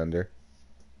hear it under.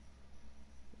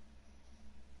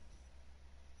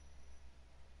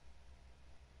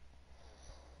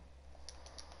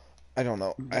 I don't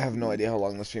know. I have no idea how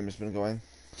long the stream has been going.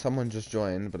 Someone just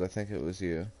joined, but I think it was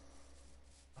you.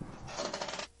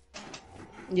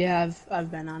 Yeah,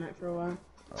 I've been on it for a while.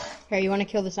 Oh. Here, you want to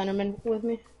kill the Enderman with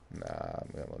me? Nah, I'm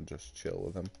gonna just chill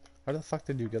with him. How the fuck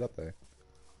did you get up there?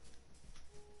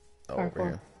 Oh, over Parkour.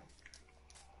 here.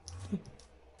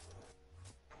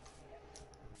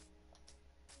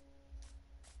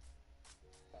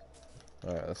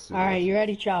 Alright, let's do Alright, this. you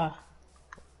ready, Chowa?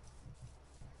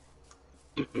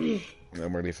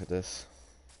 I'm ready for this.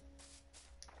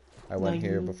 I No, went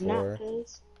here you're not, before,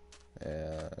 cuz.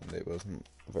 and it wasn't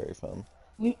very fun.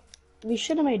 We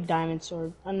should have made diamond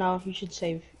sword. No, you should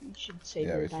save. You should save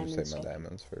Yeah, your we should diamond save my sword.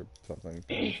 diamonds for something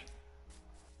better.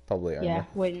 Probably Yeah,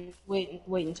 armor.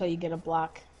 wait until you get a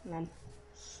block, and then.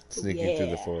 Sneaking through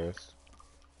the Yeah. forest.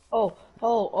 Oh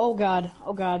God,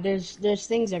 oh God. There's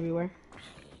things everywhere.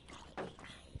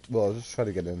 Well, I'll just try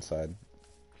to get inside.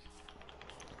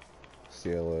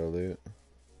 Steal a little loot.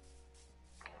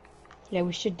 Yeah,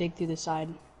 we should dig through the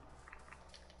side.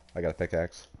 I got a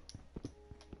pickaxe.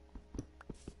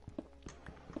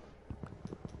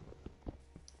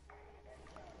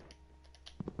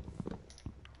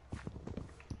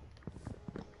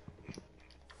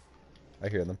 I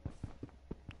hear them.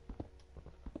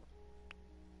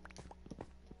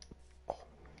 Oh,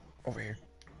 over here.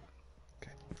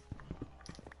 Okay.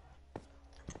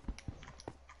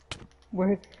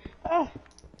 We're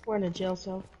we're in a jail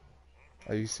cell.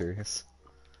 Are you serious?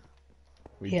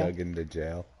 We Yeah. dug into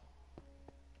jail.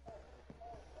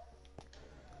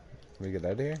 Can we get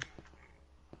out of here?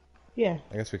 Yeah.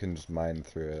 I guess we can just mine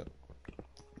through it.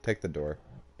 Take the door.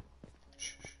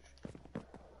 Shh, shh.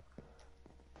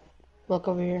 Look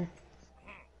over here.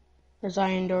 There's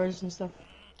iron doors and stuff.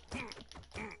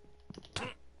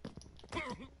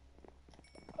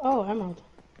 Oh, emerald.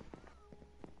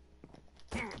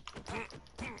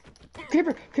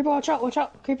 Creeper! Creeper, watch out! Watch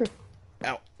out! Creeper!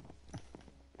 Ow!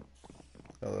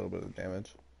 A little bit of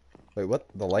damage. Wait, what?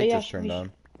 The Oh light yeah, just turned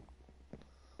on.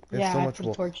 We have yeah. so I much put a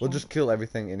wool. torch We'll down. just kill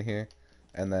everything in here,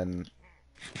 and then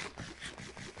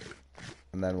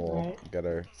we'll Right. get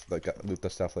our loot the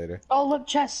stuff later. Oh look,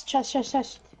 chest.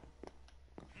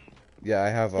 Yeah, I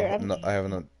have They're empty. I have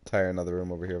an entire another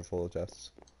room over here full of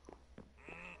chests.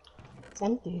 It's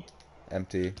empty.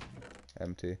 Empty,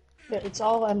 empty, Yeah, it's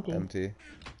all empty. empty,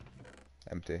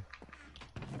 empty,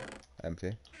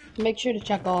 empty. Make sure to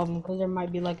check all of them because there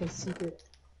might be like a secret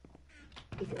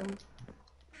one.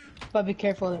 But be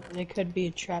careful that there could be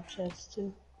a trap chest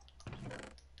too.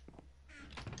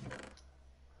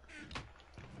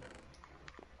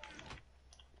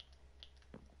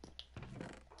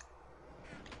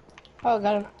 Oh,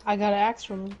 I got an axe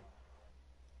from him.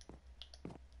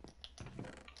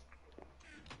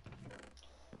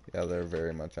 Yeah, they're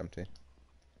very much empty.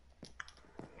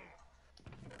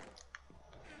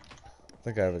 I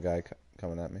think I have a guy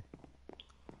coming at me.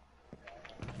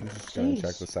 I'm just gonna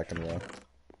check the Jeez. second row.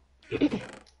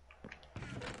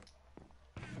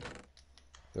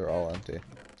 They're all empty.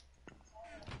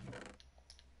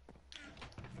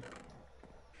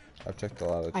 I've checked a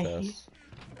lot of I hate. chests.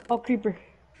 Oh, creeper.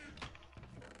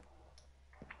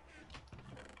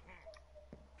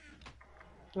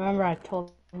 Remember, I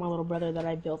told my little brother that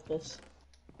I built this.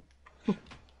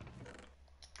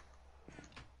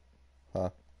 Huh.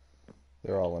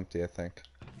 They're all empty, I think.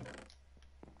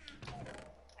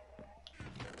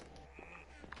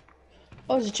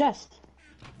 Oh, there's a chest.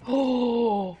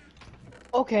 Oh.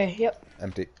 Okay. Yep.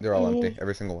 Empty. They're all empty.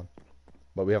 Every single one.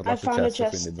 But we have I lots of found a chests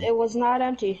if we chest. need them. It was not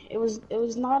empty. It was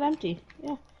not empty.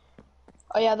 Yeah.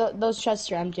 Oh yeah, those chests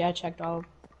are empty. I checked all, of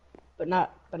them.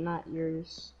 But not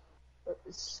yours.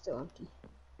 It's still empty.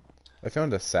 I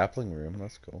found a sapling room.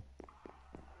 That's cool.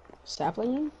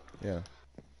 Sapling room? Yeah.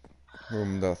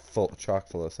 Room chock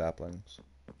full of saplings.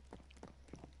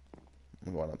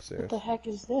 I'm going upstairs. What the heck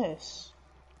is this?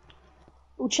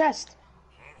 Ooh, chest.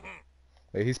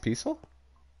 Wait, he's peaceful?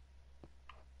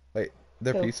 Wait,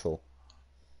 they're Who? peaceful.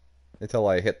 Until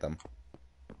I hit them.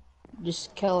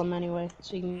 Just kill them anyway,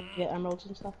 so you can get emeralds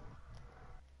and stuff.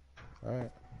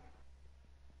 Alright.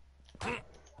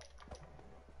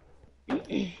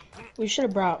 We should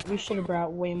have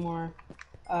brought way more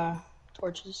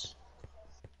torches.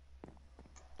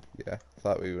 Yeah,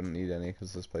 thought we wouldn't need any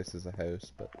because this place is a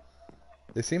house, but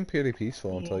they seem pretty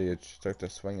peaceful Yeah. until you start to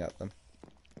swing at them.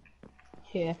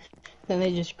 Yeah. Then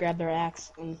they just grab their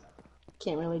axe and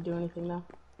can't really do anything now.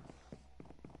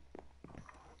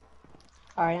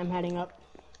 Alright, I'm heading up.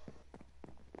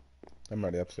 I'm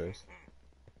already upstairs.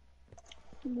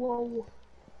 Whoa.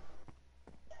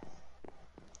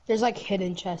 There's like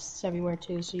hidden chests everywhere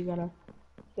too, so you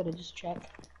gotta just check.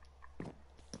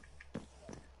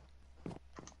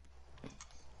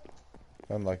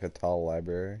 Found like a tall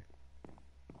library.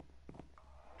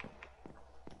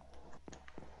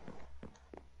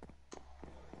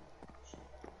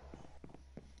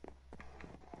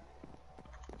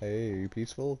 Hey, are you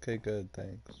peaceful? Okay, good,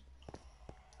 thanks.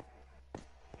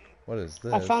 What is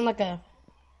I this? found like a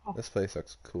This place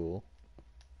looks cool.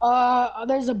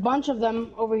 there's a bunch of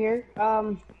them over here.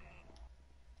 Alright,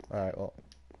 well.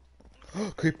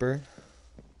 Creeper!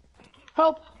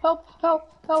 Help, help, help,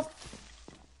 help.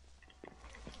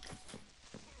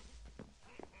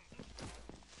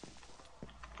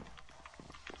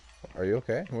 Are you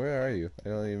okay? Where are you? I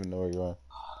don't even know where you are.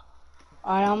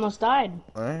 I almost died.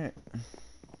 Alright.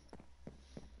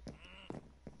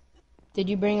 Did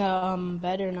you bring a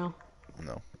bed or no?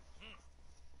 No.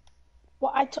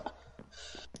 Well,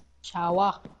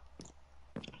 Chowa,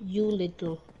 you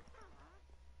little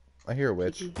I hear a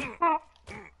witch. pee.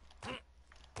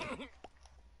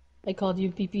 I called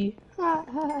you pee.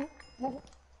 I'm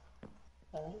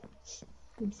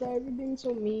sorry for being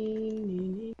so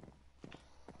mean.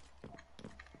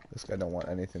 This guy don't want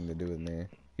anything to do with me.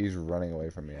 He's running away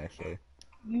from me, actually.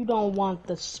 You don't want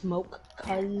the smoke,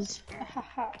 cuz.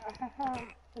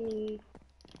 Honey.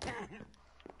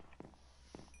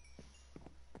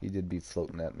 He did be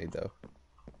floating at me, though.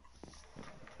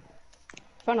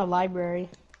 Found a library.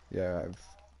 Yeah, I've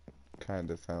kind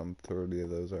of found 30 of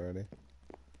those already.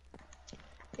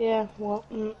 Yeah, well,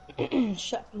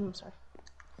 shut. I'm sorry.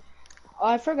 Oh,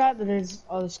 I forgot that there's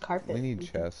all this carpet. We need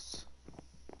chests.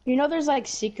 You know, there's like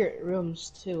secret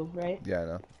rooms too, right? Yeah, I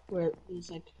know. Where there's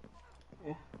like,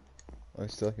 yeah. I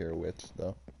still hear a witch,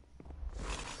 though.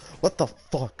 What the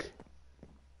fuck?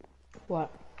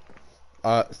 What?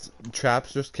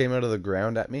 Traps just came out of the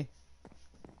ground at me.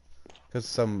 Because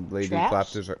some lady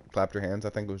clapped Traps? her hands. I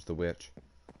think it was the witch.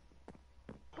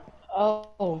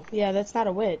 Oh, yeah, that's not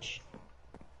a witch.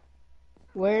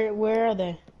 Where are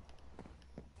they?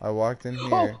 I walked in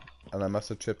here, and I must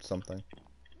have chipped something.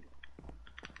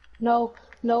 No,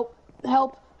 nope.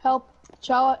 Help, help.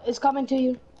 Chowa is coming to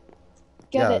you.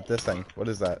 Get Yeah, it. this thing. What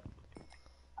is that?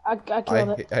 I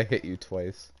killed it. I hit you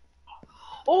twice.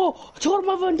 Oh, totem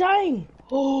of undying.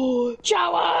 Oh,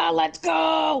 Chowa, let's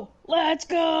go. Let's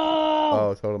go.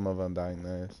 Oh, Totem of Undying,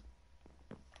 nice.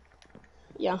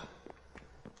 Yeah.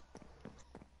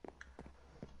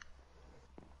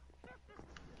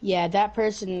 Yeah, that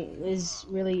person is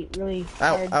really, really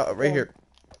Ow, hard. ow, right here.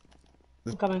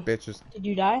 This I'm coming. bitch is... Did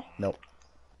you die? Nope.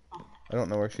 I don't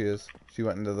know where she is. She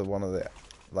went into one of the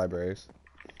libraries.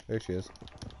 There she is.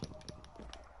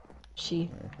 She.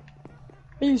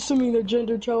 Are you assuming the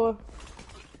gender, Chowa?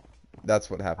 That's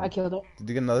what I happened. killed it. Did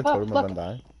you get another Oh, Totem of look.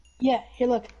 Undying? Yeah, here,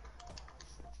 look.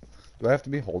 Do I have to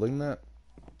be holding that?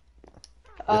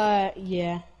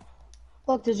 Yeah.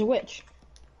 Look, there's a witch.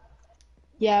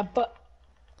 Yeah, but...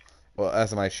 Well,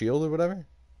 as my shield or whatever?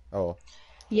 Oh.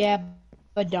 Yeah,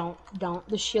 but don't.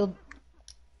 The shield...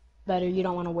 Better, you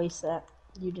don't want to waste that.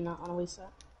 You do not want to waste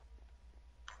that.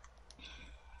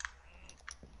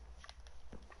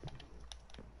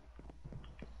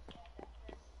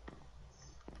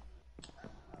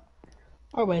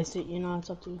 Or waste it, you know, it's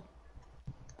up to you.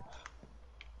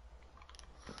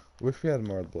 Wish we had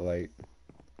more light.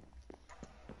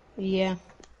 Yeah.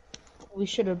 We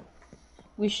should have...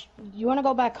 You want to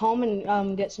go back home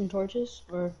and get some torches?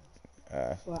 Or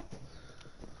what?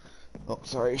 Oh,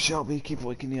 sorry, Shelby. Keep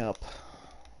waking you up.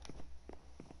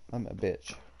 I'm a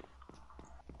bitch.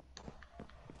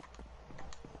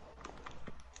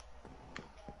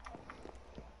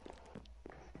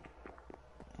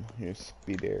 Here's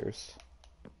speed airs.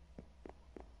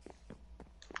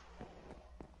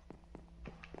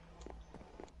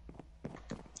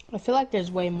 I feel like there's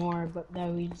way more, but that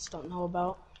we just don't know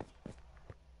about.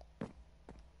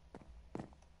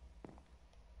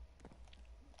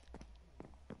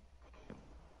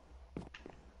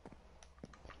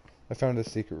 I found a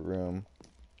secret room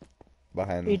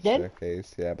behind You the did?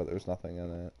 staircase. Yeah, but there's nothing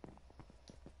in it.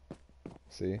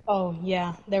 See? Oh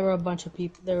yeah, there were a bunch of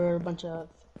people. There were a bunch of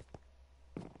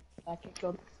that get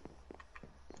killed.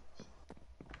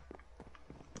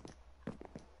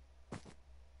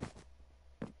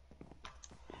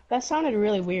 That sounded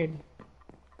really weird.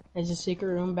 There's a secret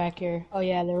room back here. Oh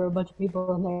yeah, there were a bunch of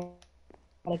people in there.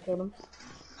 I killed them.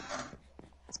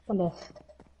 It's kind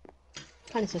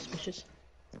of suspicious.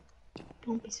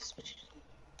 Don't be suspicious.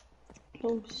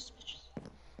 Don't be suspicious.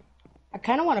 I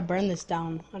kind of want to burn this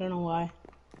down. I don't know why.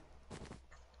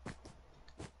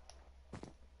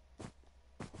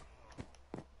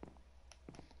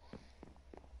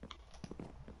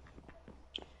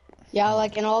 Yeah,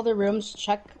 like in all the rooms,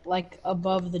 check like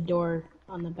above the door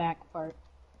on the back part.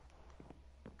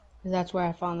 'Cause that's where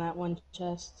I found that one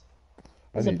chest. I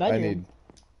There's a need I bedroom. need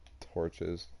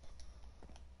torches.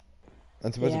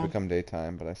 It's supposed to Yeah. become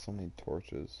daytime, but I still need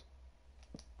torches.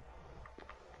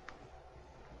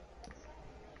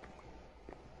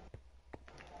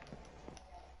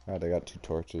 Alright, I got 2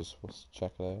 torches. Let's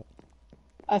check it out.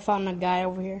 I found a guy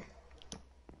over here.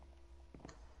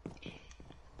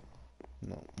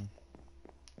 No,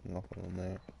 nothing in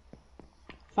there.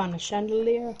 Found a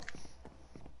chandelier.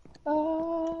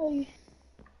 I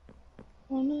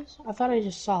I thought I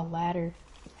just saw a ladder.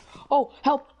 Oh,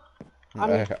 help!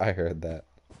 I heard that.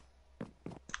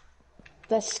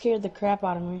 That scared the crap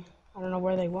out of me. I don't know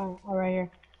where they went. Oh, right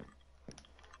here.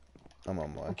 I'm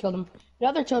on my I way. killed him. The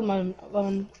other killed my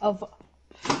of.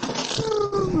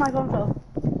 My phone fell.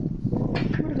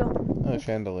 Where'd it go? Oh,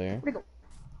 chandelier. Where'd it go?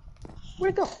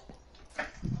 Where'd it go?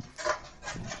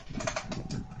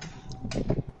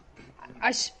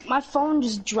 My phone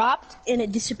just dropped and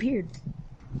it disappeared.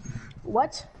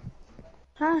 What?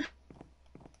 Huh?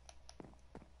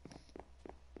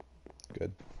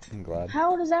 Good. I'm glad.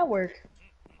 How does that work?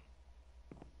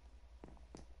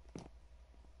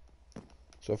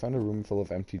 So I found a room full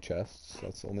of empty chests.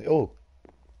 That's the only. Oh!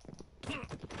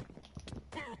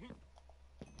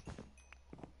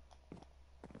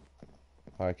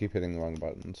 Oh, I keep hitting the wrong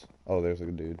buttons. Oh, there's a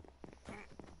dude.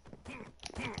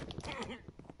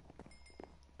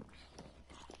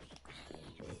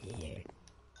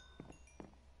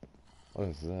 What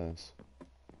is this?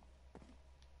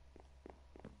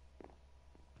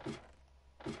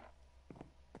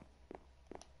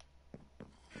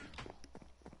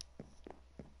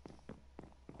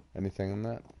 Anything in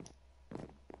that?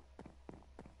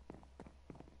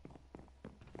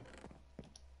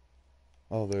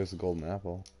 Oh, there's a golden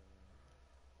apple.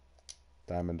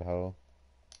 Diamond hoe.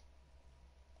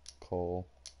 Coal.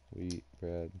 Wheat.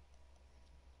 Bread.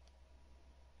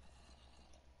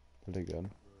 Pretty good.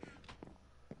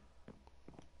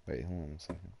 Wait, hold on a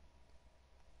second.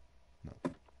 No.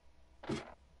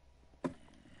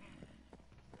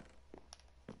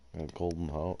 A golden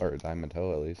hoe. Or a diamond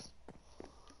hoe, at least.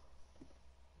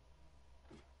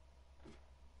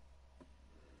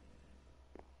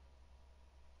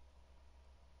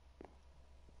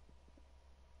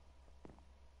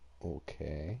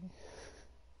 Okay.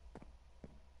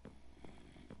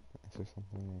 Is there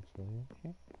something actually in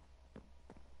here?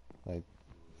 Like,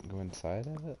 go inside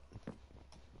of it?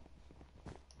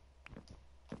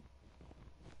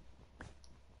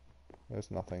 There's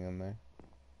nothing in there.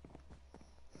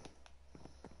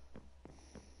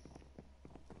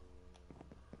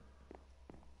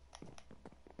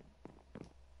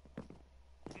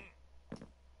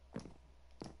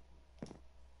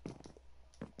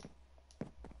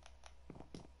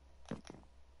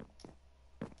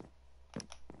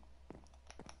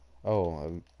 Oh,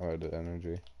 I'm out of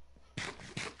energy.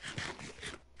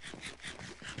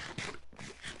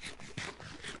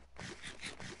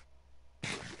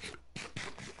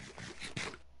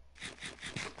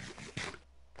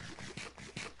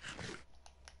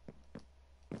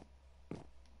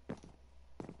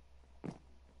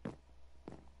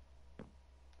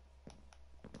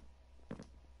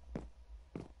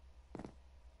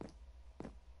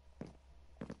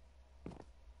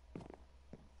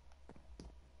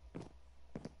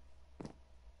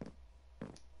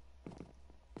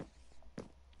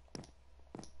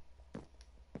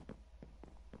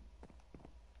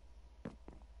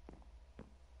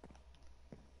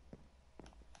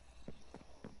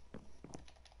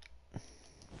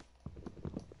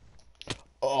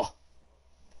 Oh!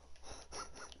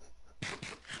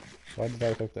 Why did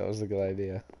I think that was a good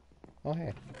idea? Oh,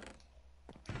 hey.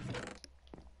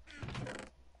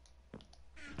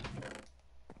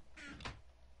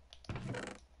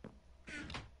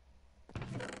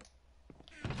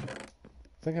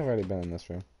 I think I've already been in this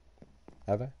room.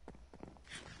 Have I?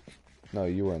 No,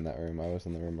 you were in that room. I was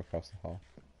in the room across the hall.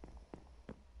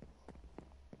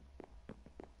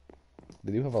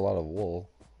 They do have a lot of wool.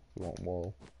 If you want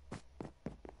wool.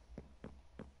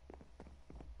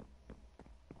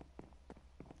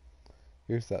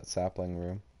 Here's that sapling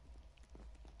room.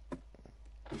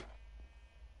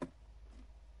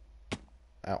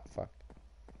 Ow, fuck.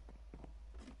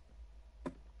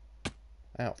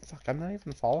 Ow, fuck, I'm not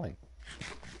even falling.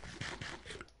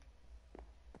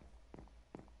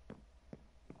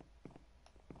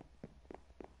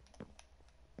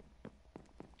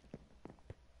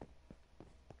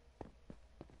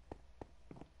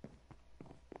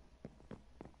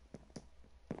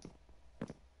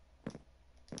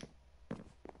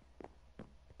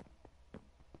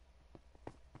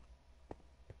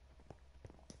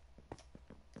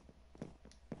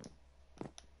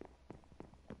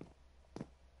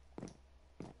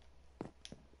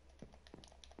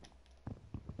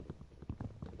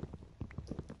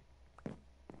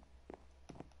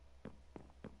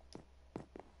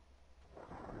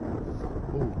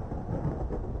 Ooh.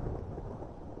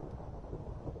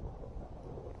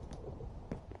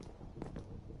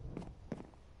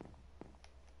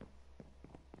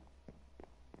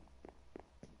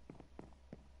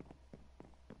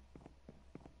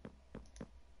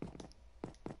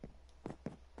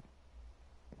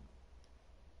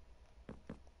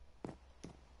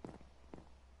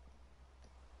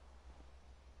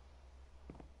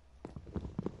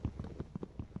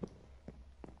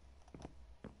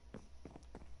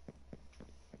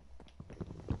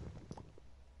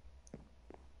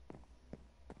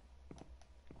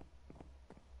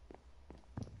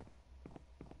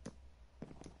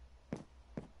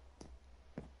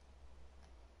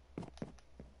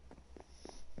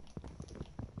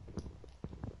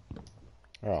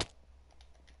 Oh.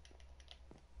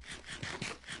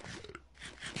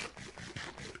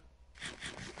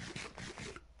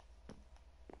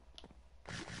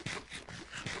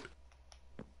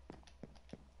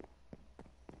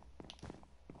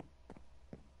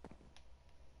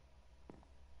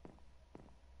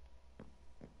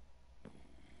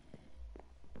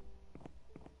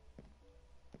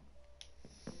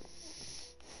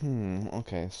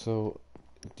 Okay, so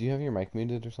do you have your mic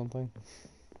muted or something?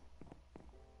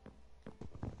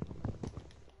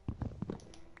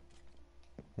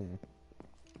 Hmm.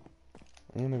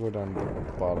 I'm gonna go down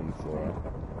to the bottom floor.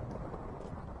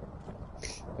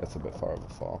 That's a bit far of a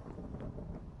fall.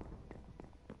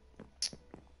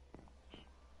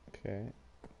 Okay.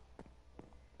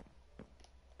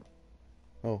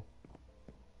 Oh,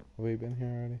 have we been here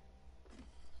already?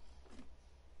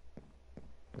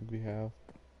 I think we have.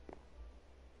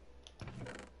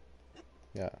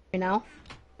 Yeah, Right now?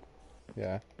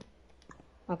 yeah.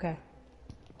 Okay.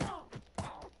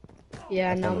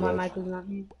 Yeah, I no, found a my witch. mic was not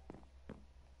mute.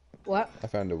 What? I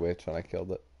found a witch and I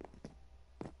killed it.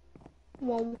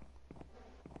 Well,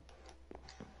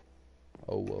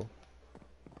 Oh, whoa.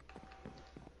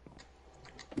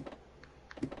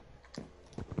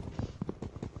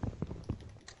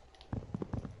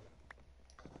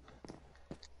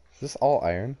 Is this all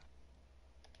iron?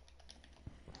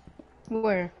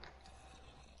 where?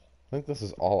 I think this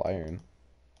is all iron.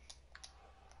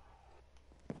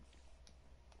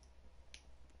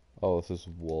 Oh, this is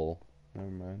wool. Never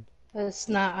mind. It's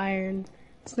not iron.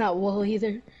 It's not wool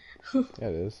either. Yeah,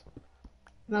 it is.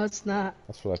 No, it's not.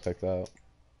 That's what I picked out.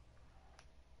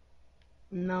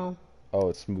 No, Oh,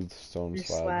 it's smooth stone they're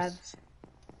slabs.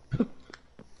 slabs.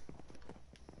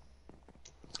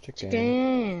 Chicken.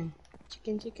 Chicken.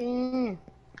 Chicken, chicken.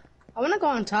 I want to go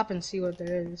on top and see what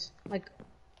there is. Like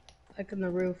on the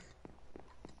roof.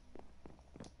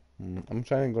 I'm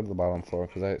trying to go to the bottom floor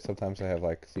because sometimes I have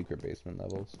like secret basement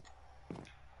levels.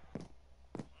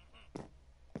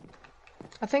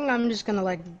 I think I'm just gonna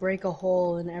like break a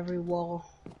hole in every wall.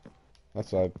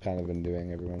 That's what I've kind of been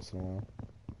doing every once in a while.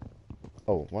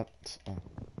 Oh, what? Oh,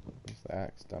 there's the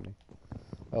axe, dummy.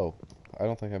 Oh, I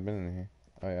don't think I've been in here.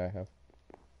 Oh yeah, I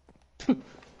have.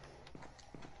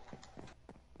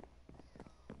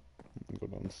 Go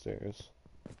downstairs.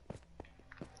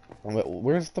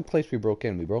 Where's the place we broke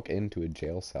in? We broke into a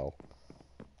jail cell.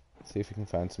 See if we can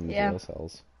find some Yeah. jail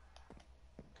cells.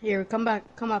 Here, come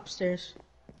back. Come upstairs.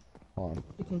 Hold on.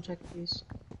 You can check these.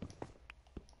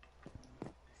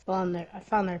 I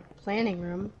found their planning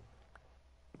room.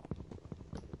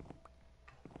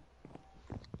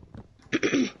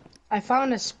 I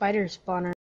found a spider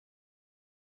spawner.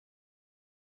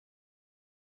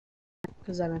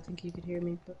 Because I don't think you could hear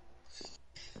me, but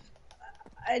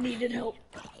I needed help.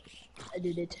 I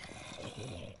did it.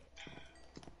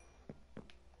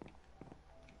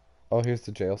 Oh, here's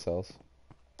the jail cells.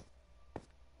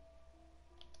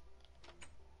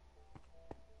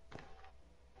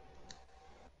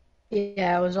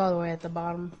 Yeah, it was all the way at the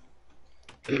bottom.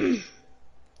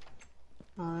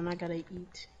 Oh, and I gotta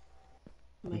eat.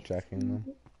 I'm My checking them.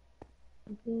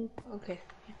 Okay,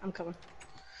 I'm coming.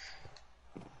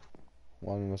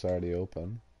 One was already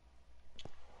open.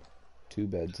 2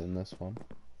 beds in this one.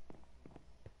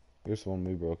 Here's the one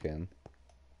we broke in.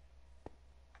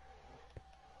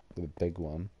 The big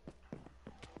one.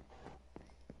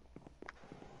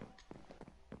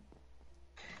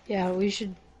 Yeah, we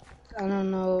should. I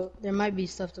don't know. There might be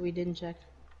stuff that we didn't check.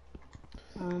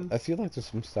 I feel like there's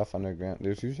some stuff underground.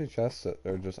 There's usually chests that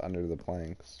are just under the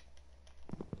planks.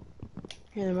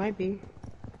 Yeah, there might be.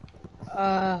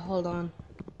 Hold on.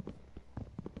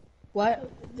 What?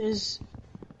 There's.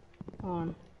 Hold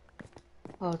on.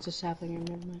 Oh, it's a sapling.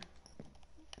 Never mind.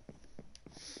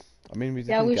 I mean, we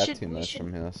Yeah, didn't get too much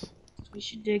from this. we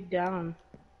should dig down.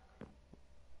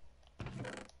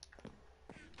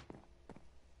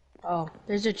 Oh,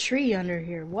 there's a tree under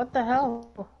here. What the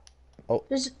hell? Oh,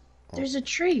 There's a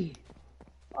tree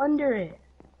under it.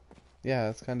 yeah,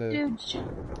 it's kind of Dude.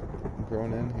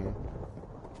 grown in here.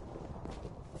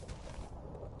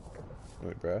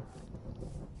 Wait, bro.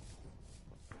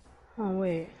 Oh,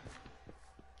 wait.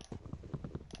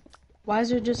 Why is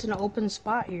there just an open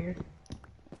spot here?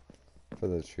 For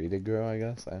the tree to grow, I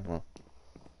guess. I don't know.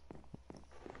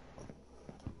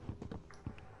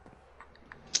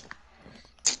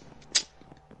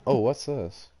 Oh, what's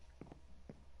this?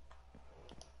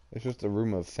 It's just a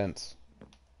room of fence.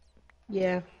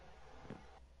 Yeah,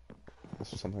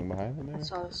 Is there something behind it, I maybe?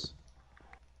 saw this.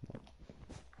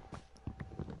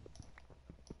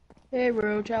 Hey,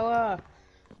 bro, Chowa.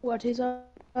 What is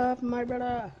up, my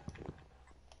brother?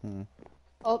 Hmm.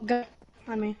 Oh, go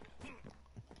on me.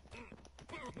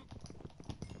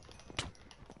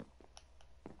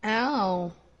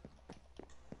 Ow.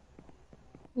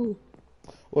 Ooh.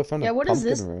 Oh, I found a Yeah, what is pumpkin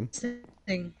this room.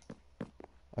 thing?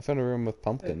 I found a room with Wait,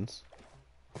 pumpkins.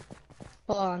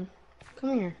 hold on.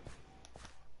 Come here.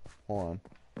 Hold on.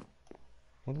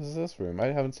 What is this room? I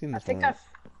haven't seen I this think one.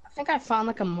 I think I found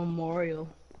like a memorial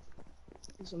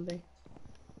or something.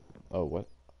 Oh, what?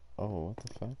 Oh, what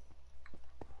the fuck?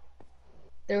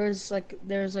 There was like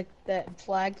that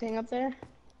flag thing up there.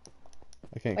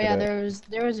 I can't Oh get yeah, out.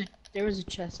 there was a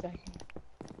chest back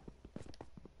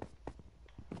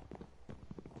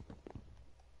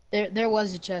here. There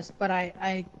was a chest, but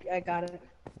I got it.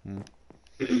 Hmm.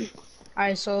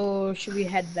 Alright, so should we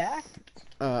head back?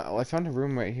 Well, I found a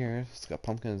room right here. It's got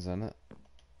pumpkins in it.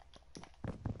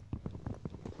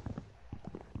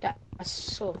 That's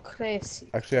so crazy.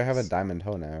 Actually, I have a diamond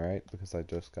hoe now, right? Because I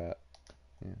just got...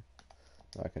 Yeah.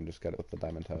 I can just get it with the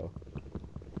diamond hoe.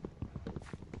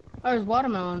 Oh, there's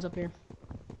watermelons up here.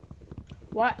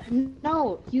 What?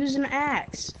 No, use an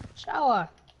axe. Shower.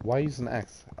 Why use an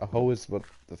axe? A hoe is what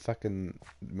the fucking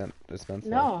it's meant for.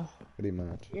 No, Pretty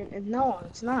much. no,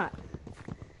 it's not.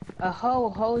 A hoe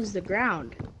hoes the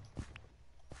ground.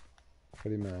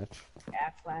 Pretty much.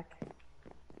 Aflac.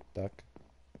 Duck.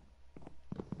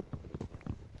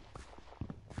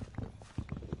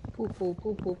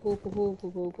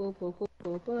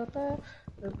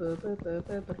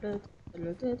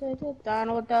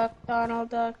 Donald Duck, Donald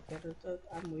Duck.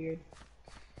 I'm weird.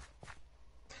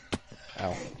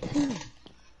 Ow.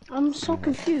 I'm so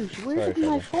confused. Where Sorry, did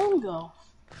my Shelby. phone go?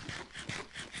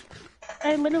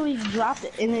 I literally dropped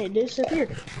it and it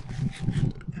disappeared.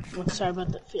 Oh, sorry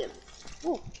about that fan.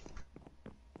 Oh.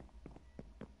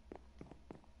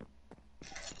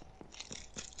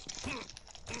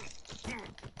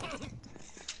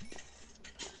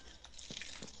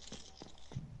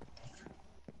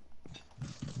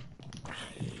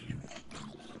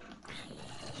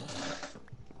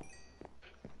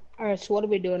 Alright, so what are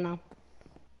we doing now?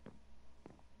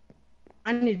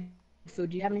 I need food.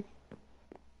 Do you have any?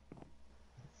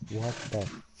 What the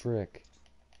frick?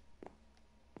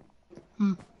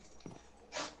 Hmm.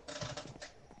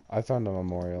 I found a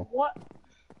memorial. What?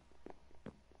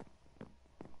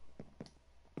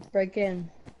 Break in.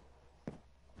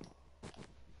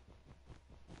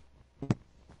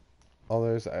 Oh,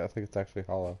 there's... I think it's actually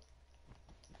hollow.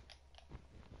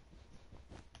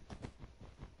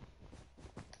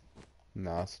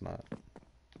 No, it's not.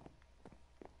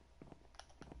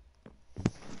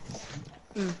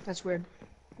 That's weird.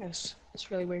 Yes,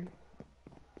 it's really weird.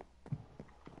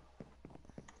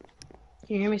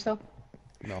 Can you hear me still?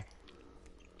 No.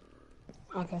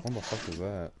 Okay. What the fuck is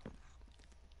that?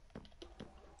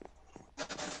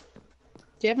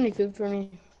 Do you have any food for me?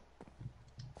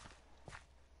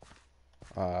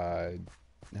 I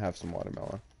have some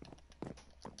watermelon.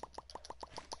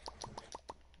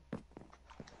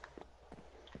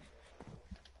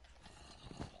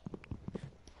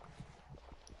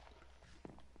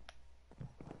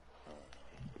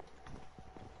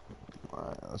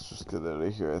 Let's just get out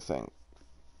of here, I think.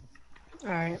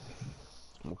 Alright.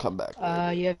 We'll come back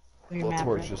later. You have your Well, map, right?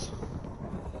 torches.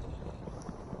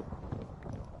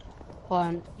 Hold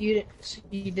on. So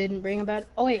you didn't bring a bed?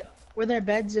 Oh wait, were there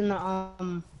beds in the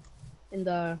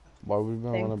Why would we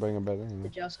want thing? to bring a bed The anyway?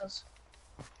 jail cells?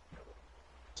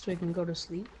 So we can go to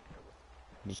sleep.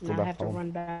 Just go Not back have to home.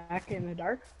 run back in the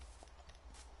dark.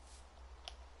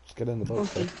 Just get in the boat,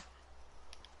 Okay.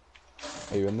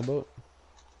 sir. Are you in the boat?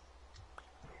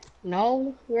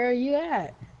 No, where are you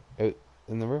at? Out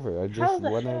in the river. I How just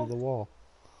the went out of hell? the wall.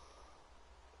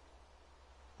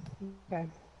 Okay.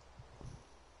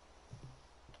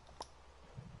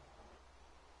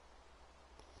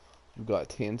 We've got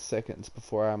 10 seconds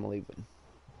before I'm leaving.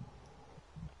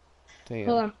 Hold 10,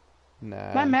 on.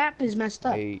 My 9, map is messed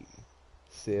up. 8,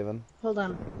 7, Hold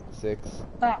on. 6,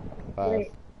 Stop. 5,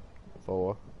 Wait.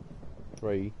 4,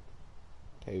 3,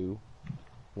 2,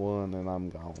 1, and I'm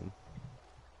gone.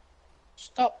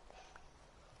 Stop.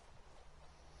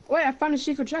 Wait, I found a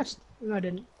secret chest. No, I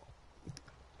didn't.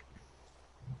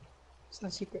 It's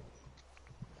not secret.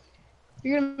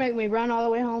 You're gonna make me run all the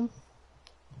way home?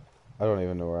 I don't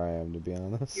even know where I am, to be You're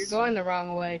honest. going the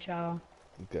wrong way, Chow.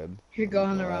 Good. You're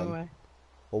going the wrong Glad. way.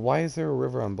 Well, why is there a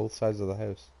river on both sides of the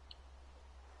house?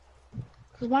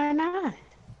 Cause why not?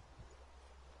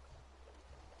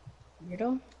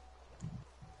 Weirdo.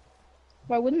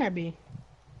 Why wouldn't there be?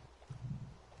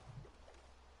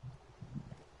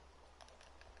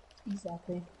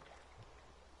 Exactly.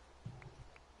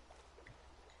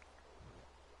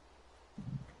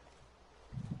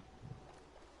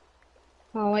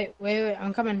 Oh wait,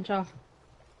 I'm coming, Chow.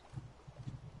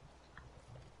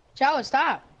 Chow,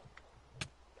 stop.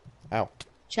 Ow.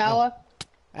 Chow.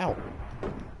 Ow.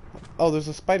 Oh, there's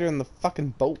a spider in the fucking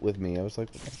boat with me. I was like,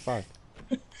 what the fuck?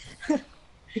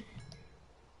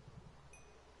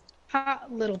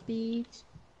 Hot little bees.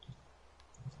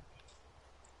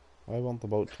 Why won't the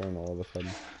boat turn all of a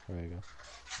sudden? There you go.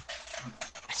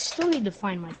 I still need to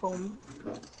find my phone.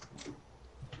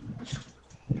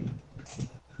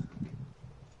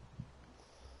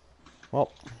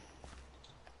 Well,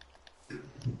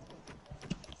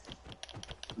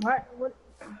 What?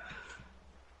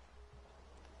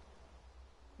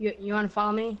 You want to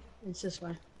follow me? It's this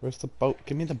way. where's the boat?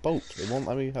 Give me the boat. It won't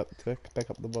let me pick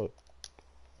up the boat.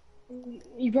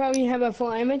 You probably have a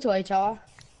full inventory, Chow.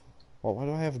 Well, why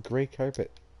do I have a gray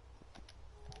carpet?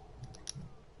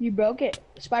 You broke it.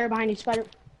 Spider behind you, spider.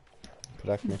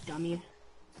 Protect You me. dummy.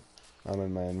 I'm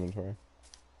in my inventory.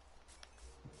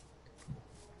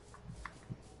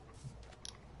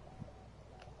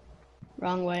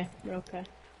 Wrong way. We're okay.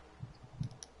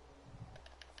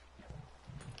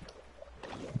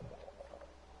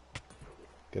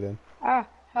 Get in. Ah,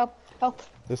 help, help.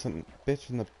 There's a bitch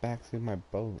in the backseat of my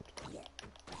boat.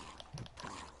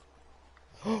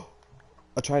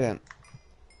 A trident.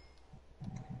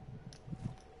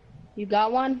 You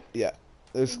got one? Yeah.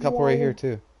 There's a couple right here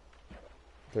too.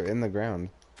 They're in the ground.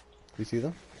 You see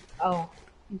them? Oh,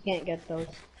 you can't get those.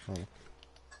 Oh.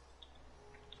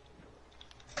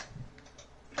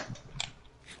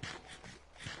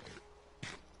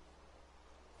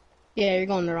 Yeah, you're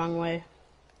going the wrong way.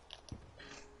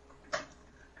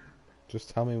 Just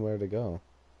tell me where to go.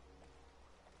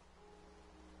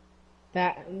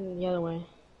 The other way.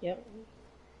 Yep.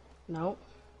 Nope.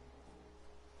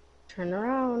 Turn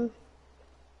around.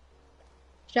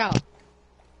 Shout.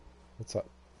 What's up?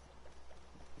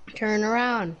 Turn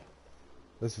around.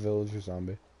 This villager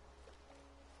zombie.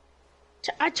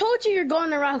 I told you you're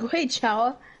going the wrong way,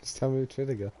 Chowa. Just tell me which way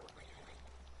to go.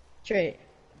 Straight.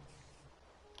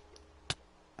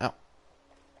 Ow.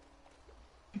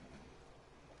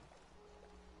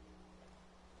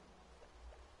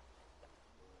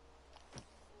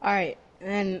 Alright, and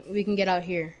then we can get out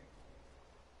here.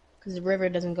 Because the river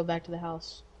doesn't go back to the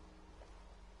house.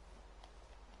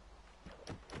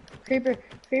 Creeper,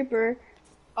 creeper.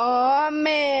 Oh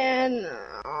man.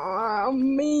 Oh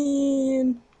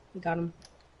man. We got him.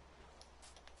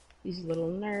 He's a little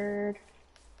nerd.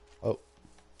 Oh.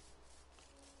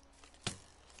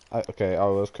 Okay, I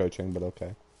was crouching, but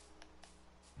okay.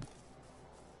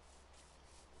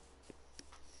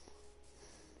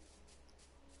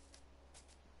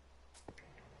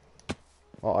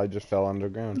 Oh, I just fell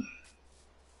underground.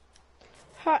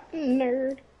 Hot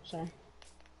nerd. Sorry.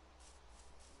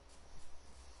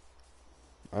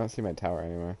 I don't see my tower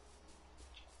anywhere.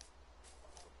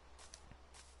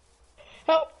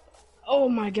 Help! Oh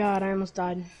my god, I almost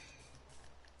died.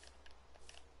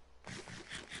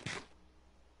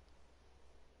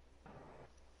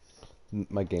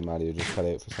 My game audio just cut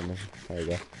out for some reason. There you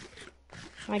go.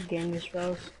 My game just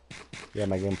froze. Yeah,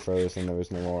 my game froze and there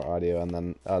was no more audio, and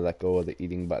then I let go of the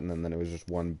eating button, and then it was just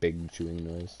one big chewing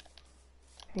noise.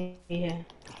 Yeah.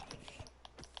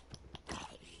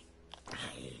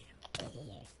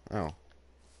 Ow.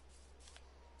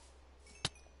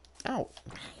 Ow.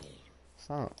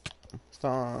 Stop.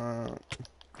 Stop.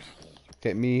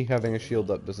 Okay, me having a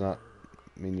shield up does not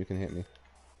mean you can hit me.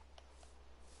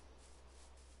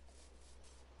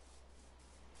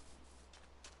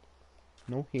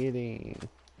 No hitting.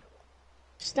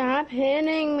 Stop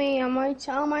hitting me. I might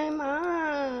tell my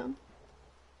mom.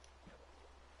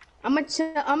 I'm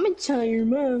gonna tell your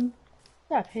mom.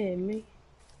 Stop hitting me.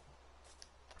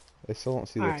 I still don't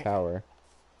see the Alright. tower.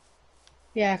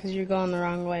 Yeah, because you're going the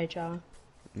wrong way, Chowa.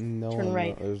 No, Turn I'm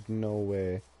right. not. There's no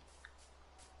way.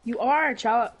 You are,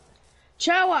 Chowa.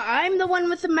 Chowa, I'm the one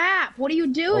with the map. What are you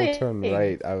Oh, doing? turn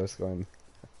right. I was going.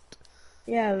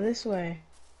 Yeah, this way.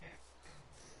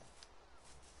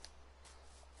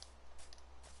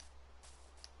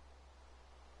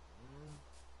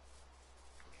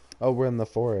 Oh, we're in the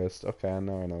forest. Okay, I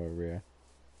know where we are.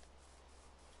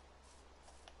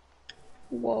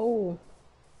 Whoa.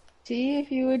 See,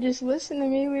 if you would just listen to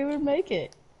me, we would make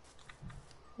it.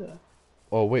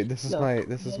 Oh wait, this is Look.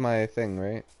 my thing,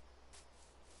 right?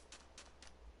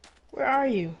 Where are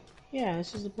you? Yeah,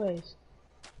 this is the place.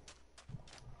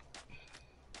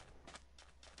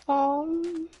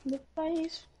 The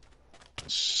place.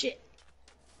 Shit.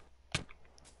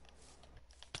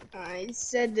 I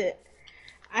said that.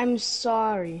 I'm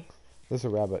sorry. There's a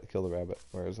rabbit. Kill the rabbit.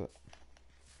 Where is it?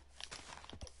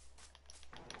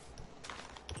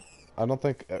 I don't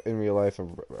think in real life a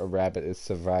rabbit is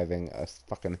surviving a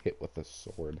fucking hit with a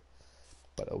sword.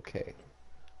 But okay.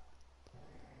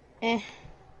 Eh.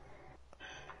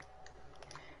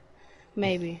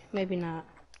 Maybe. Maybe not.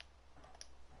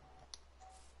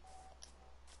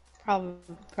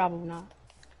 Probably not.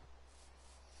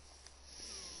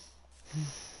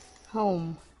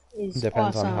 Home is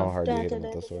Depends on how awesome. hard you Da, hit da, him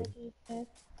with da, the da, da, sword. da.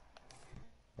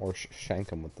 Or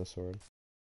shank him with the sword.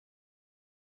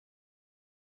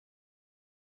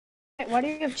 Why do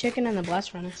you have chicken in the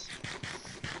blast furnace?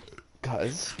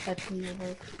 Cause That's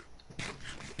never.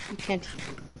 You can't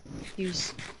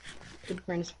use the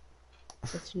furnace.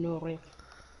 That's no way.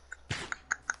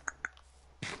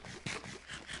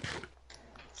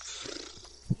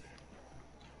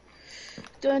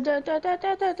 Da, da, da, da,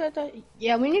 da, da, da, da.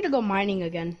 Yeah, we need to go mining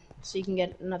again so you can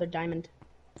get another diamond.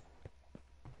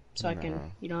 So I can,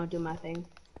 no. do my thing.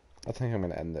 I think I'm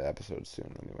gonna end the episode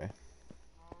soon anyway.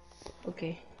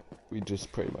 Okay. We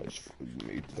just pretty much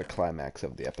made the climax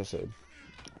of the episode.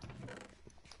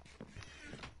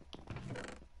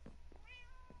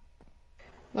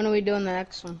 When are we doing the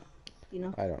next one? You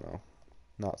know? I don't know.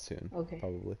 Not soon. Okay.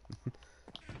 Probably.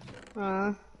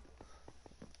 Uh,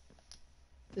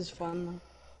 this is fun though.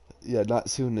 Yeah, not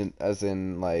soon as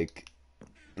in like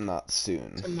not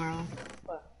soon. Tomorrow.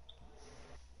 But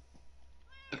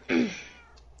oh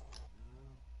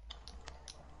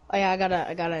yeah, I got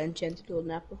an enchanted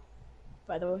golden apple.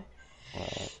 By the way.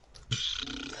 Alright.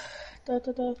 Da,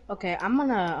 da, da. Okay, I'm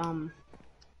gonna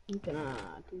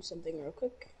do something real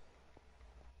quick.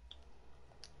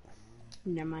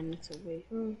 Never mind, it's away.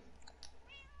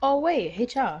 Oh wait, hey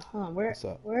Cha, hold on, What's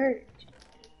up? where?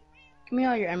 Give me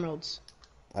all your emeralds.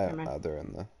 Never mind. They're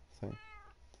in the thing.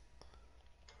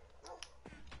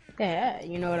 Yeah,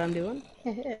 you know what I'm doing.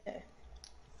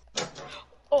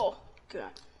 Oh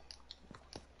god,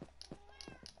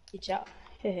 hey Cha.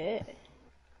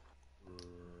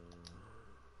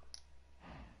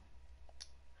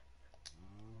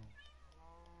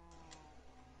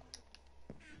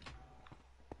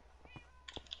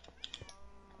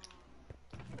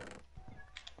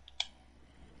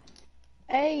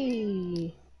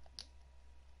 Hey,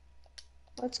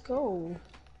 let's go.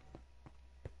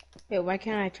 Wait, why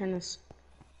can't I turn this?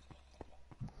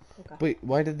 Okay. Wait,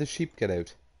 why did the sheep get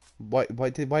out? Why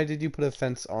did you put a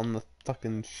fence on the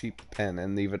fucking sheep pen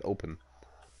and leave it open?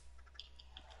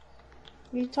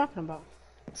 What are you talking about?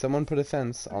 Someone put a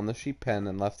fence on the sheep pen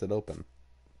and left it open.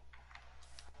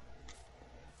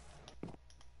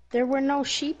 There were no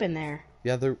sheep in there.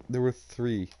 Yeah, there were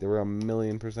three. There were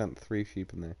 1,000,000% three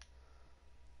sheep in there.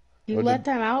 You Or let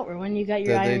them out, or when you got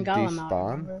your did they iron golem out, despawn?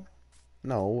 remember?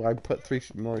 No, I put three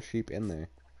more sheep in there.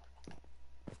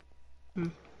 Hmm.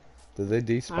 Did they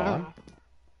I don't despawn? know.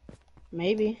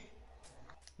 Maybe.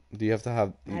 Do you have to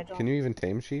have? I Can don't. you even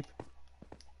tame sheep?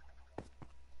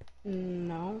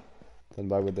 No. Then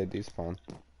why would they despawn?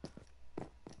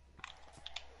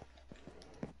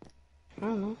 I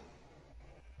don't know.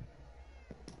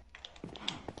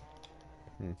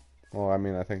 Hmm. Well, I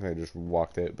mean, I think they just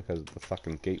walked out because the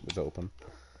fucking gate was open.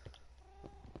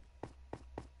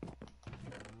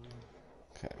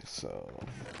 Okay, so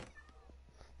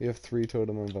you have 3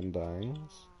 totem of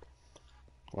undyings,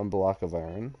 1 block of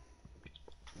iron.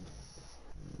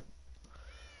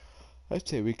 I'd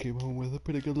say we came home with a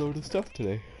pretty good load of stuff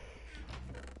today.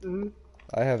 Mm-hmm.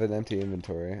 I have an empty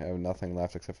inventory. I have nothing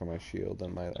left except for my shield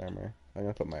and my armor. I'm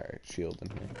gonna put my shield in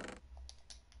here.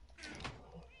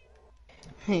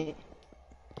 Hey,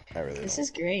 I really this don't.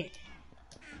 is great.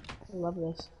 I love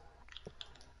this.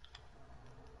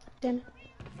 Then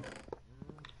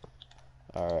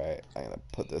Alright, I'm gonna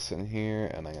put this in here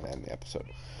and I'm gonna end the episode.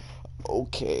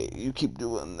 Okay, you keep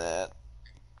doing that.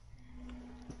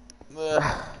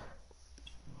 Ugh.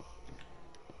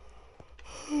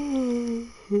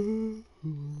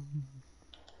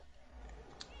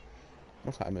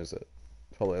 What time is it?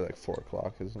 Probably like 4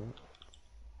 o'clock, isn't it?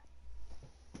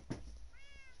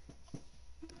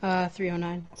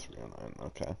 309. 3:09,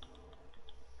 okay.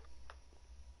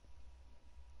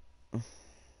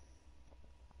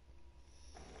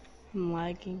 I'm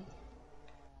lagging.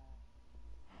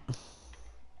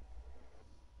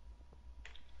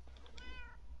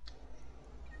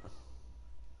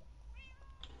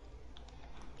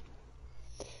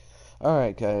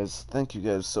 Alright guys, thank you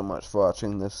guys so much for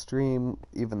watching this stream,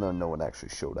 even though no one actually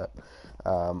showed up.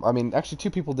 I mean, actually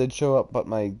 2 people did show up, but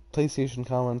my PlayStation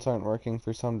comments aren't working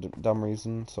for some dumb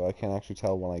reason, so I can't actually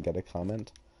tell when I get a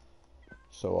comment.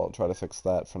 So I'll try to fix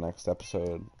that for next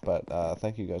episode. But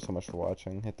thank you guys so much for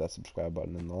watching. Hit that subscribe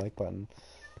button and the like button.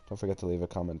 Don't forget to leave a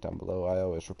comment down below. I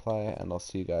always reply, and I'll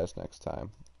see you guys next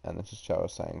time. And this is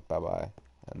Chowa saying bye-bye,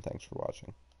 and thanks for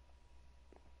watching.